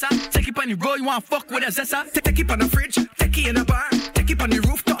on the dresser, take it on the road. You want to fuck with a zessa? Take it on the fridge, take it in the bar, take it on the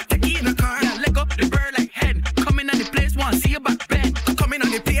rooftop, take it in the car. Yeah, leg up the bird like head. Come in on the place, want to see your back bend. Come in on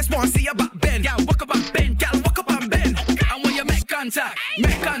the place, want to see your back bend. Yeah, walk up and bend, girl, walk up and bend. I want you make contact.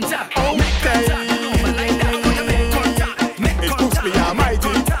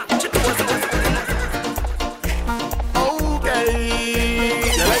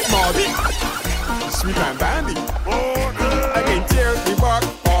 Sweet and dandy. I can tear the bark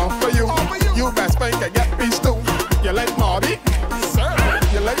off for you. You best friend can get pissed too. You like Marty? Sir,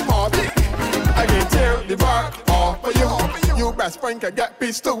 you like Marty? I can tear the bark off for you. You best friend can get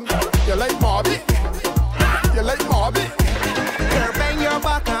pissed too. You like Marty? You like Marty? Girl, bend your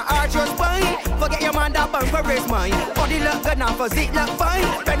back and arch your spine. Forget your man that bang for raise mine. Body look good now, cause it look fine.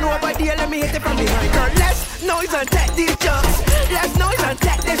 Bend over there, let me hit it from behind. Girl, less noise and take these jugs. Less noise and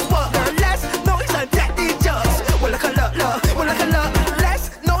take this fuck. Girl, less noise and take these jugs. Well, look a look.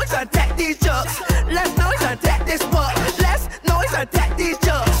 Less noise and take these jugs. Less noise and take this fuck. Less noise and take these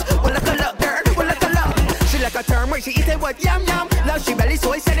jugs. Well, look a look, girl. Well, look a look. She like a term where she eat it with yum yum. Love she belly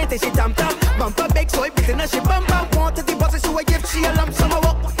soy, send it till she tam tam. Bumper big soy, beating her she bum bum. Wanted the boss, so I give she a lump sum of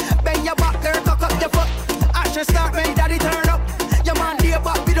walk. Bend your back, girl, cock up your foot. Action start, when daddy turn up. Your man dear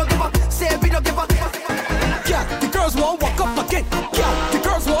back, we don't give up. Say we don't give up. Yeah, the girls won't walk up again. Yeah, the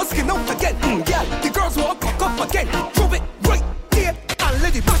girls won't skin out again. Yeah, the girls won't cock up again. Prove it right there and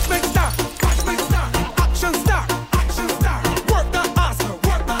let the bashment start. Action start. Work the ass.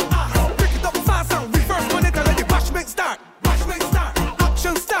 Pick it up fast and reverse on it and let the bashment start. Action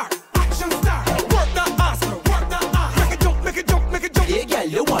start. Work the ass. Make it jump. Hey girl,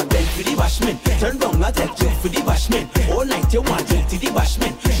 you want bend for the bashment. Turn round and take jump for the bashment. All night you want drink to the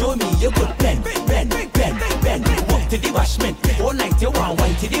bashment. Show me your good bend. Walk to the bashment. All night you want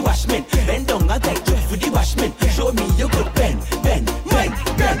wine to the bashment. Bend down and take jump for the bashment. Show me your good bend. And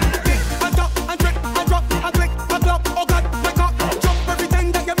drop, and drink, and drop, and click, and clap. Oh God, my cock. Jump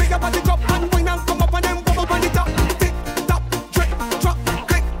everything that you make your body drop. And wine and come up and then bubble on the top. Tick, top, drink, drop,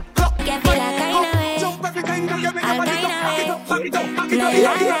 click, clap. Get feel like I know it. Jump everything that you make your body drop. Back it up.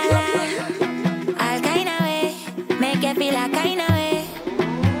 All kind of way, make you feel like I know it.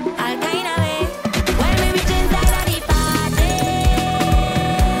 All kind of way. When we reach inside of the party,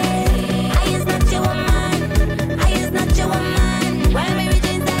 I is not your woman. When we reach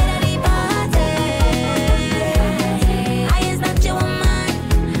inside of the party, I is not your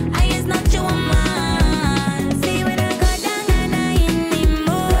woman. See when I go down and I in the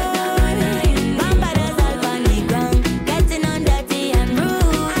mood. Bamba does all on the ground, getting on dirty and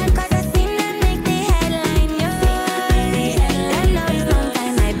rude.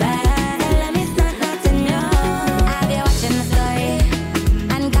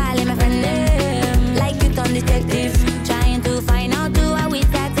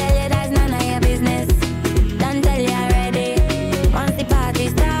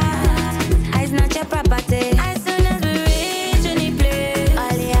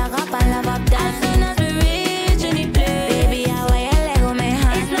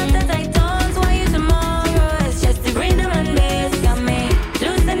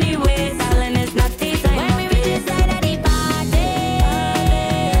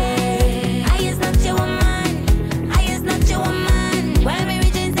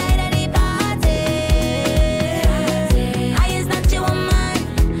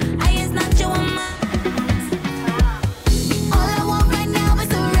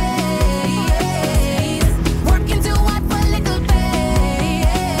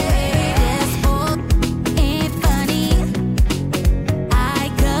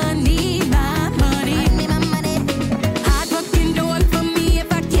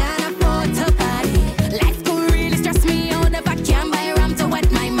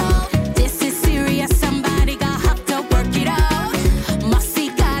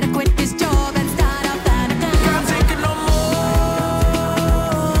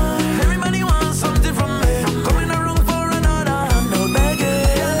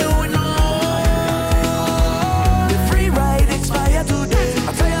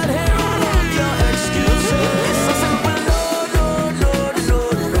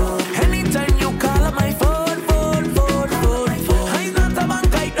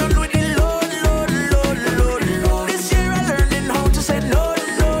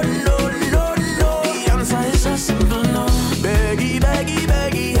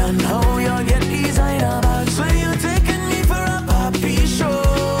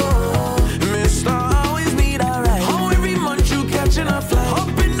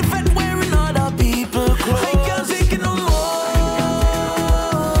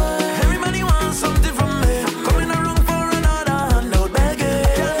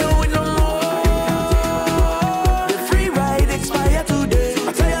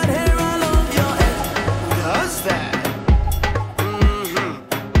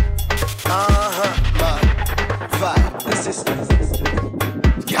 Girl,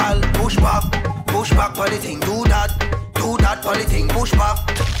 push back for the thing. Do that for the thing. Push back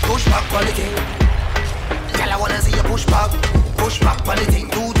for the thing. Girl, I wanna see you push back for the thing.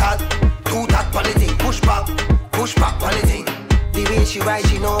 Do that for the thing. Push back for the thing. The way she ride,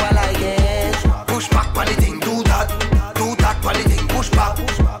 she know I like it. Push back for the thing. Do that for the thing. Push back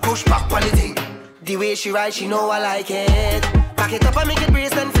for the thing. The way she ride, she know I like it. Back it up and make it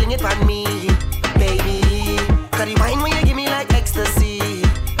brace and fling it on me, baby. Cause the wine when you give me like ecstasy,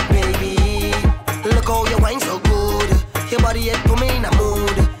 baby. Look how you wine so good. Your body it put me in a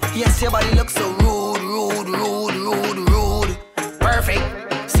mood. Yes, your body looks so rude. Perfect.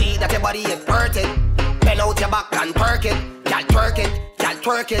 See that your body is perfect. Bend out your back and perk it. Girl, twerk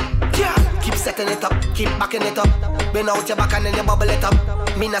it. Yeah. Keep setting it up, keep backing it up. Bend out your back and then you bubble it up.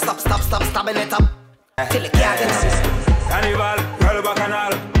 Me nah stop stabbing it up till it can't get up. Carnival, roll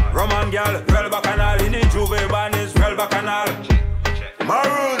bacchanal. Roman girl, roll bacchanal. In the Juve Banis, roll bacchanal.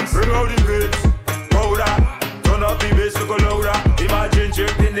 Maroons, bring out the grapes. Powder, turn up the bass, look louder. Imagine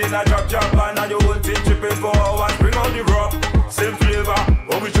tripping in a drop band and your whole thing tripping for hours. Bring out the rock, same flavor.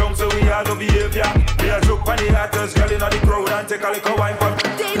 When we jump so we have no behavior. We a joke on the actors, girl in the crowd and take a little wine from.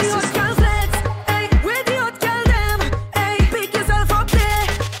 Davey was calculated. Hey, where the hot girl them? Hey, pick yourself up there.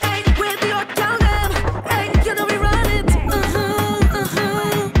 Hey, where the hot girl them? Hey, you know we run it.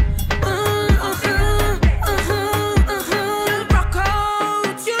 You'll rock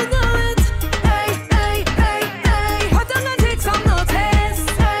out, you know it. Hey. Hold on and take some notice.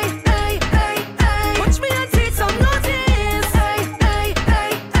 Hey. Watch me and take some notice. Hey.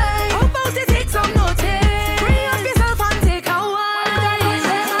 How about you take some notice? Free up yourself and take a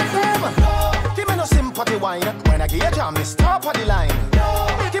Give me no sympathy wine when I get a jam, me stop at the line.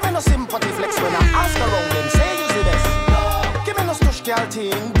 Give me no sympathy flex when I ask around them, say you the best. Give me no stush girl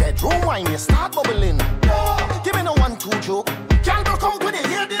thing, bedroom wine, you start bubbling. Give me no 1-2 joke, can't go out with it,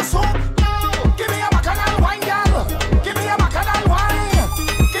 hear this hook. Give me a bacchanal wine, girl. Give me a bacchanal wine.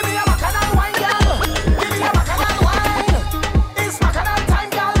 Give me a bacchanal wine, girl. Give me a bacchanal wine. It's bacchanal time,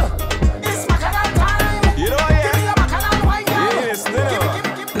 girl. It's bacchanal time. You know, Give me a bacchanal wine, girl. Yes,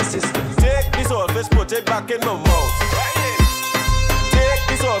 take this office, put it back in my mouth. Take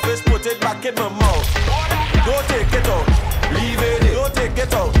this office, put it back in my mouth. Don't take it out, leave it. Don't take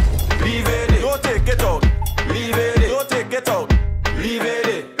it out, leave it. Don't take it out, leave it. Don't take it out, leave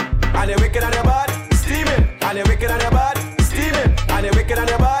it. And you're wicked on your body, steaming. And you're wicked on your body, steaming. And you're wicked on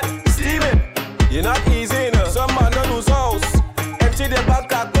your body, steaming. You're not easy, you know. Some man don't lose house, empty their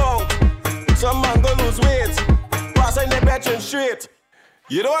bank account. Some man go lose weight, passing the bedroom straight.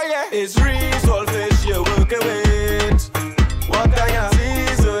 You know, yeah, it's real fish you work with. What kind of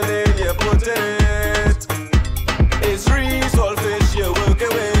seasoning you put in it? It's real fish you work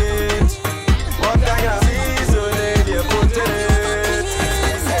with. What kind of seasoning you put in it?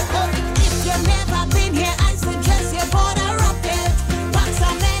 If you've never been here, I suggest you border up it. Pack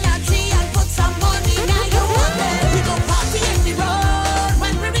some energy and put some money now you want it. We go party in the road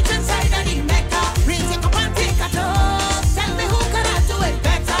when we reach inside of the Mecca. Raise it up and take a toast. Tell me who can I do it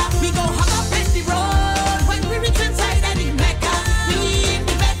better. We go hung up in the road when we reach inside of the Mecca. We in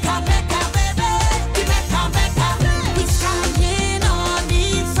the Mecca, baby. The Mecca. We standing on the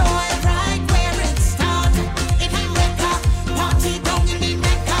soil right where it started. In the Mecca, party down in the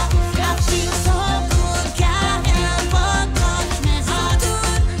Mecca. I feel so good, can't help but touch me. So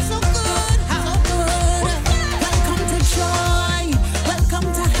good. Welcome to joy, welcome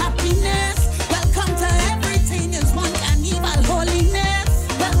to happiness, welcome to everything is one carnival holiness.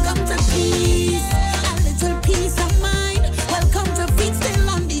 Welcome to peace, a little peace of mind. Welcome to feet still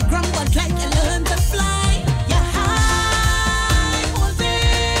on the ground, but like you learn to fly. You're high,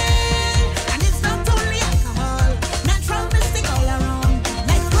 moving, and it's not only alcohol, natural mystic all around,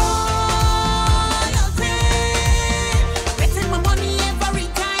 like royalty. Getting my money every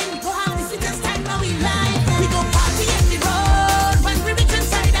time, go have the sweetest time now we lie. We go party in the road when we reach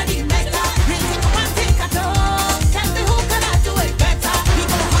inside of the Mecca. Raise it up and take a toast. Tell me who can I do it better. We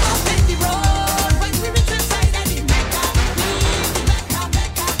go hung up in the road when we reach inside of the Mecca.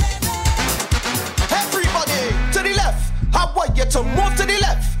 Everybody to the left. How want you to move to the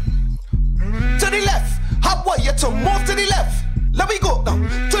left? To the left. How want you to move to the left? Let me go now.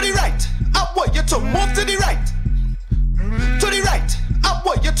 To the right. I want you to move to the right. To the right. I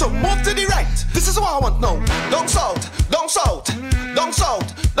want you to move to the right. This is what I want now. Down south. Down south. Down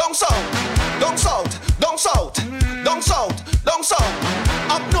south. Down south. Down south. Down south. Down south. Down south.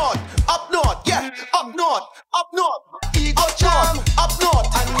 Up north. Up north. Yeah. Up north. Up north. Ego jam. Up north.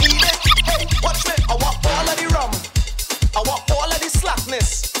 I need it. Hey, watch me. I want all of the rum. I want all of the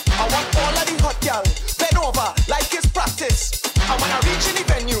slackness. I want all of the hot girl. Bend over like it's practice.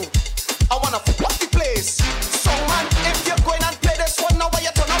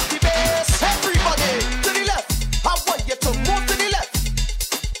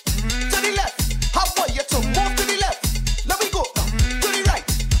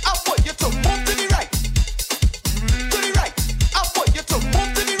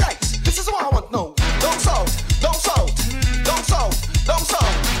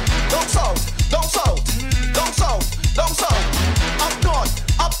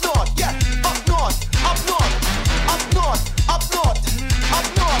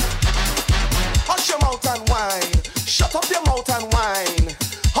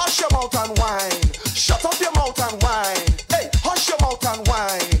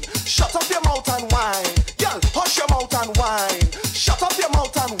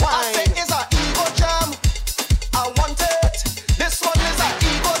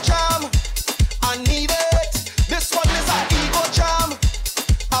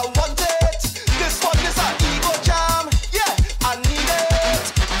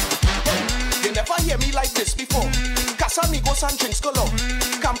 bottles and drinks galore.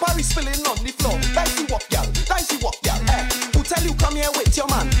 Campari spilling on the floor. Dicey walk, y'all. Who tell you come here with your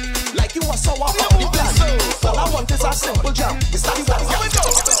man? Like you was so up on the plan. All I want is a simple jam. It's that one.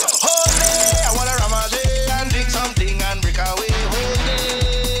 Hold day, I wanna ramage and drink something and break away.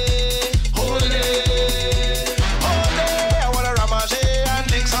 Hold day, I wanna ramage and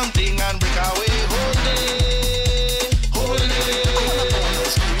drink something and break away. Hold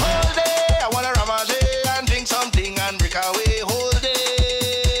day, I wanna ramage and drink something and break away. Hold day,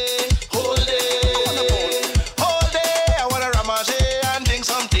 I wanna ramage and drink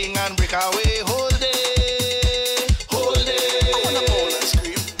something and break away. Hold day.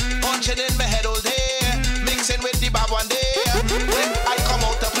 Punching in my head all day, mixing with the bab one day. When I come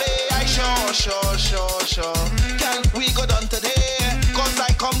out to play, I sure. Girl, we go done today, cause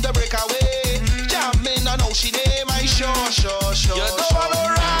I come to break away. Jamming on how she name, I sure. You don't want no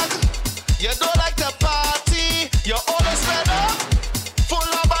rag, you don't like the party, you always fed up, full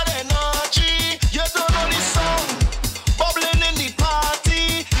of bad energy. You don't know the song, bubbling in the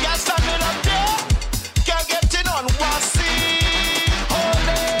party. You're standing up there, can't get in on what's Hold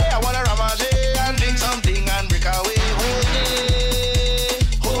day, I wanna ramage and drink something and break away.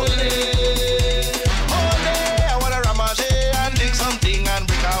 Hold day, I wanna ramage and drink something and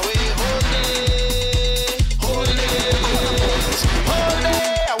break away. Hold day,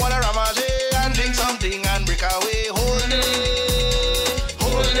 I wanna ramage and drink something and break away. Hold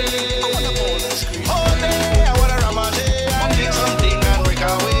day, I wanna ramage and drink something and break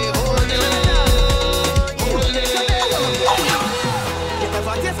away. If I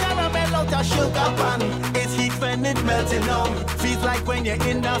taste caramel out of sugar pan, it's heat when it melting down. Feels like when you're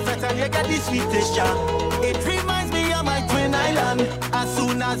in the fete and you get the sweetest jam. It reminds me of my twin island. As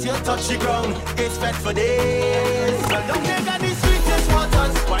soon as you touch the ground, it's fed for days. But don't you got the sweetest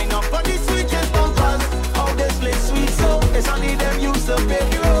waters? Wine up for the sweetest bumpers. How this place sweet so, it's only them used to pay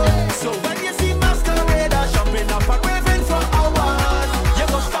the road. So when you see masquerader jumping up and waving for hours, you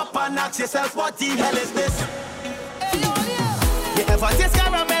go stop and ask yourself, what the hell is this? You ever taste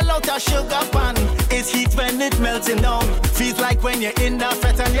caramel out of sugar pan? It's heat when it melting down. Feels like when you're in the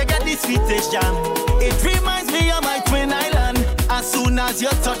fete and you get the sweetest jam. It reminds me of my twin island. As soon as you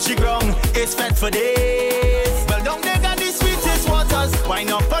touch the ground, it's fed for days. Well, down they got the sweetest waters. Wine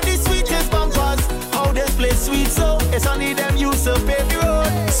up for the sweetest bumpers. How this place sweet so, it's only them used to pave the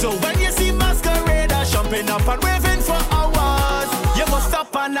road. So when you see masquerader jumping up and waving for hours, you must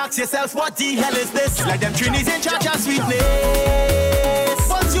stop and ask yourself, what the hell is this? Like them Trinis in charge of sweetness.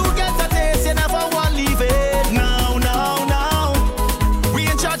 Once you get a taste, you never want to leave it. No. We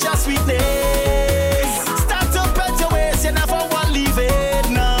in charge of sweetness. Start to pet your waist, you never want to leave it.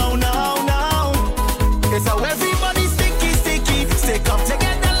 No. It's how everybody sticky. Stick up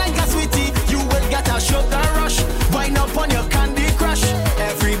together like a sweetie. You will get a sugar rush. Wind up on your Candy Crush.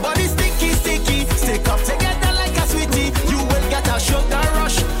 Everybody sticky. Stick up together like a sweetie. You will get a sugar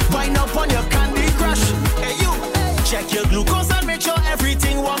rush. Wind up on your Candy Crush. Hey you, check your glucose and make sure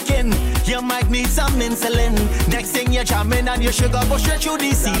everything working. You might need some insulin. Next thing you're jamming and your sugar go straight through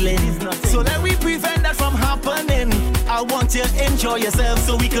the ceiling. So let me prevent that from happening. I want you to enjoy yourself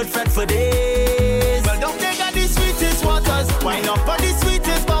so we could fret for days. Well, don't they got the sweetest waters? Wine up for the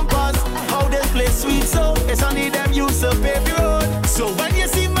sweetest bumpers. How this place sweet so, it's only them used to pave the road. So when you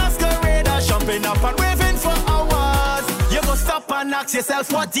see masquerader jumping up and waving for hours, you go stop and ask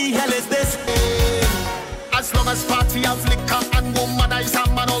yourself, what the hell is this? As long as party have liquor and womanizer,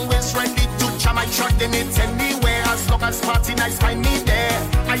 man always ready to jam. I track them it anywhere. As long as party nice, find me there.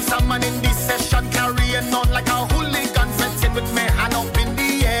 I saw man in this session carrying on like a hooligan, fetting with me hand up in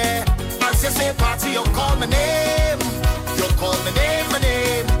the air. As you say party, you call my name. You call my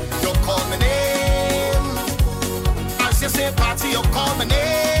name, You call my name. As you say party, you call my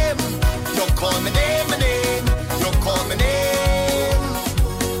name. You call my name, You call my name.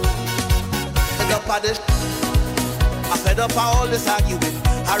 Fed up of this, I fed up of all this arguing.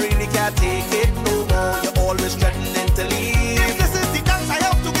 I really can't take it no more. You're always threatening to leave. If this is the dance I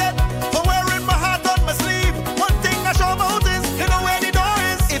have to get for wearing my heart on my sleeve, one thing I sure about is you know where the door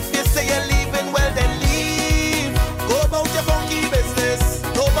is. If you say you're leaving, well then leave. Go about your funky business.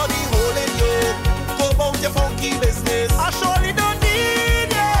 Nobody holding you. Go about your funky business. I surely don't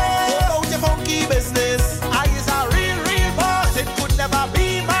need you. Go about your funky business. I is a real boss. It could never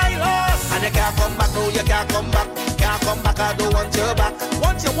be my loss. And you can't come back, no, you can't come back. Can't come back, I don't want you back.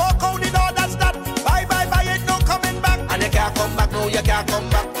 Once you walk out the door, that's that. Bye, ain't no coming back. And you can't come back, no, you can't come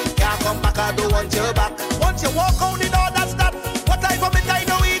back. Can't come back, I don't want you back. Once you walk out the door, that's that. What I vomit, I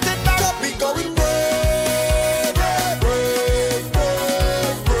don't eat it back. Stop me going break.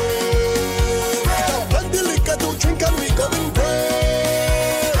 We got plenty liquor to drink and we going break.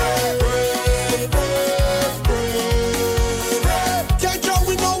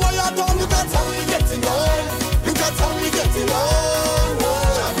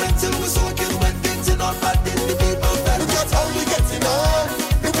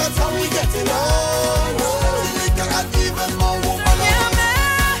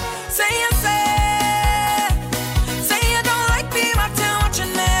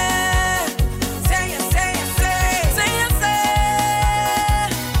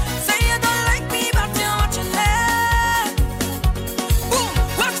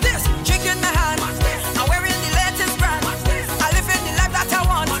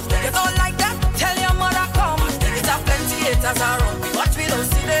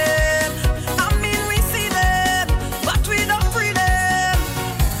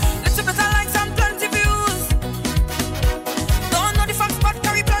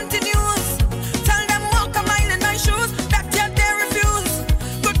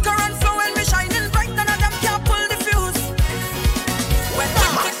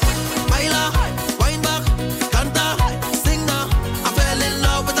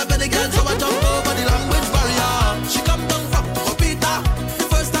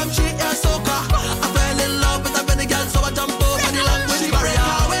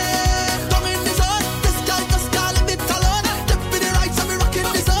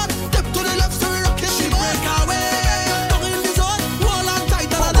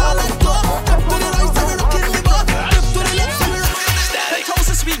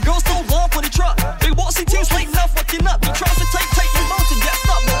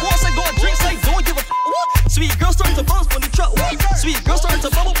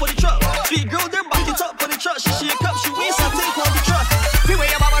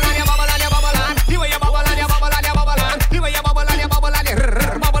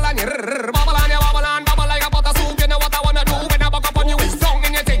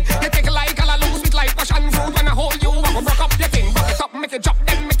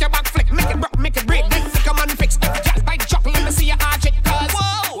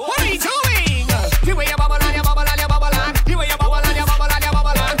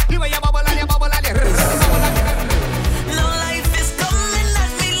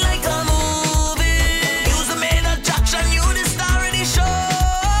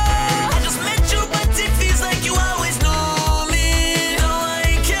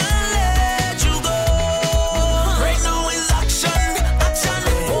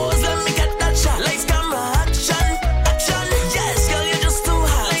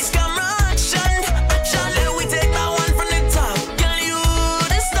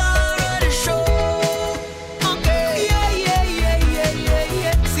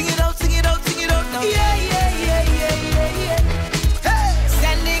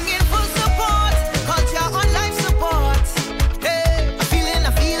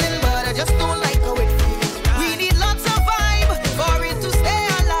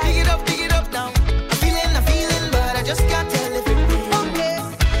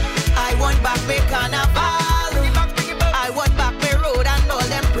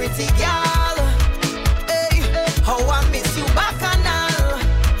 pretty girl. Hey, how I miss you, Bacchanal.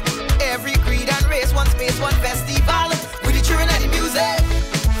 Every creed and race, one space, one festival. With the children and the music.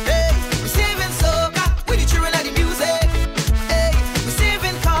 Hey, we saving soca with the children and the music. Hey, we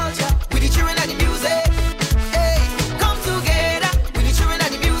saving culture with the children and the music. Hey, come together with the children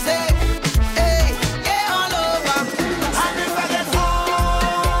and the music. Hey, yeah, all over. And if I get home,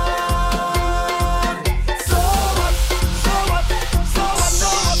 so what, so what, so what, so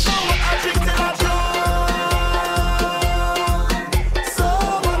what, so what, I drink till I drown. So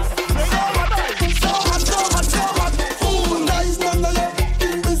what, so what, so what, so what, so what. Ooh, nice, none of you.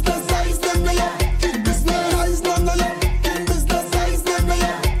 In business, nice, none of you. In business, nice, none of you. In business, nice, none of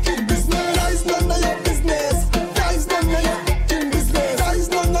you. In business, nice, none of you. Business, nice, none of you. In business, nice,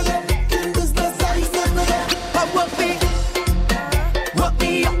 none of you. In business, nice, none of you. Come work me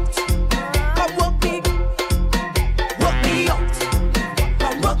out. Come work me, work me out.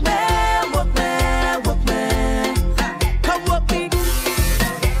 Come work me, work me, work me. Come work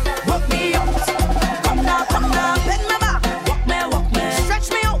me out. Come now, bend my back. Walk me, stretch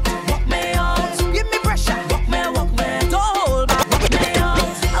me out. Walk me out, give me pressure. Walk me, don't hold back. Walk me out,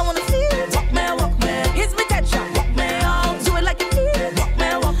 I wanna feel it. Walk me, here's me texture. Walk me out, do it like you feel it. Walk me.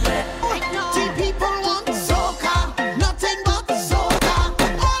 The people want soca, nothing but soca.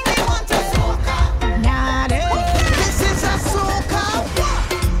 All we want is soca. Nah, this is a soca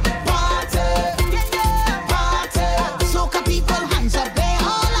party. Party. Soca people, hands up there.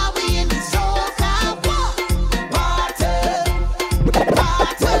 All are we in the soca party. Party.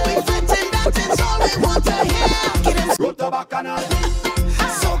 We fitting, that is all we want to hear. Get him Go to Bacchanal.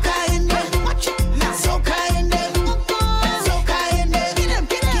 soca in there. Soca in there. Soca in there.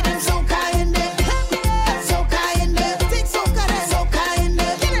 Get him soca in there. Soca in there. Take soca there. Soca in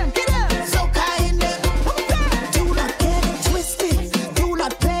there. Get him soca in there. Do not get it twisted. Do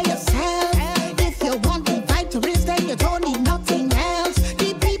not play yourself. If you want the vibe to raise, then you don't need nothing else.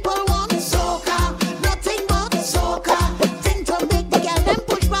 The people want soca, nothing but soca. Thing to make the girl them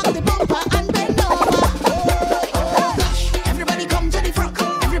push back the bumper and bend over. Oh gosh, everybody come to the front.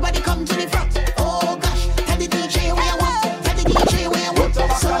 Everybody come to the front. Oh gosh, tell the DJ where I want. Tell the DJ where I want.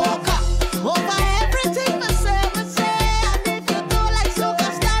 Soca over everything, me say. And if you don't like soca,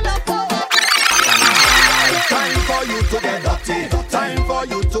 stand up over. Time for you to get dirty. Time for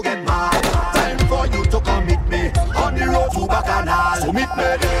you to get mad. Time for you to come meet me on the road to Bacchanal. So meet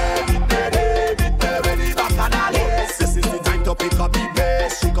me there, meet me where the Bacchanal is. This is the time to pick up the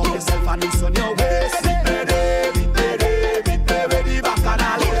bass. Shake up yourself and loosen your waist. Meet me there, where the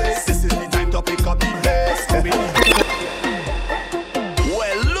Bacchanal is. This is the time to pick up the bass.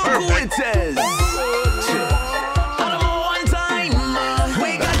 Well, look who it is. And one time,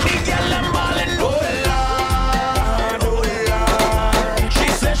 we got the girl and ballin'. Oh Lord. She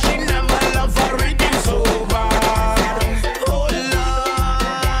says she never loved her rhythm so bad. Oh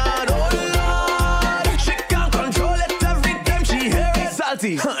Lord. She can't control it every time she hears it.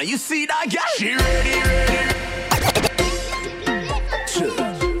 Salty, you see that girl? She ready.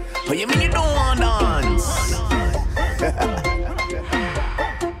 Oh, you mean you don't want to dance?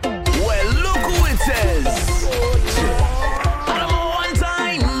 Well, look who it is. And one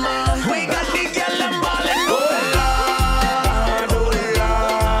time, we got the girl and ballin'. Oh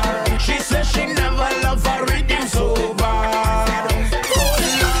Lord. She says she never loved her rhythm so bad. Oh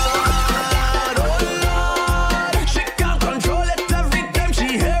Lord. She can't control it every time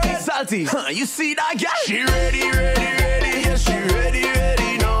she hears it. Salty, you see that girl? She ready. Yes, she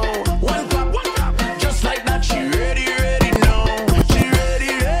ready now. One clap, just like that. She ready now. She ready,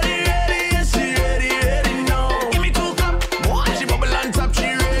 yes, she ready now. Give me two clap, boy. She bubble on top.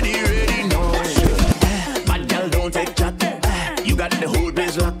 She ready now. Bad girl don't take chat. You got the whole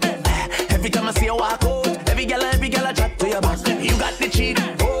place locked. Every time I see you walk out, every girl I chat to your back. You got the cheat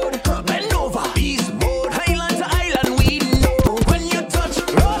code. Bend over, beast mode. Island to island, we know. When you touch,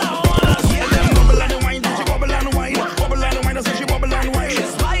 roll, I wanna see them bubble and wine. She bubble and wine. Bubble and wine, I say she bubble and wine.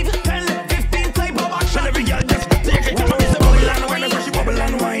 She's 5, 10, 15 type of action. Every girl just take it. Tell me say bubble and wine, I say she bubble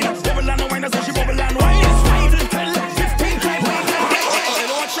and wine. Bubble and wine, I say she bubble and wine. It's 5, 10, 15 type of action. You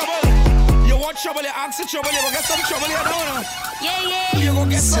want trouble? You want trouble? You ask for trouble. You will get some trouble here now. Yeah. You will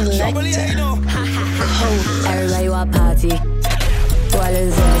get some trouble here, you know. Everybody want party. What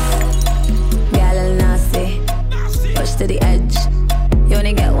is this? Girl and nasty. Push to the edge. You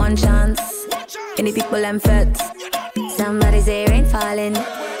only get one chance. Any people them fit. Somebody say rain falling.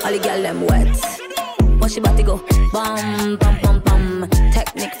 All the girl them wet. Watch your body go. Bum, bum, bum, bum.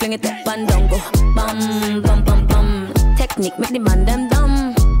 Technique, fling it up and down go. Bum, bum, bum, bum. Technique, make the man them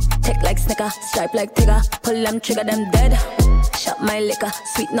dumb. Tick like Snicker, stripe like Tigger. Pull them trigger, them dead. Shut my liquor,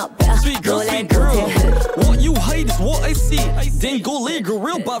 sweet not better. Sweet girl, what you hide is what I see. Then go lay girl,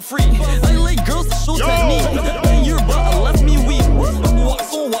 real butt free. I like girls to show technique. And your butt left me weak.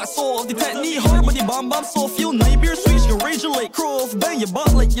 What so of the technique hard, but the bomb so feel night beer sweet. You rage like crow, bang your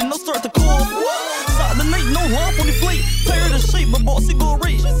butt like you know start to cough. Saturday night, no lump on the plate. Tired of shape, but bossy go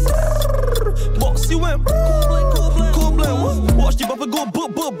rage. Bossy went cold blend. Watch the bumper go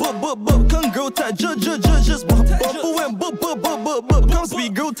bup. Come girl tag just bumper went bup. Come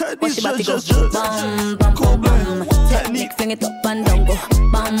speed girl tag these just cold blend. Technique, fling it up and down go.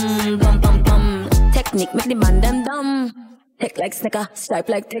 Bum. Technique make the man them dumb. Tick like Snicker, stripe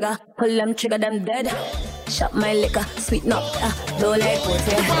like Tigger. Pull them trigger, them dead. Shut my liquor, sweet not low like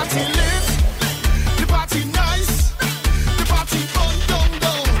water. The party lit, the party nice, the party fun down.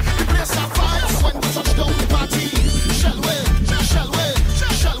 The place are vibes when we touch down the party. Shall we?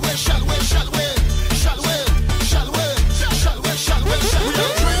 We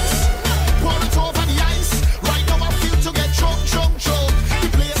have drinks, pour it over the ice. Right now I feel to get drunk. The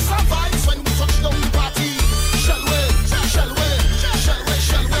place are vibes when we touch down the party. Shall we?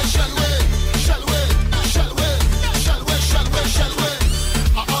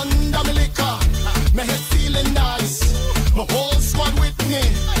 Under my liquor, my head feeling nice. My whole squad with me.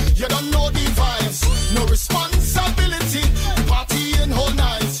 You don't know the vibes. No responsibility. The party in whole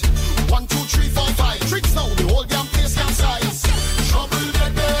night. 1, 2, 3, 4, 5. Tricks now. The whole damn place capsize. Trouble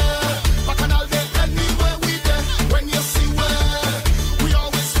dead there. Bacchanal dead anywhere we there. When you see where we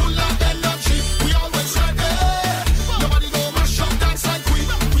always full of energy. We always ready. Nobody go mash up dance like we.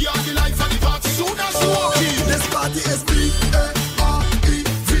 We are the life of the party. Soon as you walk in, This party is B-A-R-E-V-I-B-E-S.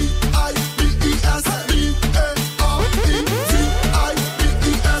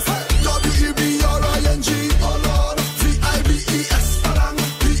 B-A-R-E-V-I-B-E-S. W-E-B-R-I-N-G. Oh Lord. V-I-B-E-S.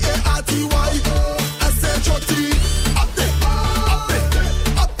 B-A-R-T-Y. S-H-O-T. Up there.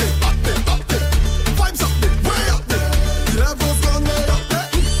 Vibes up there. Way up there. The level's gone way up there.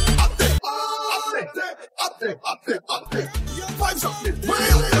 Up there. Vibes up there. Way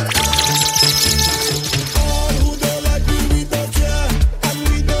up there. All who don't like me, we don't care. And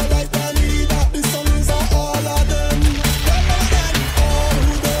we don't like Anita. The song is for all of them. All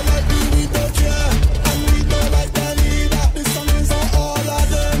who don't like me, we don't care. And we don't like Anita. The song is for all of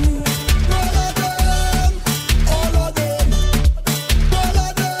them. All of them.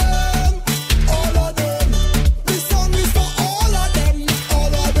 The song is for all of them. All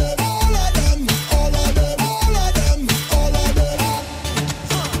of them.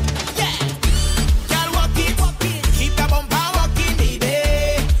 Girl, walk it, keep the bumper walking, baby.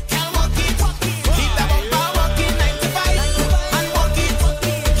 Girl, walk it, keep the bumper walking, 95. And walk it,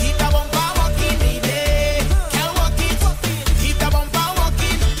 keep the bumper walking, baby. Girl, walk it, keep the bumper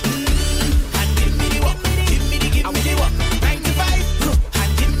walking. And give me the walk, give me the walk, 95.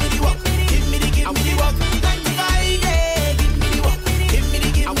 And give me the walk, give me the walk, 95. Yeah, give me the walk, give me the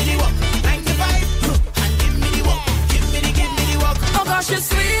walk, 95. And give me the walk, give me the walk. Oh gosh, it's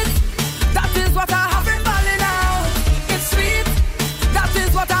sweet. That is what I have him balling out. It's sweet. That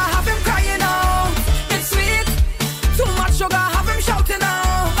is what I have him crying out. It's sweet. Too much sugar, have him shouting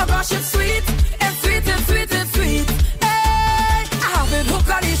out. Oh gosh, it's sweet. It's sweet, it's sweet, it's sweet. Hey, I have him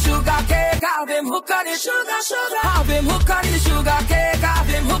hooked on the sugar cake. Have him hooked on the sugar. Have him hooked on the sugar cake. Have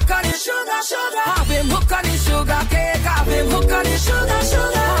him hooked on the sugar. Have him hooked on the sugar cake. Have him hooked on the sugar.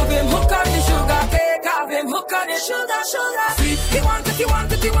 Have him hooked on the sugar cake. Have him hooked on the sugar. Sweet. He want it.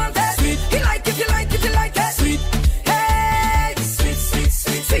 Sweet. He like it. Sweet. Hey,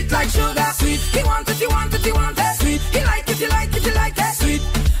 sweet like sugar. Sweet. He want it. Sweet. He like it. Sweet.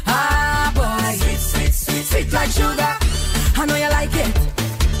 Ah boy. Sweet like sugar. I know you like it.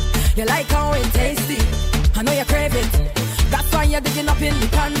 You like how it tasty. I know you crave it. That's why you're digging up in the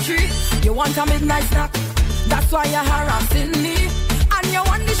country. You want a midnight snack. That's why you're harassing me. And you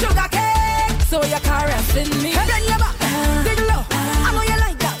want the sugar cake. So you're caressing me. Bend your back. Dig low. I know you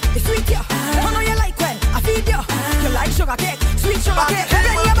like that. It's sweet, yeah. I know you like when I feed you. You like sugar cake. Sweet sugar cake.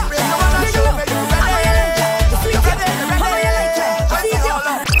 Bend your back. Dig low. I know you like that. It's sweet, yeah. I know you like when I feed you.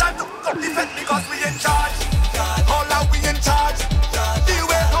 Time to up the fence because we in charge. All out we in charge. The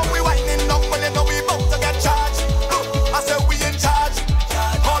way how we winding up when you know we about to get charged. I said we in charge.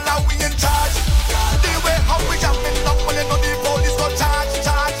 All out we in charge. The way how we jumping up when you know the police go charge.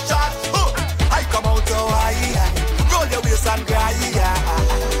 I come out so high, roll your waist and cry.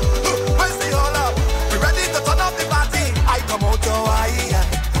 Where's the all up? We ready to turn up the party. I come out so high.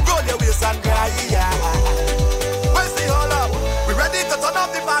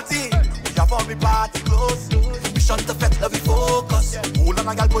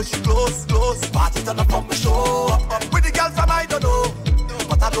 push close, close. Party turn up from the show up. With the girl from I don't know,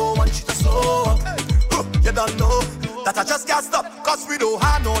 but I don't want you to slow up. You don't know that I just can't stop, cause we don't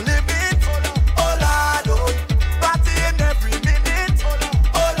have no limit. Oh Lord, oh, partying every minute.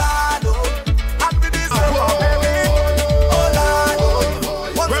 Oh Lord, oh, and we deserve our merit. Oh Lord,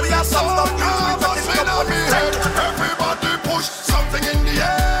 oh, once we have some stuff, we take it up on the tech. Everybody push something in the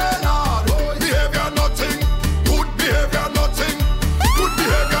air, Lord. Behavior nothing, good behavior nothing, good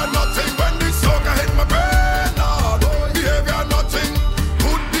behavior nothing. When this soca hit my brain, Lord. Behavior nothing,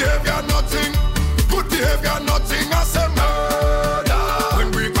 good behavior nothing, good behavior nothing. I say murder. When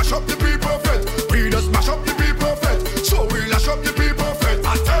we mash up the people fit, we just mash up the people fit. So we lash up the people fit.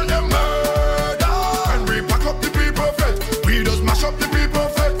 I tell them murder. When we pack up the people fit, we just mash up the people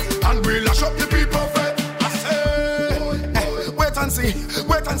fit, and we lash up the people fit. I say, Wait and see,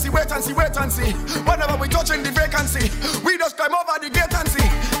 wait and see, wait and see, wait and see. Whenever we touching the vacancy, we just climb over the gate and see.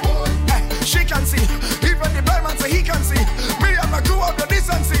 She can see, even the blind man say he can see. Me and my crew of the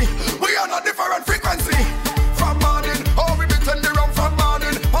decency, we are on a different frequency. From morning, oh we be turn the round from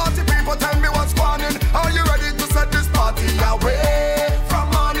morning. Party people tell me what's going. Are you ready to set this party away? From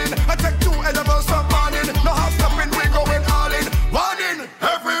morning, I take 2 edibles from morning. No half stopping, we going all in. Morning,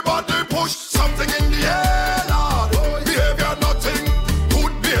 everybody push something in the air, Lord. Behavior nothing,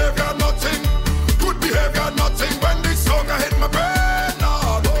 good behavior nothing, good behavior nothing. When this soca hit my brain,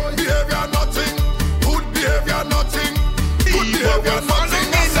 Lord. Behavior nothing, good behavior nothing, good behavior nothing.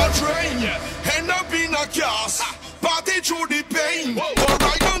 In a train, end up in a cast, party through the pain, but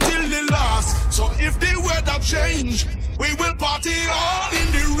right until the last. So if the weather change, we will party all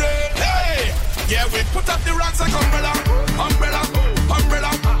in the rain. Hey, yeah, we put up the rocks like umbrella, umbrella,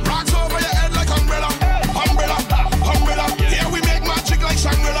 umbrella. Rocks over your head like umbrella, umbrella, umbrella. Yeah, we make magic like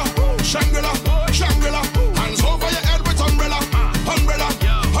Shangri-La, Shangri-La, Shangri-La. Hands over your head with umbrella, umbrella,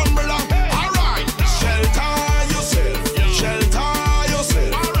 umbrella. All right, shelter yourself, shelter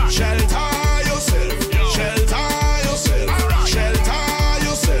yourself, shelter yourself, shelter yourself, shelter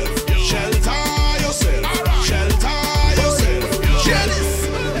yourself, shelter yourself, shelter yourself. jealous.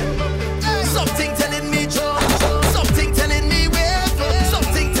 Something telling me Joe, something telling me where,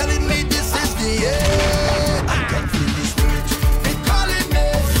 something telling me this is the end. I can feel the spirit, it calling me,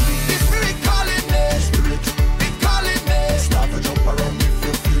 the spirit calling me, it calling me. Start to jump around if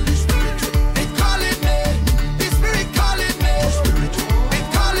you feel the spirit, it calling me, the spirit calling me, it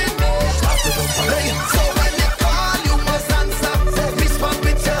calling me. Start to jump around. So when they call, you must answer. Respond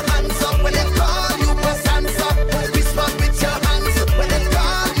with your hands up. When they call, you must answer. Respond with your hands up. When they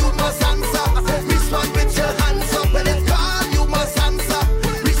call, you must answer. Respond with your hands up. When they call, you must answer.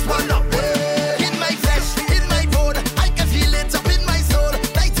 Respond up. In my flesh, in my bone, I can feel it up in my soul.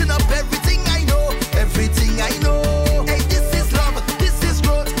 Lighting up everything I know, everything I know. Hey, this is love, this is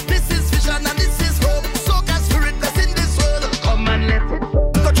growth, this is vision, and this is hope. Soca spirit that's in this world. Come and let it go.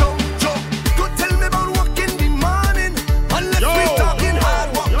 Jump, jump. Don't tell me about work in the morning, unless we talking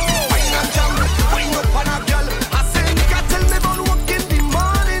hard work. Wine and jam, wine up on a girl. I say you can't tell me about work in the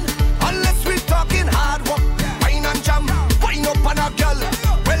morning, unless we talking hard work. Wine and jam, wine up on a girl.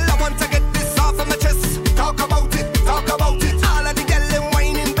 Well, I want to get this off of my chest. Talk about it, talk about it. All of the girl them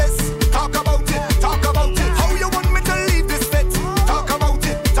whining best. Talk about it, talk about it. How you want me to leave this set? Talk about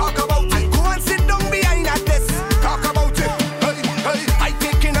it, talk about it. Go and sit down behind a desk. Talk about it. Hey, hey. I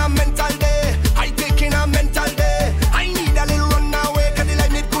taking a mental day. I taking a mental day. I need a little run away, cause the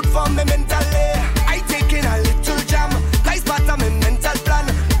line it good for me mentally. I taking a little jam. That's part of my mental plan.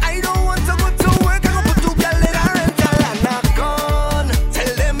 I don't want to go to work. I go put 2 girl in a rental and I'm gone.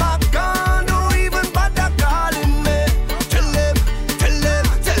 Tell them I'm gone. Don't even bother calling me. Tell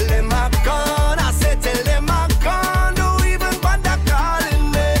them I'm gone. I said tell them I'm gone. Don't even bother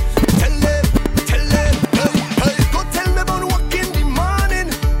calling me. Tell them, hey, hey. Go tell me about work in the morning,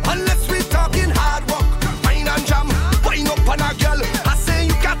 unless we talking hard work. Wine and jam, wine up on a girl. I say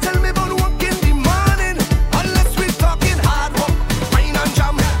you can't tell me about work in the morning, unless we talking hard work. Wine and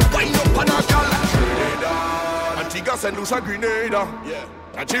jam, wine up on a girl. Antigua, St. Lucia, Grenada,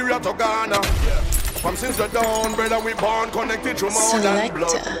 Nigeria to Ghana. From since the dawn, brother, we born connected through more than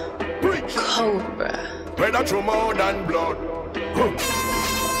blood. Cobra. Brother, through more than blood. Tell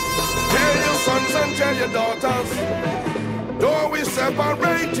your sons and tell your daughters, though we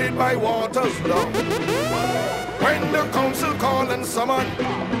separated by waters, love. When the council call and summon,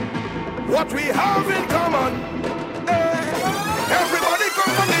 what we have in common. Everybody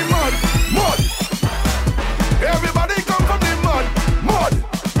come from the mud, mud. Everybody come from the mud, mud.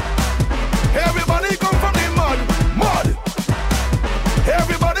 Everybody come from the mud, mud.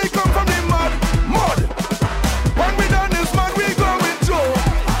 Everybody come from the mud, mud. When we done this mud, we going to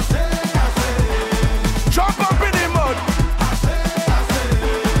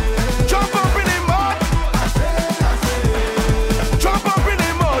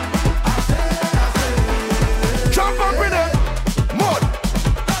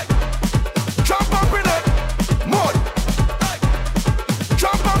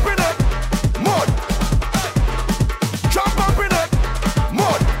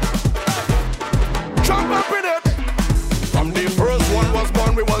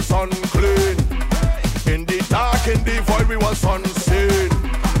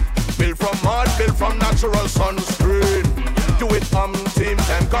natural sunscreen. Do it team,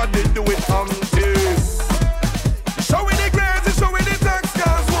 and God did do it team. Showing the grades and showing the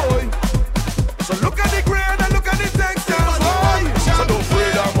textiles, boy. So look at the grade and look at the textiles, boy. So don't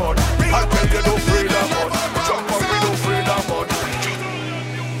afraid of mud. I tell you don't afraid of mud. Jump up, we don't afraid of mud.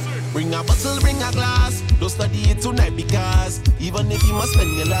 Bring a bottle, bring a glass. Don't study it tonight because even if you must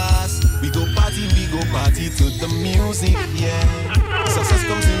spend your last, we go party to the music, yeah. Success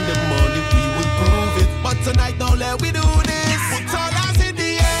comes in the morning, we will prove it. But tonight, now let we do this. Put all us in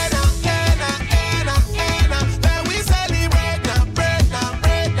the air. Then we celebrate now, break now.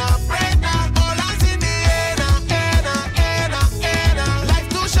 All us in the air. Life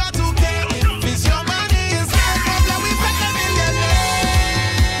too short to care. If it's your money, it's not. Come let we bet a millionaires.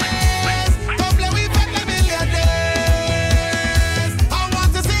 Come let we bet a millionaires. I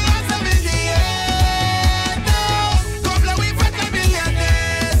want to see us in the air now. Come let we bet a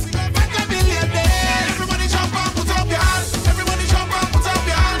millionaires. Bet a millionaires. Everybody jump up, put up your hands. Everybody jump up, put up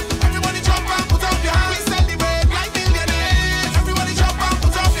your hands. Everybody jump up, put up your hands. We celebrate like millionaires. Everybody jump up,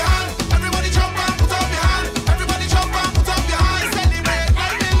 put up your hands. Everybody jump up, put up your hands. Everybody jump up, put up your hands. We celebrate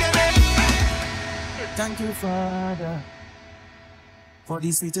like millionaires. Thank you, Father, for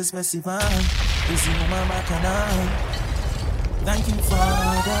this sweetest festival. This is my Bacchanal. Thank you,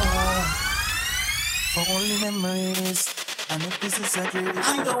 Father, for all the memories. And if this is a dream,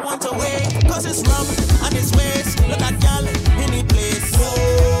 I don't want to wait, cause it's rum and it's waste. Look at y'all in the place.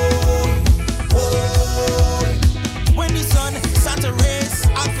 Whoa. When the sun starts to race,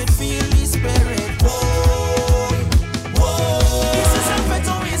 I can feel the spirit. Whoa. Is this a pet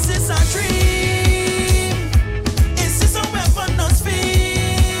or is this a dream? Is this a weapon us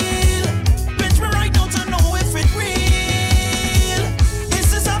feel? Pinch me right now to know if it's real. Is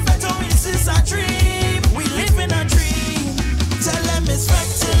this a pet or is this a dream? We live in a dream. Tell them it's back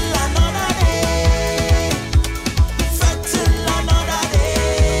till another day. Back till another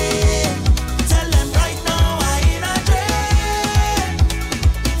day. Tell them right now I in a dream.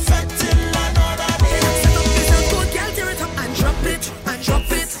 Back till another day. It's a good girl, tear it up and drop it, and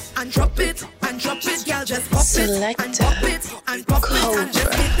drop it, and drop it, and drop it. Girl, just pop it, and pop it, and pop it, and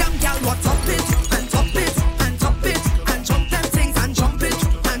just hit them, girl, what up it, and top it, and top it, and jump them things, and jump it,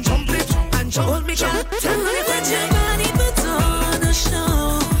 and jump it, and jump. Hold me, girl, tell me what your body puts on a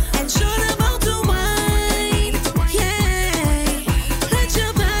show, and show them how to wine, yeah. Let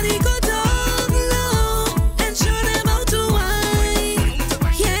your body go down low, and show them how to wine,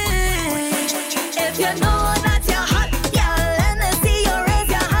 yeah. If you know that you're hot, girl, let me see you raise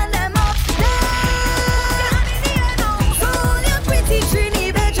your hand them up. So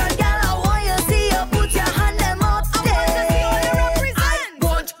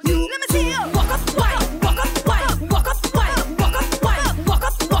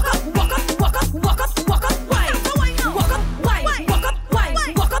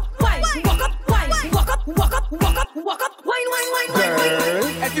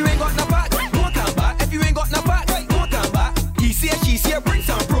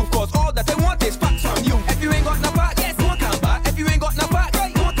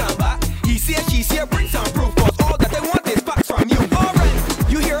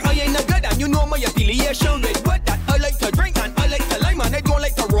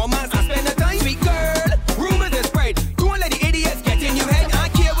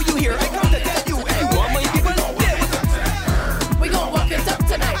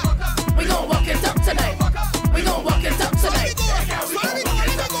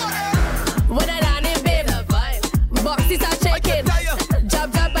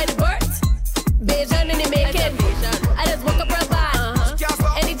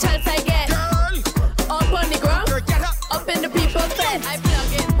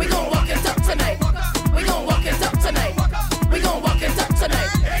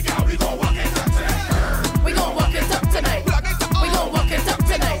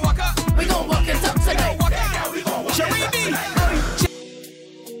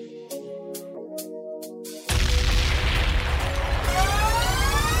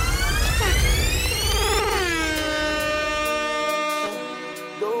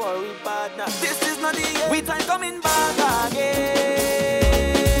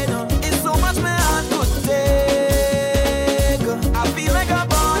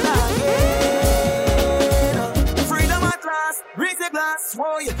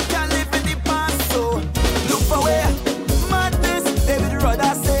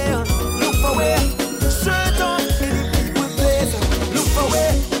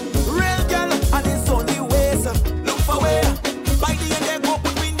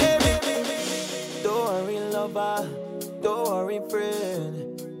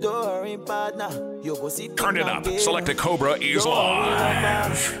worry, partner. You go see. Turn it up. Selecta Cobra is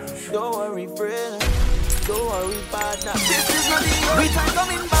live. Don't worry, friend. Don't worry, partner. This is not the only time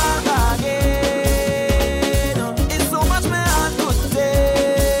coming back again. It's so much my heart could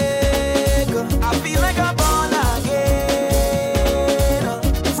take. I feel like I'm born again.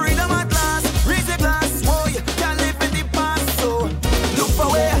 Freedom at last, raise a glass. Oh, you can't live in the past, so look for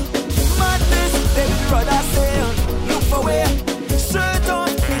where madness, they brother say. Look for where shirt on,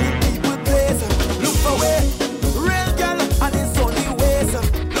 people place. Look for where real girl and it's only ways.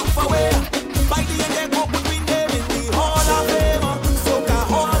 Look for where by the end they go between them in the Hall of Fame. Soca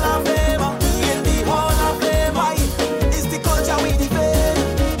Hall of Fame. In the Hall of Fame. Why? It's the culture we defend.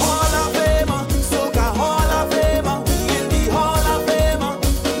 Hall of Fame. Soca Hall of Fame. In the Hall of Fame.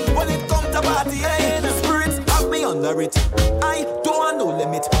 When it comes to party, the spirits have me under it. I don't want no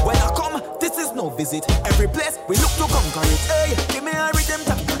limit. When I come, this is no visit. Every place we look to conquer it. Hey, give me a rhythm,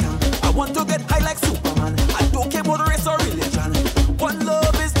 I want to get high like Superman. I don't care about race or religion. One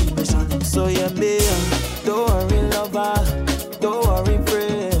love is the mission. So yeah, babe, don't worry, lover. Don't worry,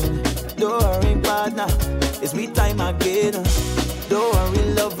 friend. Don't worry, partner. It's me time again. Don't worry,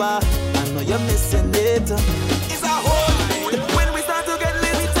 lover. I know you're missing it. It's a whole mood when we start to get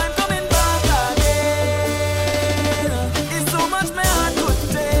lazy. Time coming back again. It's so much my heart could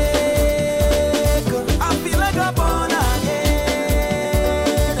take. I feel like I'm born again.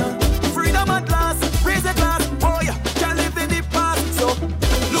 Freedom at last, raise a glass. Oh yeah, can't live in the past. So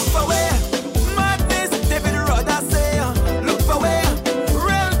look for where madness, David Rudder say. Look for where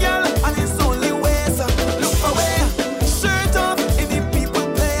real girl and it's only ways. Look for where shirt off in the people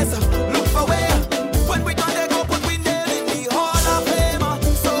place. Look for where when we gonna go put we nail in the Hall of Fame.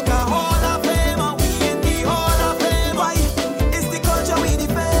 Soca Hall of Fame. We in the Hall of Fame. Why? It's the culture we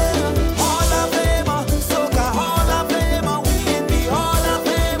defend. Hall of Fame. Soca Hall of Fame. We in the Hall of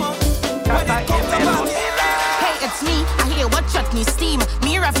Fame. When it comes to party. Hey, it's me. I hear what chutney steam.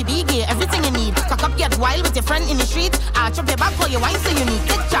 Me, Rafi B, get everything you need. Cock up, get wild with your friend in the street. I chop your back for your wine so unique.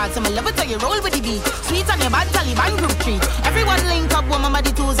 Get charged, so me love it till you roll with the beat. Sweet on your bad Taliban group treat. Everyone link up, woman by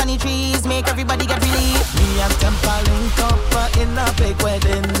the tools and the trees. Make everybody get relief. Me and Tempa link up in a big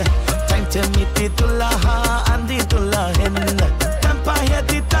wedding. Time to meet the Dulaha and the Dulahin. Tempa hit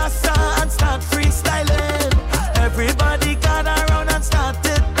the tassa and start freestyling. Everybody gather around and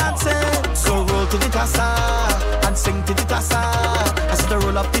started dancing. So roll to the tassa and sing to the tassa. As the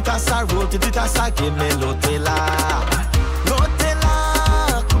roll up the tassa, roll to the tassa. Give me Lotela. Lotela,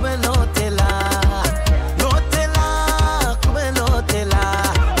 come Lotela. Lotela, come Lotela.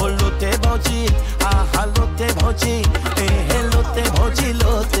 Oh Lote Bauchi, ah Lote Bauchi. Eh Lote Bauchi,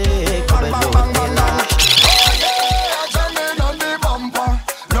 Lote, come Lotela. Jam in on the bumper.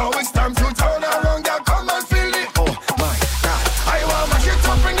 Now it's time to turn around, girl, come and feel it. Oh my God, I want my shit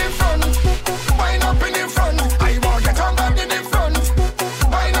up in the front, wind up in the front. I want get on back in the front,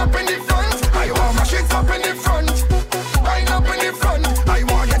 wind up in the front. I want my shit up in the front, wind up in the front. I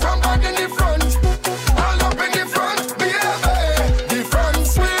want get on back in the front, all up in the front. Baby, the front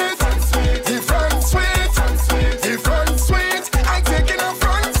sweet, the front sweet, the front sweet. I taking a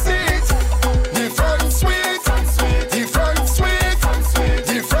front seat, the front sweet, the front sweet,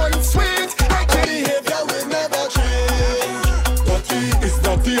 the front sweet. I can behavior will never change. Dirty is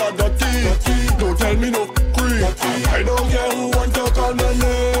dirty or dirty. Don't tell me no creep. I don't care who wants to call my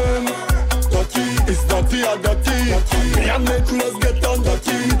name. Dirty is dirty or dirty. Me and my clothes get on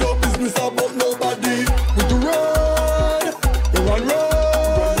dirty. No business about nobody. We do run, we run.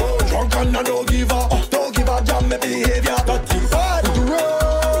 Drunk and I don't give a damn my behavior. Dirty, we do run.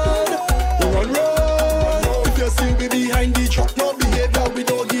 If you see me behind the truck, no behavior, we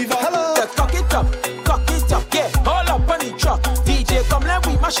don't give a. Hello. Let's cock it up, yeah. All up on the truck. DJ, come let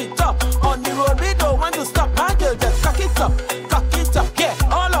we mash it up. On the road, we don't want to stop. My girl, just cock it up, yeah.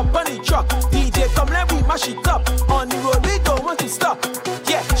 All up on the truck. DJ, come let we mash it up. On the road, we don't want to stop.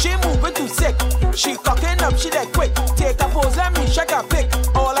 Yeah, she moving too sick. She cocking up, she that quick. Take a pose, let me shake her pick.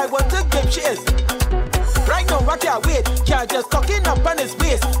 All I want to give she is. Right now, rock your weight. Can't just cocking up on his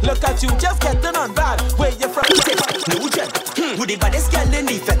waist. Look at you, just getting on bad. Where you from? New gen. With the baddest girl in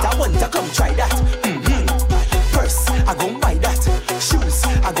the fet, I want to come try that. Purse, I gon' buy that. Shoes,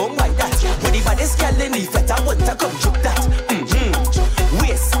 I gon' buy that. With the baddest girl in the fet, I want to come juke that.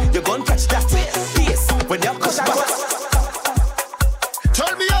 Waist, you gon' catch that. Pace, when you push back.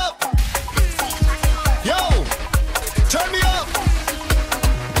 Turn me up. Yo, turn me up.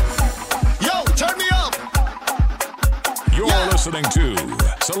 Yo, turn me up. You're listening to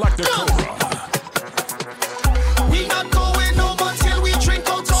Selecta Cobra. We not going home until we drink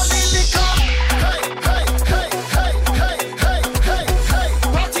out all the liquor. Hey, hey, hey, hey, hey, hey, hey, hey.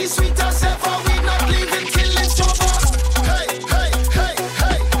 Party sweeter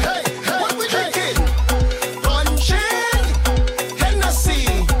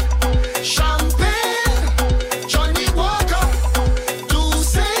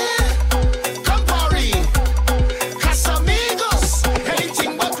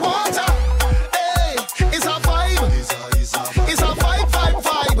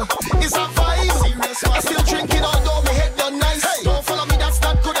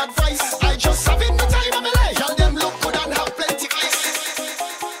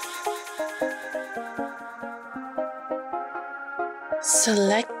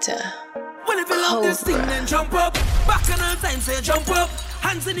Selector. Well, if you love this thing, then jump up. Back on all time, say jump up.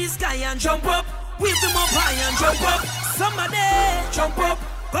 Hands in the sky and jump up. Wave them up high and jump up. Somebody jump up.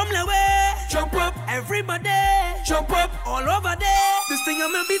 Come the way, jump up. Everybody jump up. All over there. This thing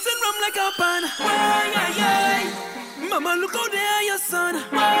I'm a beating rum like a pan. Why, mama, look out there, your son.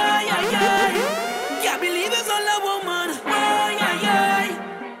 Why, can't believe it's all a woman. Why,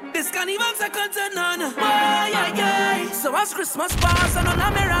 this carnival's second to none. Why, so as Christmas pass and on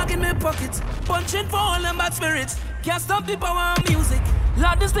a rock in my pocket, punching for all them bad spirits. Can't stop the power of music.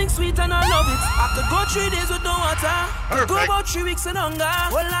 Lord, this thing sweet and I love it. I could go 3 days with no water. Could go about 3 weeks in hunger.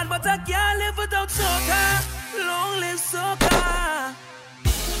 Oh Lord, but I can't live without soca. Long live soca.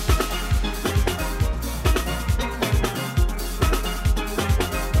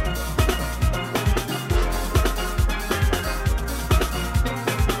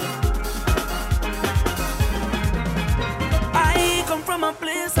 I come from a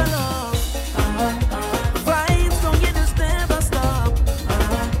place I love. Vibes don't get this never stop.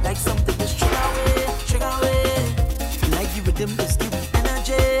 Like something just trigger away. Like you with them, just give me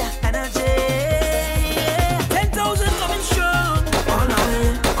energy. 10,000 coming strong. All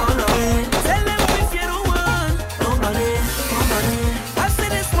the way. Tell them if you don't want nobody. I say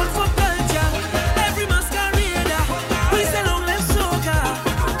this one for culture. Every masquerader. We say long live soca.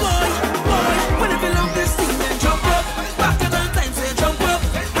 Boy, when if you love this thing, then jump up. Back on all time, say jump up.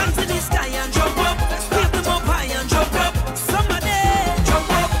 Hands in the sky and jump up. Wave them up high and jump up. Somebody jump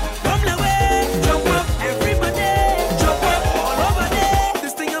up. Come the way, jump up. Everybody jump up. All over there.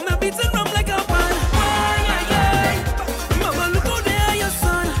 This thing I'm a beating rum like a pan. Mama, look out there, your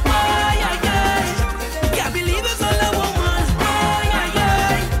son. Can't believe it's all a woman.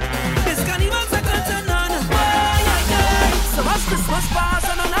 This carnival's second to none. So as Christmas pass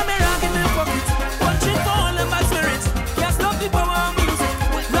and on a rock in my pocket, punching for all them bad spirits. Can't stop the power of music.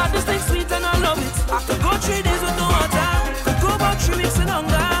 Lord, this thing sweet and I love it. I could go 3 days with no water. Could go about 3 weeks in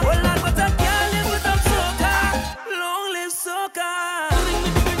hunger. Oh Lord, but I can't live without soca. Long live soca.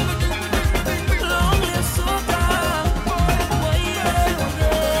 Long live soca.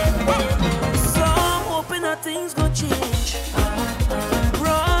 So I'm hoping that things gon' change.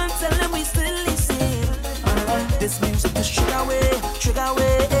 Run, tell them we still listen. This music is trigger away.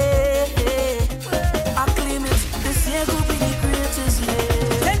 I claim it, this year could be the greatest year.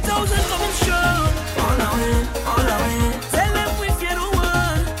 10,000 coming strong. All the way. Tell them if you don't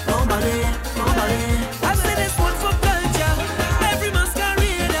want nobody. I say this one for culture. Every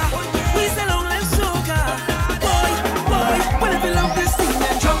masquerader. We say long live soca. Boy, well if you love this thing,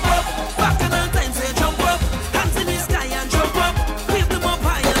 then jump up. Back on all time, say jump up. Hands in the sky and jump up. Wave them up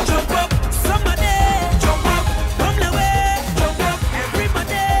high and jump up. Somebody jump up. Come the way, jump up.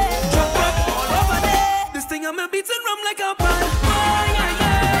 Everybody jump up. All over there. This thing I'm a beating rum like a pan.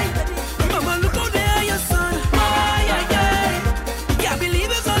 Mama, look out there, your son. Can't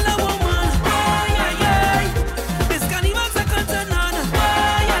believe it's all a woman. This carnival's second to none. I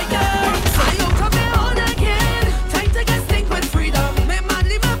out of my own again. Time to get stink with freedom. Make man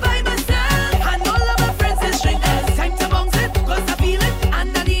live by myself. And all of my friends is stringers. Time to bounce it, cause I feel it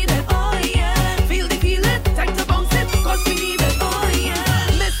and I need it. Oh yeah, feel the feeling. Time to bounce it, cause we need it. Oh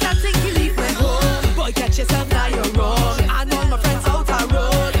yeah, Mr. Tinky leave me home. Boy, catch yourself now, you're wrong. And all my friends out a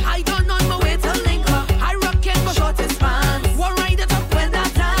road. I don't on my way to link up. I rock it for shortest pants. One ride it up when I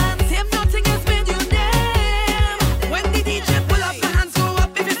dance. Him nothing has made you name. When the DJ pull up, my hands go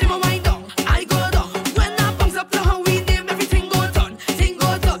up. If you see my wind down, I go down. When I bounce up to how we name, everything go done. Thing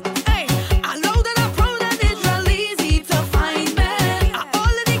go done. Hey, I loud and I'm proud and it's real easy to find me. I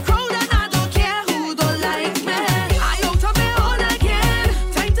all in the crowd and I don't care who don't like me. I out of my own again.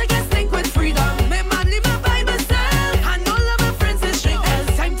 Time to get stink with freedom. Make man live by myself. And all of my friends is stringers.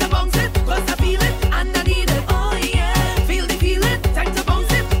 Time to bounce it, cause I feel it and I need it. Oh yeah, feel the feeling. Time to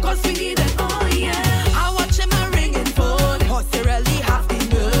bounce it, cause we need it. Oh yeah, I watch him a ringing phone. Cause they really have the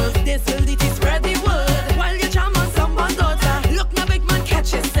nerve. This will it spread the word. While you jam on someone's daughter. Look now big man,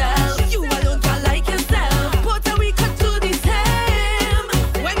 catch yourself. You alone can like yourself. Puerto Rico to the same.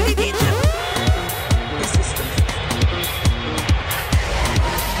 When we did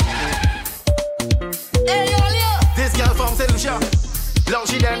This girl from St. Lucia, long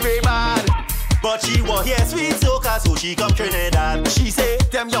she done very bad. But she was here sweet soca, so she come Trinidad. She say,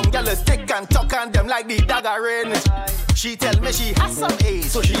 them young girls stick and talk and them like the dagger in. She tell me she has some age,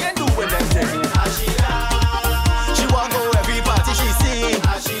 so she ain't doing them things. She want go every party she see.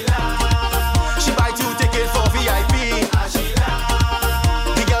 She buy 2 tickets for VIP.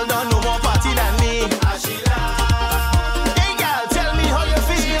 The girl don't know more party than me. Hey girl, tell me how you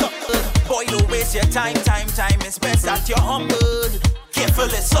feel. Boy, don't waste your time. It's best that you're humble.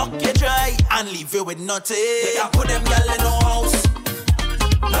 Carefully suck you dry and leave you with nothing. They can put them gyal in no house.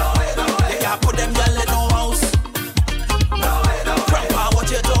 No way, no way. They can put them gyal in no house. No way, no way. Grandpa,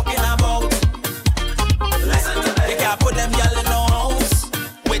 what you talking about? Listen to me. They can put them gyal in no house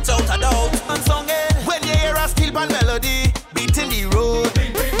without a doubt. And song it when you hear a steel band melody beating the road.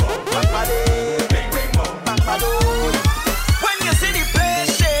 Bing, bing, boom. Bing, bing, boom. When you see the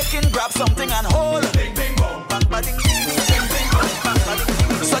place shaking, grab something and hold. Bing, bing, boom. Bang, bang, ding, ding, ding, ding, bang, bang, ding.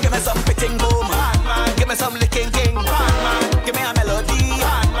 So give me some pitting boom, give me some licking king, give me a melody,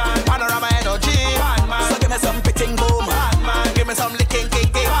 panorama energy. So give me some pitting boom, give me some licking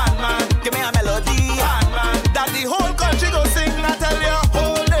king, give me a melody. That the whole country go sing. I tell you,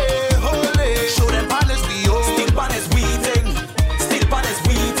 holy, holy. Show them panels the old. Steel pan is weeding, steel pan is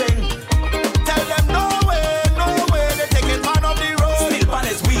weeding. Tell them no way, they taking pan of the road. Steel pan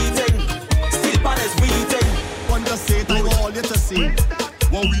is weeding, steel pan is weeding. One just say to all you to see.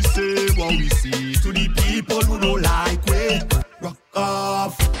 What we see to the people who don't like we. Rock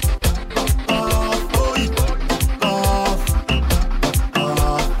off, boy. Rock off,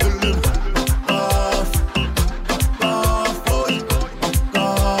 boy. Rock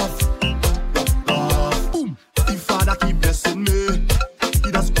off. Boom. The Father keep blessing me.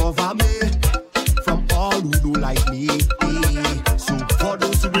 He does cover me from all who don't like me. So for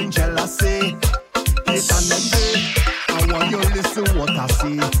those who bring jealousy, hate and envy, I want you to listen what I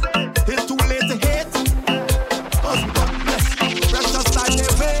say. It's too late to hate. Cause we got blessed. Precious time they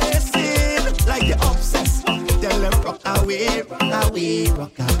wasting like you're obsessed. Tell them rock away, rock away,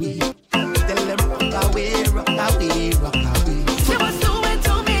 rock away. Tell them rock away, rock away, rock away. She was doing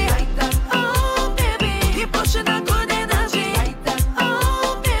to me like that. Oh, baby. Keep pushing that good energy like that.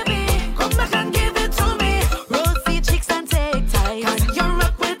 Oh, baby. Come back and give it to me. Roll feet, cheeks and take time. Can you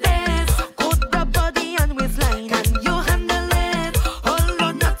rock with this? Put the body and waistline. Can you handle it? All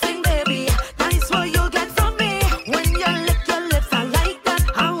or nothing, baby. Nice what you get from me. When you lick your lips, I like that.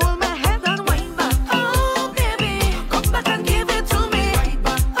 I hold my head and wind back. Oh, baby. Come back and give it to me.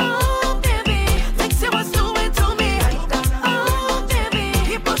 Oh, baby. Think you was doing to me like that. Oh, baby.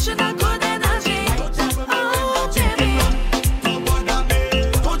 Keep pushing that good energy. Oh, baby.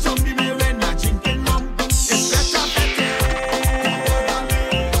 Don't jump in me when I drinking rum. It's better.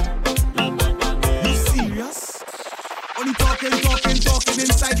 You serious? Only talking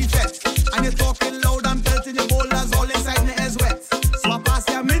inside the fete. And you're talking loud and belting your boulders all inside the air's wet. So I pass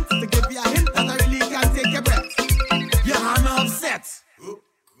your mint to give you a hint that I really can't take your breath. Your hand upset.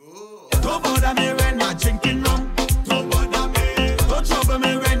 Don't bother me when I drinking rum. Don't bother me. Don't trouble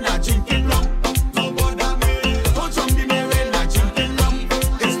me when I drinking rum. Don't bother me. Don't jump in me when I drinking rum.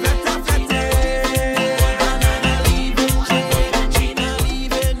 It's better fete. She not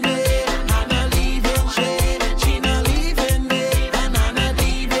leaving me. I'm not leaving she. She not leaving me. And I'm not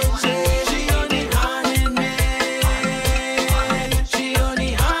leaving she. She only haunting me. She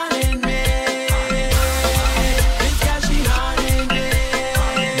only haunting me. This girl she haunting me.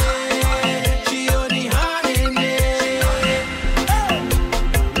 She only haunting me.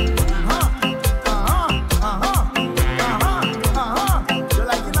 You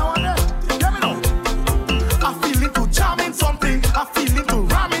like it now and then? Let me know. I feel into jamming something. I feel into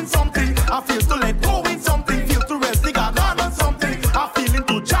ramming something. I feel to let go in something. Feel to rest the garden on something. I feel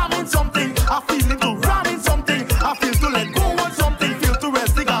into jamming something. I feel into ramming something. I feel to let go on something. Feel to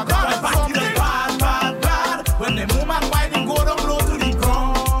rest the garden on something. Bad, bad, bad. When the woman whining go down low to the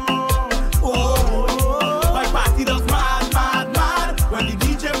ground. Oh, my party does mad, mad, mad. When the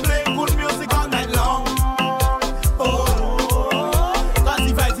DJ play good music all night long. Oh, cause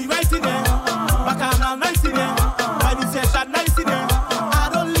the vibes right in there. Bacchanal nice in there. By the session nice in there. I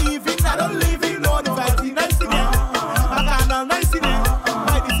don't leave it, no, the vibes nice in there. Bacchanal nice in there.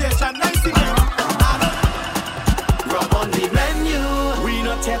 By the session nice in there. Rub on the menu. We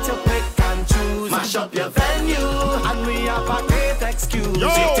not here to pick and choose. Mash up your venue, and we have a great excuse.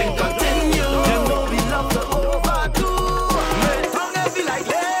 Eating continue. You know we love to overdo. Make strong heavy like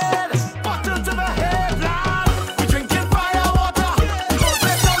lead. Bottle to the headland. We drinking fire water. Don't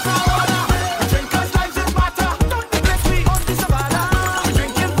let out our water. We drink 'cause life is matter. Don't neglect me on the savannah. We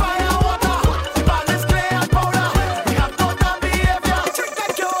drinking fire water. The balance clay and powder. We have total behavior. Drink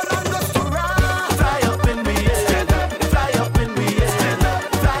like your Angostura. Fly up in the air. Fly up in the air.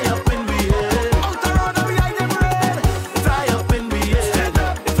 Fly up in the air. Out around and behind them red. Fly up in the air.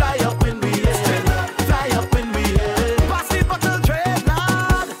 Fly up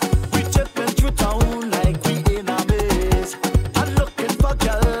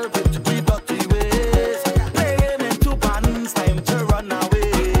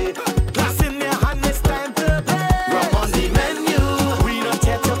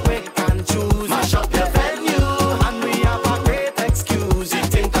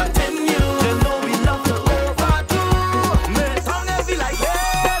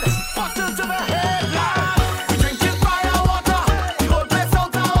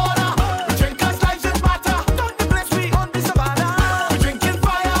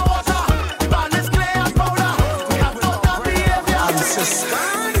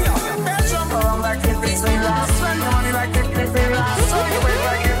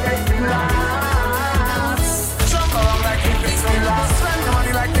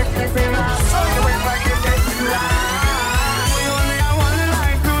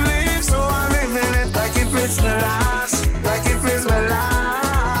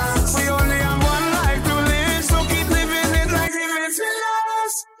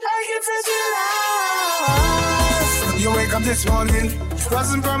of this morning.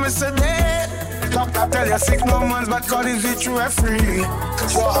 Wasn't promised today. Doctor tell you 6 more months, but God is it true and free.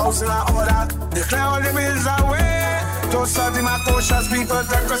 Your house in order, declare all the bills away. Those are the cautious people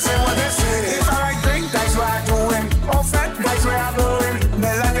that can say what they say. If I drink, that's what I'm doing. Oh, fat, that's where I'm going.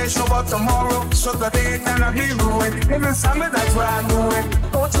 Melody show about tomorrow, so the day cannot be ruined. Even summer, that's what I'm doing.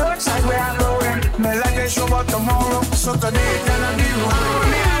 Oh, church, that's where I'm going. Melody show about tomorrow, so the day cannot be ruined.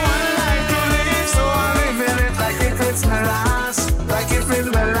 Only I want life to live, so I'm living it like if it's my last, like if it's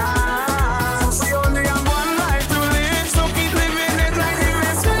my last. We only have one life to live, so keep living it like if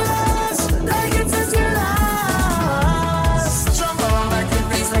it's my last, like if it's my last. Jump around like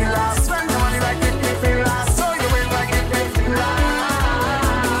if it's my last, spend the money like if it's my last, so you win like if it's my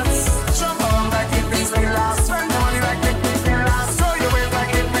last. Jump around like if it's my last, spend the money like if it's my last, so you win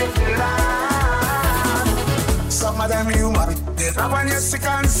like if it's my last. Some of them human, they love when you're sick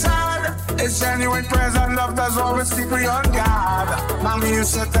and sad. It's genuine praise and love that's always keep you on guard. Mommy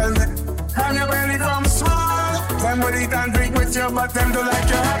used to tell me, and your belly come small. Them will eat and drink with you, but them do like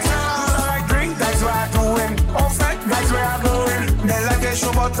your action. So like drink, that's what I'm doing. Oh, fat, that's where I'm going. They like a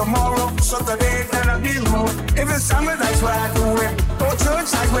show about tomorrow, so today cannot be ruined. If it's summer, that's what I'm doing. Oh, church,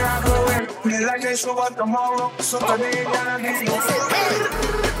 that's where I'm going. They like a show about tomorrow, so today cannot be ruined.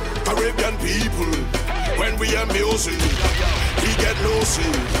 Caribbean people, when we are music, we get loosey,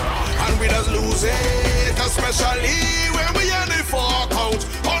 and we just lose it. Especially when we are the 4 count,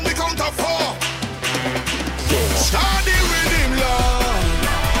 on the count of 4. Start the rhythm, Lord.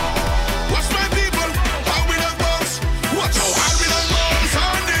 Watch my people, how we don't bounce. Watch how hard we don't bounce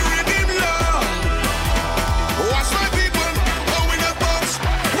on the rhythm, Lord. Watch my people, how we don't bounce.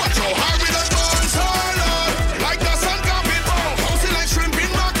 Watch how hard we don't bounce, oh Lord. Like the sun carpet, bouncing like shrimp in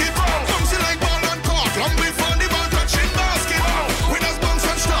market, bouncing like ball and court, long before the ball touching basket. We just bounce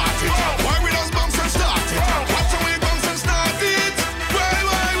and start it. Why we just bounce and start it? Watch how we bounce and start it. Why?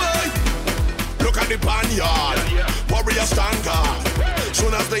 Look at the barnyard. Warrior stand guard.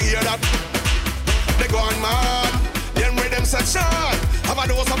 Soon as they hear that, they gone mad. Then rhythm section, have a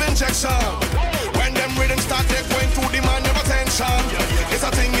dose of injection. When them rhythm start, they going through the man of attention. It's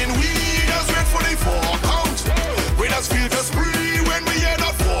a thing in we just wait for the 4 count. We just feel the spree when we hear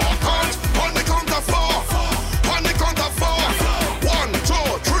the 4 count. On the count of 4. On the count of 4. 1,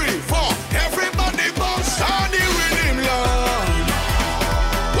 2, 3, 4. Everybody bounce on the rhythm line.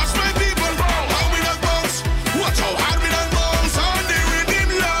 Watch my people, how we don't bounce. Watch how hard we don't bounce on the rhythm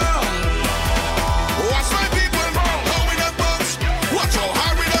line. Watch my people, how we don't bounce. Watch how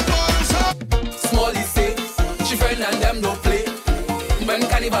hard we don't bounce. Smalley say, she friend and them no play. When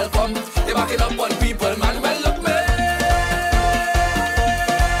carnival come, they back it up on people, man. Well, look me.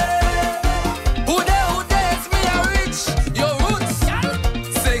 Who there, it's me a rich. Your roots,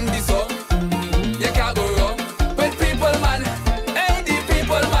 sing this song. You can't go wrong with people, man. Hey, the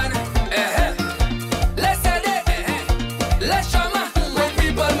people, man. Let's say it. Let's show man with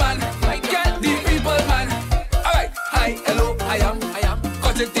people, man. Get the people, man. Alright, hi, hello, I am.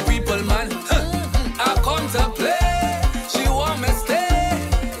 Got it, the people, man. I come to play. She want me stay.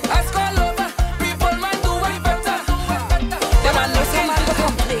 Ask all over. People, man, do way better. Them man no say man go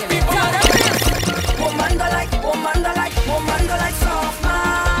complain. People, man, Woman go like soft man.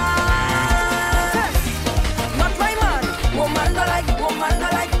 Not my man. Woman go like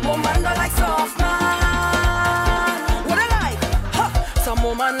soft man. What I like? Ha! Some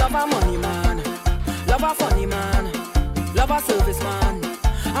woman love a money man, love a funny man, love a service man.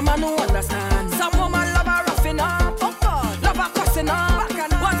 A man who understand. Some woman love a roughing up, love a cussing up.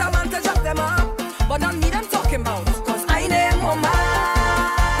 Want a man to jack them up, but don't need them talking about. 'Cause I name woman.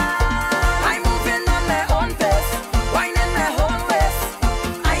 I'm moving on my own pace, whining my whole waist.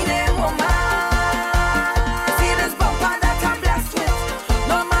 I name woman. See this bumper that I'm blessed with.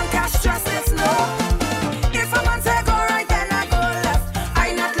 No man can stress this, no. If a man say go right, then I go left. I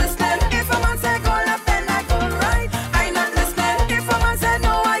not listening. If a man say go left, then I go right. I not listening. If a man say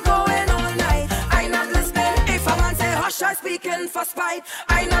no, I go in all night. I not listening. If a man say hush, I speaking for spite. I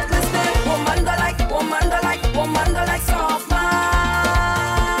not listening. Woman go like soft man.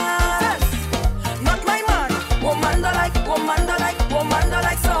 Not my man. Woman go like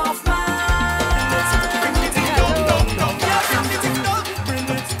soft man.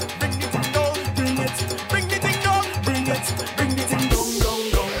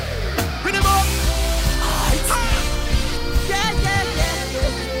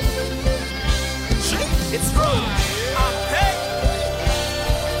 it's wrong. Hey.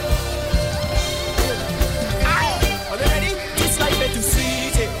 Are you ready? This life is too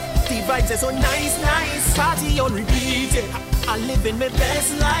sweet. The vibes are so nice. Party on repeat. I'm living my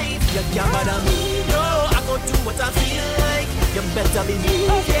best life. You can't bother me. No, I go do what I feel like. You better believe.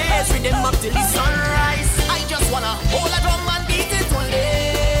 Yes, with them up till the sunrise. I just wanna hold a drum and beat it only.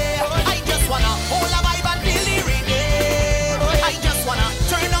 I just wanna hold a vibe and feel the rhythm. I just wanna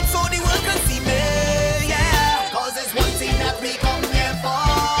turn up so the world can see me. Yeah, cause it's one thing that we come here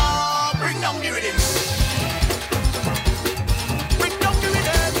for. Bring down the rhythm. Bring down the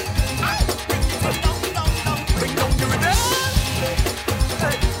rhythm. Bring down the rhythm.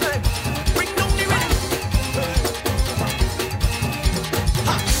 Hey, hey. Bring down the rhythm.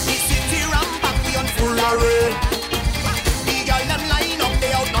 Ha, the city ram back we on full array. The girl them line up,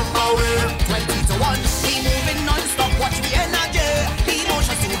 they outnumber we. 20 to 1, we moving non-stop. Watch the energy. The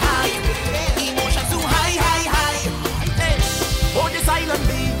emotion too high. The emotion too high, high, high. Hey, hold this island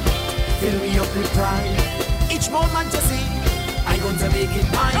beat. Fill me up with pride. Each moment you see, I'm going to make it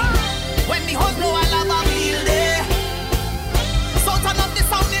mine. When the horns blow, I'll have a field day. So turn up the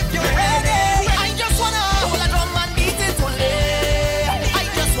sound if you're ready. I just wanna hold a drum and beat it only. I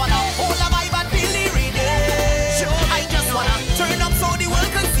just wanna hold a vibe and feel the rhythm. I just wanna turn up so the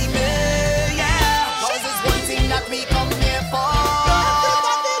world can see me. Yeah, cause it's one thing that we come here for.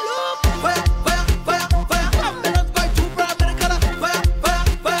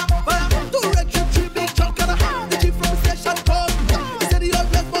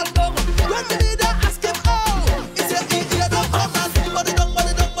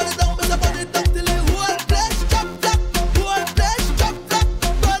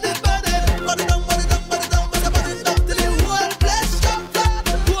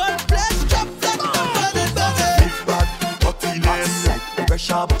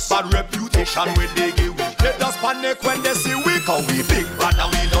 Bad reputation when they give we. They just panic when they see we. Cause we big bad and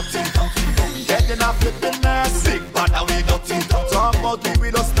we nothing. Getting a flipping mess. Big bad and we nothing. Talk about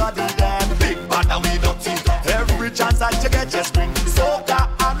we don't study them. Big bad and we nothing. Every chance that you get, just bring soca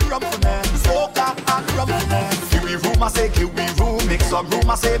and rum for me. Soca and rum for me. Give me room, I say give me room. Make some room,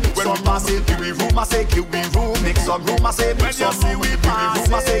 I say mix some room. Give me room, I say give me room. Make some room, I say mix some room. Give me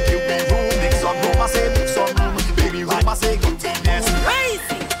room, I say give me room. Make some room, I say mix some room. Baby room, I say goodness.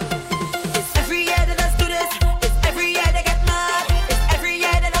 Crazy. It's every year that us do this. It's every year they get mad. It's every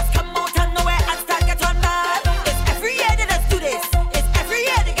year that us come out and nowhere and start get on mad. It's every year that us do this. It's every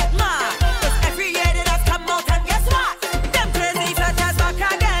year they get mad. It's every year that us come out and guess what? Them crazy flatters back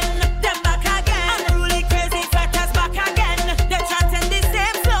again. Them back again. Unruly crazy flatters back again. They're chanting the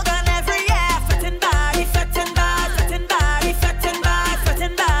same slogan every year. Fitting bad, fitting bad, fitting bad, fitting bad,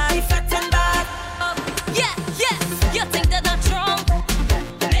 fitting bad, fitting bad. Yeah, yeah, you think that I'm strong?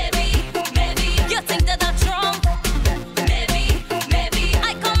 Maybe, maybe. You think that I'm strong? Maybe, maybe.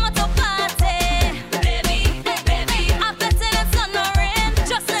 I come out to party. Maybe, maybe. I'm betting it's gonna rain.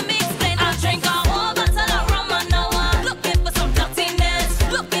 Just let me explain. I drink a whole bottle of rum and now I'm looking for some dirtiness.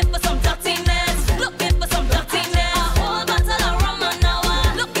 Looking for some dirtiness. Looking for some dirtiness. A whole bottle of rum and now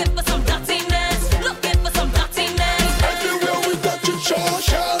I'm looking for some dirtiness. Looking for some dirtiness. Everywhere we touch it, show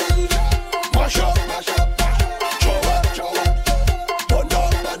mash up, mash up, show up, burn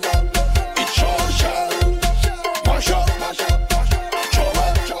up, it's show, mash up, show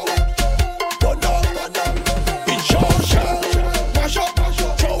up, burn up, it's show, mash up,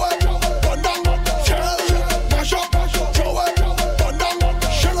 show up, burn up, mash up, show up, burn up,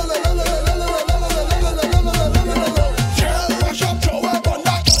 mash up, show up, burn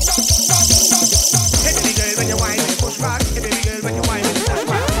up. Hey baby girl, when you whine, when you push back. Hey baby girl, when you whine, when you push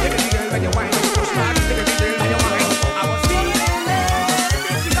back. Hey baby girl, when you whine, when you push back. Hey baby girl, when you whine. I was feeling it.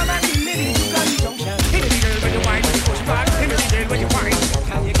 She come and give me the conjunction. Hey baby girl, when you whine, when you push back. Hey baby girl, when you whine.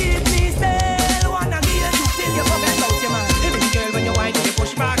 Can you give me still? Wanna give you till you forget about your man. Hey baby girl, when you whine, when you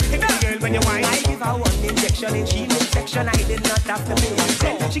push back. Hey baby girl, when you whine. I give her one injection in she midsection. I did not have to pay.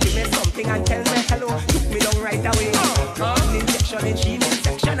 She give me something and tell me hello. Took me down right away. One injection in she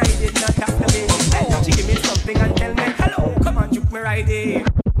midsection. I did not have to pay. She give me something and tell me hello. Come on, juke me right there.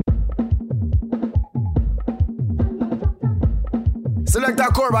 Select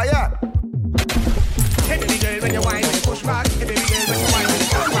that Corba, yeah. Hey baby girl, when you whine, when you push back. Hey baby girl, when you whine, when you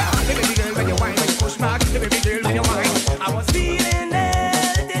push back. Hey baby girl, when you whine, when you push back. Hey baby girl, when you whine. I was feeling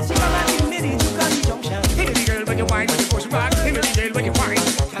it. Did she come and give me the conjunction? Hey baby girl, when you whine, when you push back. Hey baby girl, when you whine.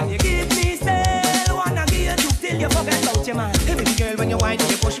 Can you give me still? Wanna give you juke till you forget about your man. Hey baby girl, when you whine, when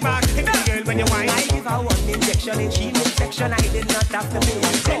you push back. Hey baby girl, when you whine. I give her one injection in she midsection. I did not have to pay.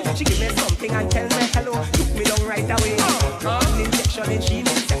 She give me something and tell me hello. Took me down right away. One injection in she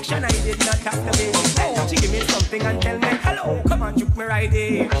midsection. I did not have to pay. She give me something and tell me hello. Come on, juke me right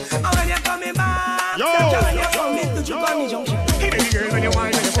there. And when you coming back, Yo. when you coming to juke on me junction. Hey baby girl, when you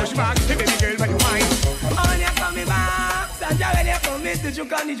whine, when you push back. Hey baby girl, when you whine. And when you coming back, Sandra, when you coming to the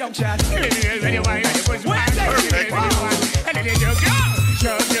juke on the junction. When you wine and you push back, and then you jug,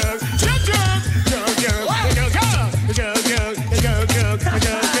 jug, jug, jug, jug, jug, jug, jug, jug, jug, jug,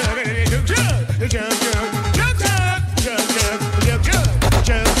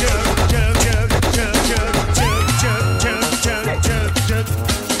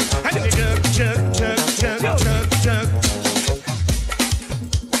 jug, jug.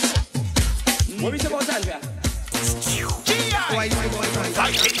 What is about Andrea?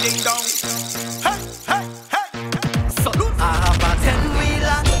 Ding dong. Hey, hey, hey. Salute. I have a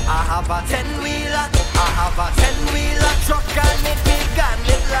 10-wheeler. I have a 10-wheeler. I have a 10-wheeler truck and it big and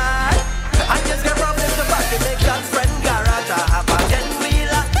it large. I just get problems to back it make that friend garage. I have a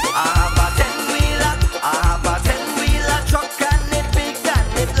 10-wheeler. I have a 10-wheeler. I have a 10-wheeler truck and it big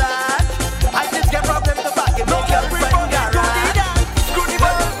and it large. I just get problems to back it make that friend garage. Screw the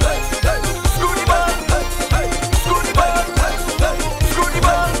ball. Screw the ball. Screw the ball. Screw the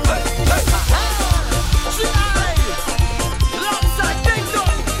ball.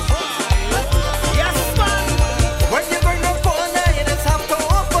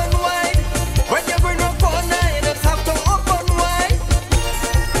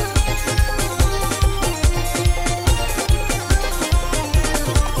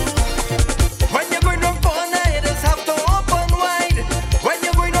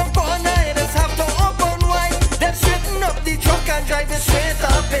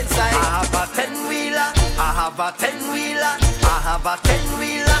 A 10-wheeler, I have a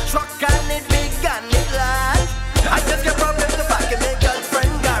 10-wheeler truck and it big and it large. I just get problems to back in my girlfriend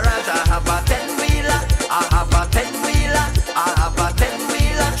garage. I have a 10-wheeler, I have a 10-wheeler, I have a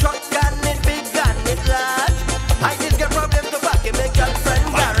 10-wheeler truck and it big and it large. I just get problems to back in my girlfriend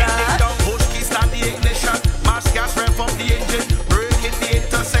garage. Push key start the ignition, mash gas rev from the engine, break in the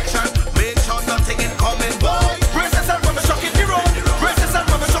intersection, make sure nothing incoming. Boy, brace yourself when we shock in the road. Brace yourself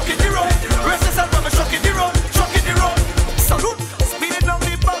when we shock in the road. Brace yourself when we shock in the road. Speeding down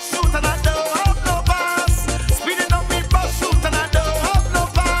the bus shoot and I don't have no pass. Speeding down the bus shoot and I don't have no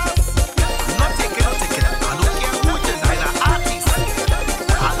pass. Not taking, I don't care who it is, I'm an artist.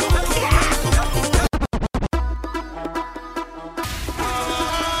 I don't care.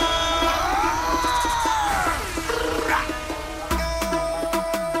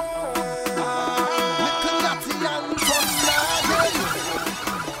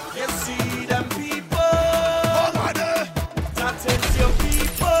 You see them people, that is your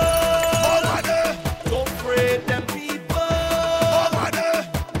people. Don't afraid them people, that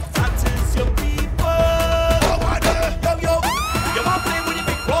is your people. Yo, you want to play with the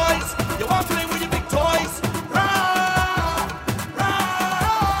big boys, you want to play with the big toys. Rah,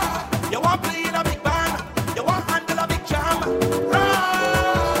 rah. You want to play in a big band, you want to handle a big jam. Rah,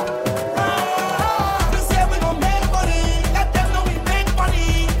 rah. You say we gon' make money, let them know we make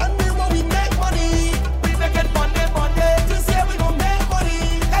money. And we when we make money, we make it money, money. You say we gon' make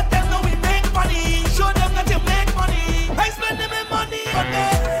money, let them know we make money. Show them that you make money. I spend them money on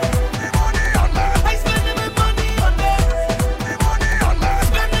them. I spend them money on them.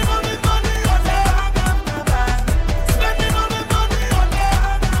 Spending all the money on them. Spending all the money on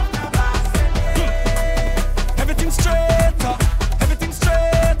them. Everything straight up, everything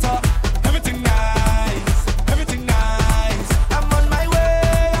straight up, everything nice, everything nice. I'm on my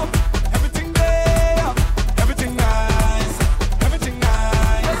way up. Everything there, everything nice, everything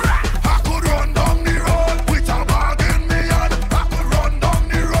nice. I could run down the road with a bag in me hand. I could run down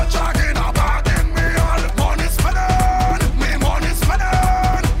the road dragging a bag in me hand. Money spending, me money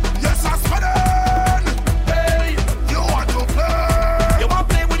spending. Yes, I spending. Hey, You want to play? you want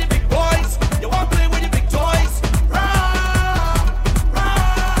to play with the big boys, you want to play with the big toys. Rah,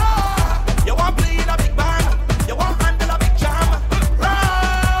 rah. You want to play in a big band, you want to handle a big jam. Rah,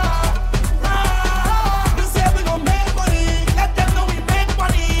 rah. You say we gon' make money, let them know we make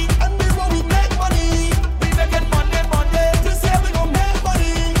money. And we when we make money, we making money, money. You say we gon' make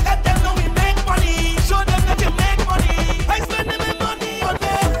money, let them know we make money. Show them that you make money. I spend them money on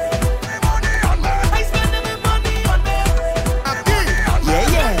them. I spend them money on them.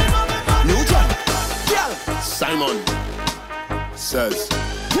 Yeah. New John. Simon says,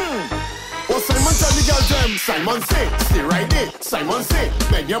 What Simon tell the girl them? Simon say, stay right there. Simon say,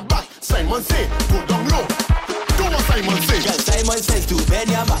 bend your back. Simon say, go down low. Do what Simon say. Girl, Simon says to bend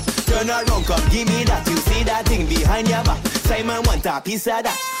your back. Turn around, come give me that. You see that thing behind your back. Simon want a piece of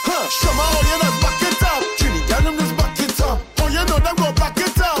that. Show me how you just back it up. Trini girl them just back it up. Oh, you know them go back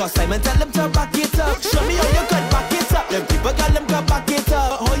it up. Cause Simon tell them to back it up. Show me how you can back it up. Them people call them to back it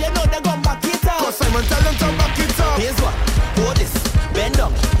up. Oh, you know they gon' back it up. Cause Simon tell them to back it up. Here's what. Hold this. Bend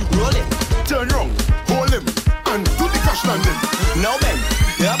down. Roll it. Turn round, hold him, and do the cash landing. Now bend.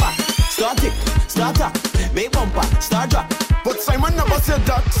 start tick, start up, make bumper, start drop. But Simon never said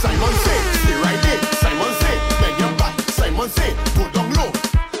that. Simon said, stay right there. Simon said, bend your back. Simon said, put down low.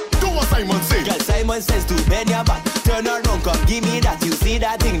 Do what Simon said. Girl, Simon says to bend your back. Turn around, come give me that. You see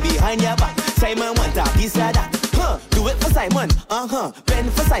that thing behind your back. Simon want a piece of that. Do it for Simon, bend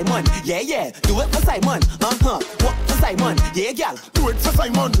for Simon, yeah. Do it for Simon, walk for Simon, yeah, girl. Do it for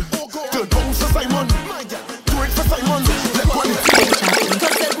Simon, turn bounce for Simon. Do it for Simon, let one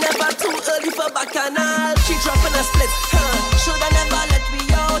Cause it's never too early for bacchanal. She dropping a split, shoulda never let me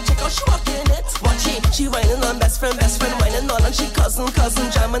out. Check out she walking it. Watch it, she whining on best friend whining all on she cousin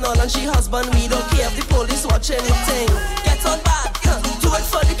jamming all on she husband. We don't care if the police watching the thing. Get on bad, do it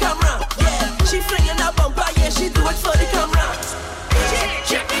for the camera, yeah. She flinging that bumper, yeah, she do it for the camera.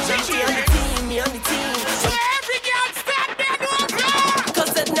 Me on the team. So every girl stand there, no.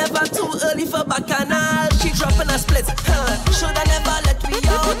 Cause it's never too early for bacchanal. She dropping a split, shoulda never let me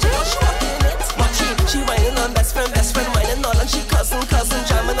out. You know she walking it. Watch it, she whining on best friend whining all on she cousin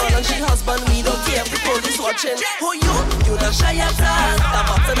jamming all on she husband. We don't care if the police watching. Who you not shy at all. That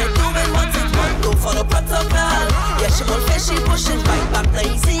bottom ain't doing what it want. Don't follow protocol. Yeah, she won't face, she pushing right back, not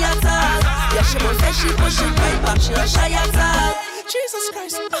easy at all. Yeah, she won't face, she pushing right back, she not shy at all. Jesus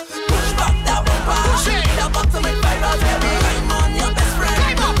Christ, push back that bumper. That bottom ain't viral, baby. I'm on your best friend.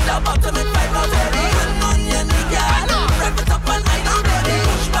 That bottom ain't viral, baby. I'm on your nigga. Rev it up and I know, baby.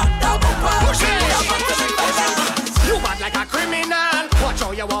 Push back that bumper. That bottom ain't viral. You bad like a criminal. Watch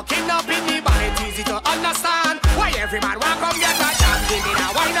how you walking up in the bar. It's easy to understand why every man want come get a chance. Give me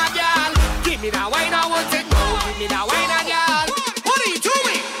that wine, girl. Give me that wine, I want it now. Give me that wine, girl. What are you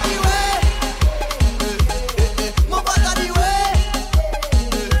doing?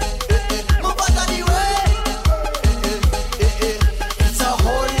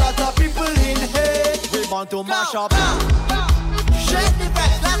 To mash up. Shake the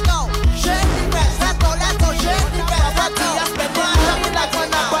breast, let's go. Shake the breast, let's go, shake the breast. I spend money like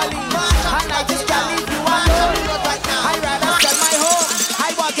Monopoly, and I just can't leave you alone right now. I rather sell my home.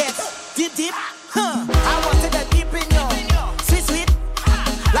 I want it deep, I want it deep in you, sweet,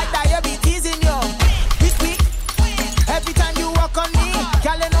 like diabetes in you. This week, every time you walk on me,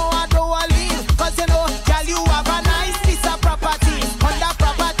 girl, you know I don't want to leave. Cause you know, girl, you have a nice piece of property. On that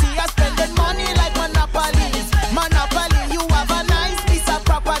property, I spending money like Monopoly, you have a nice piece of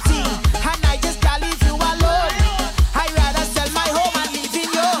property, and I just can't leave you alone. I rather sell my home and leave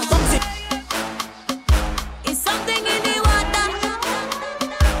in you. It's something in the water,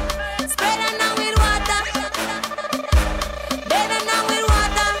 spread it now with water, bed it now with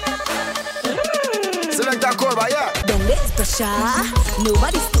water. Select that Cobra, yeah. Don't let it pressure,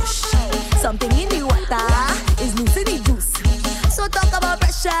 nobody's push. Something in the water is loose in the juice. So talk about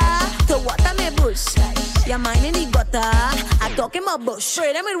pressure, to water me bush. Your mind in the gutter, I talk in my bush.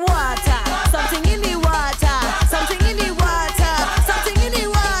 Spray them with water, something in the water, something in the water, something in the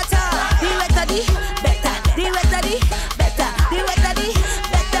water. The wetter the better, the wetter the better, the wetter the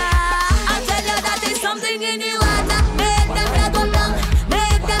better. I tell you that there's something in the water. Make them let go down,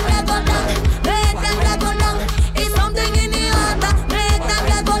 make them let go down, make them let go down. It's something in the water. Make them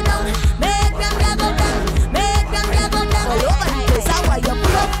let go down, make them let go down, make them let go down. All over the place, I want you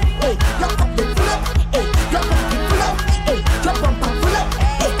pull up, hey, you up the pull up.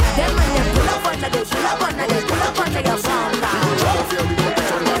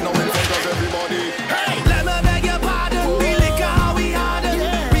 Let me beg your pardon. We liquor how we had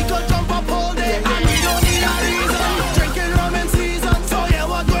it. We could jump up all day and we don't need a reason. Drinking rum in season, so yeah,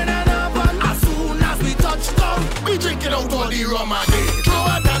 what's going to happen? As soon as we touch down, we drinking out all the rum again. Throw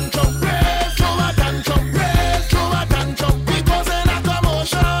a tantrum, praise, throw a tantrum, praise, throw a tantrum. Because in a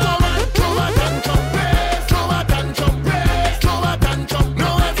commotion, throw a tantrum, praise, throw a tantrum, praise, throw a tantrum.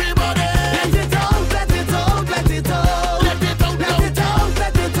 Now everybody, let it out, let it out, let it out, let it out, let it out,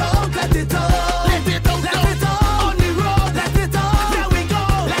 let it out, let it out. let it out, Let it out on the road, let it out. There we go.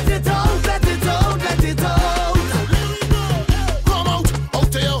 Let it out, let it out, let it out. come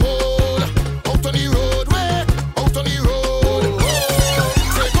out to your hole, out on the roadway, out on the road.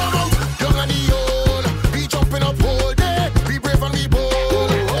 Say come out, young and the old, be jumping up all day, be brave and be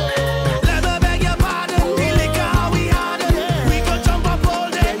bold. Let me beg your pardon. We liquor how we had it. We could jump up all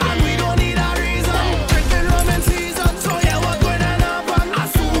day and we don't need a reason. Drinking rum in season, so yeah, what's going to happen? As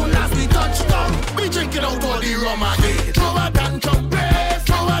soon as we touch down, We drinking out all the rum again. Throw a tantrum, praise,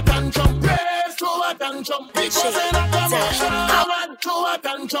 throw a tantrum, praise, throw a tantrum. Because in a commotion, come on, throw a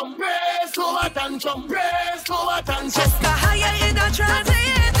tantrum, praise, throw a tantrum, praise, throw a tantrum. The higher in the trance,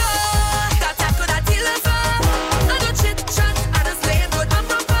 that I could have deal with. I don't chit chat, I just lay it good and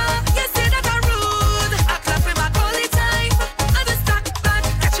proper. You say that I'm rude, I clap him back all the time. I just stack back,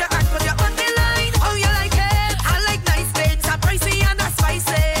 catch your act with your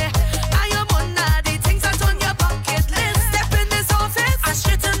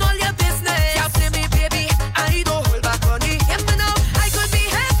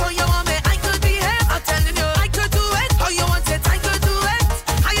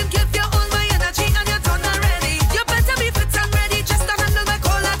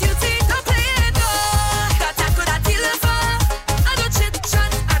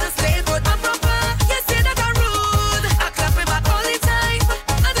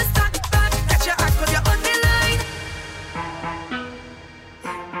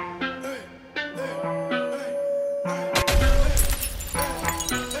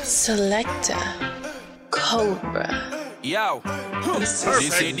Selector Cobra. Yo, they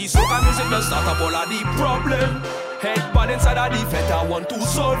say the soca music don't start up all of the problem. Headband inside of the vet, I want to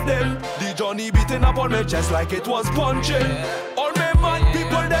solve them. The Johnny beating up on my chest like it was punching. All my mad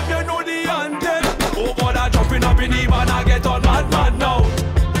people, them they know the anthem. Oh God, I jumping up in the van, I get on mad now.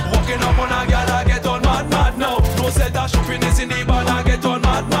 Walking up on a girl, I get on mad now. No said that shopping is in the van, I get on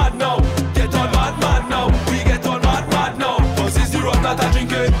mad now. Get on mad now, we get on mad now. Cause it's the rum that I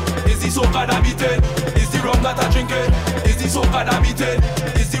drink it, it's the soca that I beat it. It's the rum that I drink it, it's the soca that I beat it.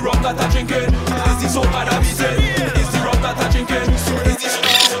 It's the rum that I drink it, it's the soca that I beat it. It's the rum that I drink it, it's the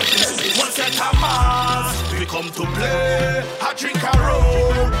soca. One set of mass, we come to play. I drink a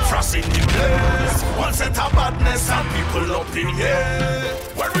roll, frost in the place. One set of badness and people up in here.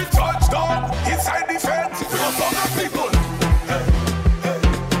 When we touch down, inside the fence, we gon' fuck up people.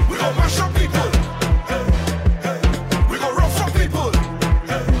 We gon' mash up people. We gon' rough up people.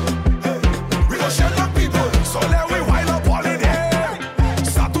 We gon' shell up people. So let we wild up all in here.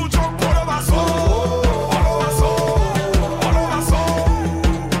 Start to jump all over so. All over so. All over so.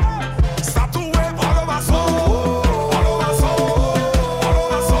 Start to wave all over so. All over so. All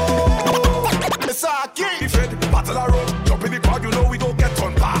over so. It's a key. Defend, battle a road. Jump in the crowd, you know we gon' get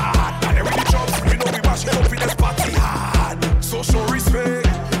on bad. And then when the jumps, we know we mash it up in this party hard. So show respect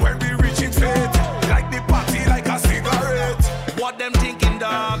when we reach it fate. Like the party like a cigarette. What them thinking,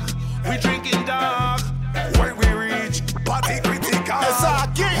 dog? We drinking, dog. When we reach party critical,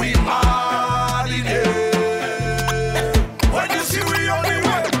 we mad in here. When you see we on the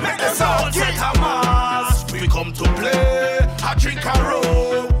way, make the sound set a mass. We come to play. I drink a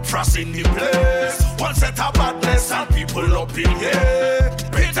roll, frost in the place. One set of badness and people up in here.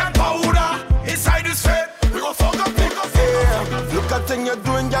 Paint and powder inside this fed. We gon' fuck up, pick up, Yeah. Look at thing you're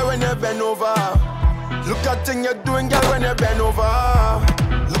doing, girl, when you bend over. Look at thing you're doing, girl, when you bend over.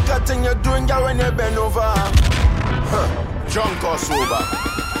 Look at thing you're doing, girl, when you bend over. Drunk or sober.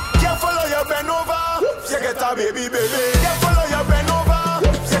 Can't follow your bend over. You get a baby, baby. Can't follow your bend over.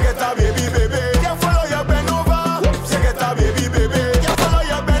 You get a baby, baby. Can't follow your bend over. You get a baby, baby. Can't follow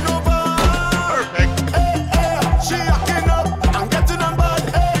your bend over. Perfect. She acting up and getting on bad.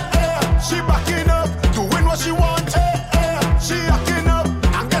 She backing up, doing what she want. She acting up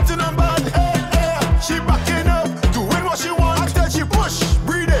and getting on bad. She backing up, doing what she want. Until she push,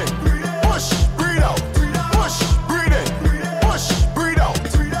 breathe in, push, breathe out, push, breathe in, push, breathe out,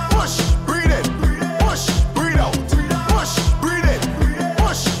 push, breathe in, push, breathe out, push, breathe in,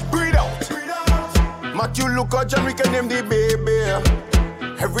 push, breathe out. Matthew, look at John, we can name the baby.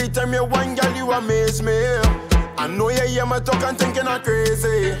 Every time you whine, girl, you amaze me. I know you hear me talk and thinking I'm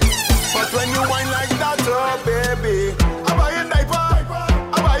crazy. But when you whine like that, oh baby, I'm buying diaper,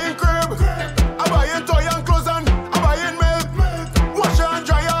 I'm buying crib, I'm buying toy and clothes and I'm buying milk, washer and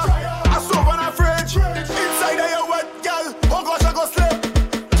dryer, a stove and a fridge. Inside of your wet, girl, oh gosh, I go slip.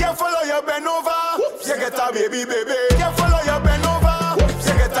 Can't follow your bend over, you get a baby, baby. Can't follow your bend over,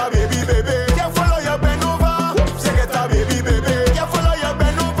 you get a baby, baby. Can't follow your bend over, you get a baby, baby. Can't follow your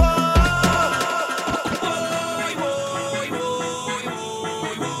bend over.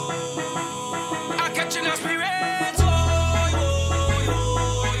 I catching a spirit.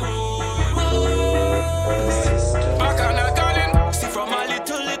 Back on a calling. See from a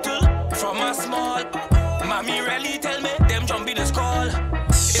little, from a small. Mommy really tell me them jump in the skull.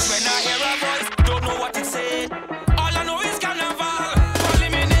 It's when I hear a voice, don't know what it said. All I know is carnival.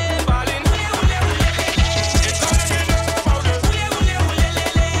 Calling me name, balling. It's calling me name about it.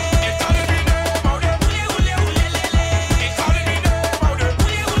 It's calling me name about it. It's calling me name about it.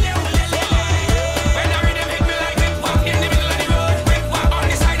 When I read them hit me like whip whop in the middle of the road, whip whop on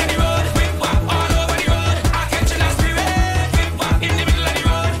the side of the road, whip whop all over the road. I catch a spirit, whip whop in the middle of the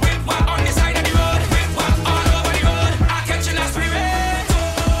road, whip whop on the side of the road, whip whop all over the road. I catch a spirit.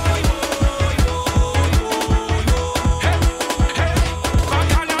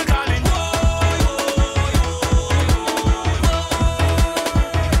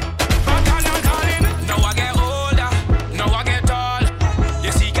 Now I get older, now I get tall.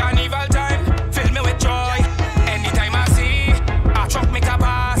 You see carnival time, fill me with joy. Anytime I see a truck make a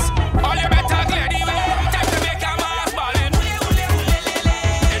pass, all you better clear the way. Time to make a mass ballin'.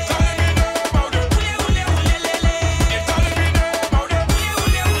 It's calling me name about it. It's calling me name about it.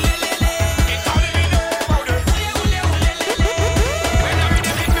 It's calling me name about it. When I read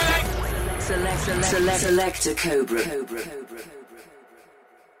it, hit me like Selector Cobra.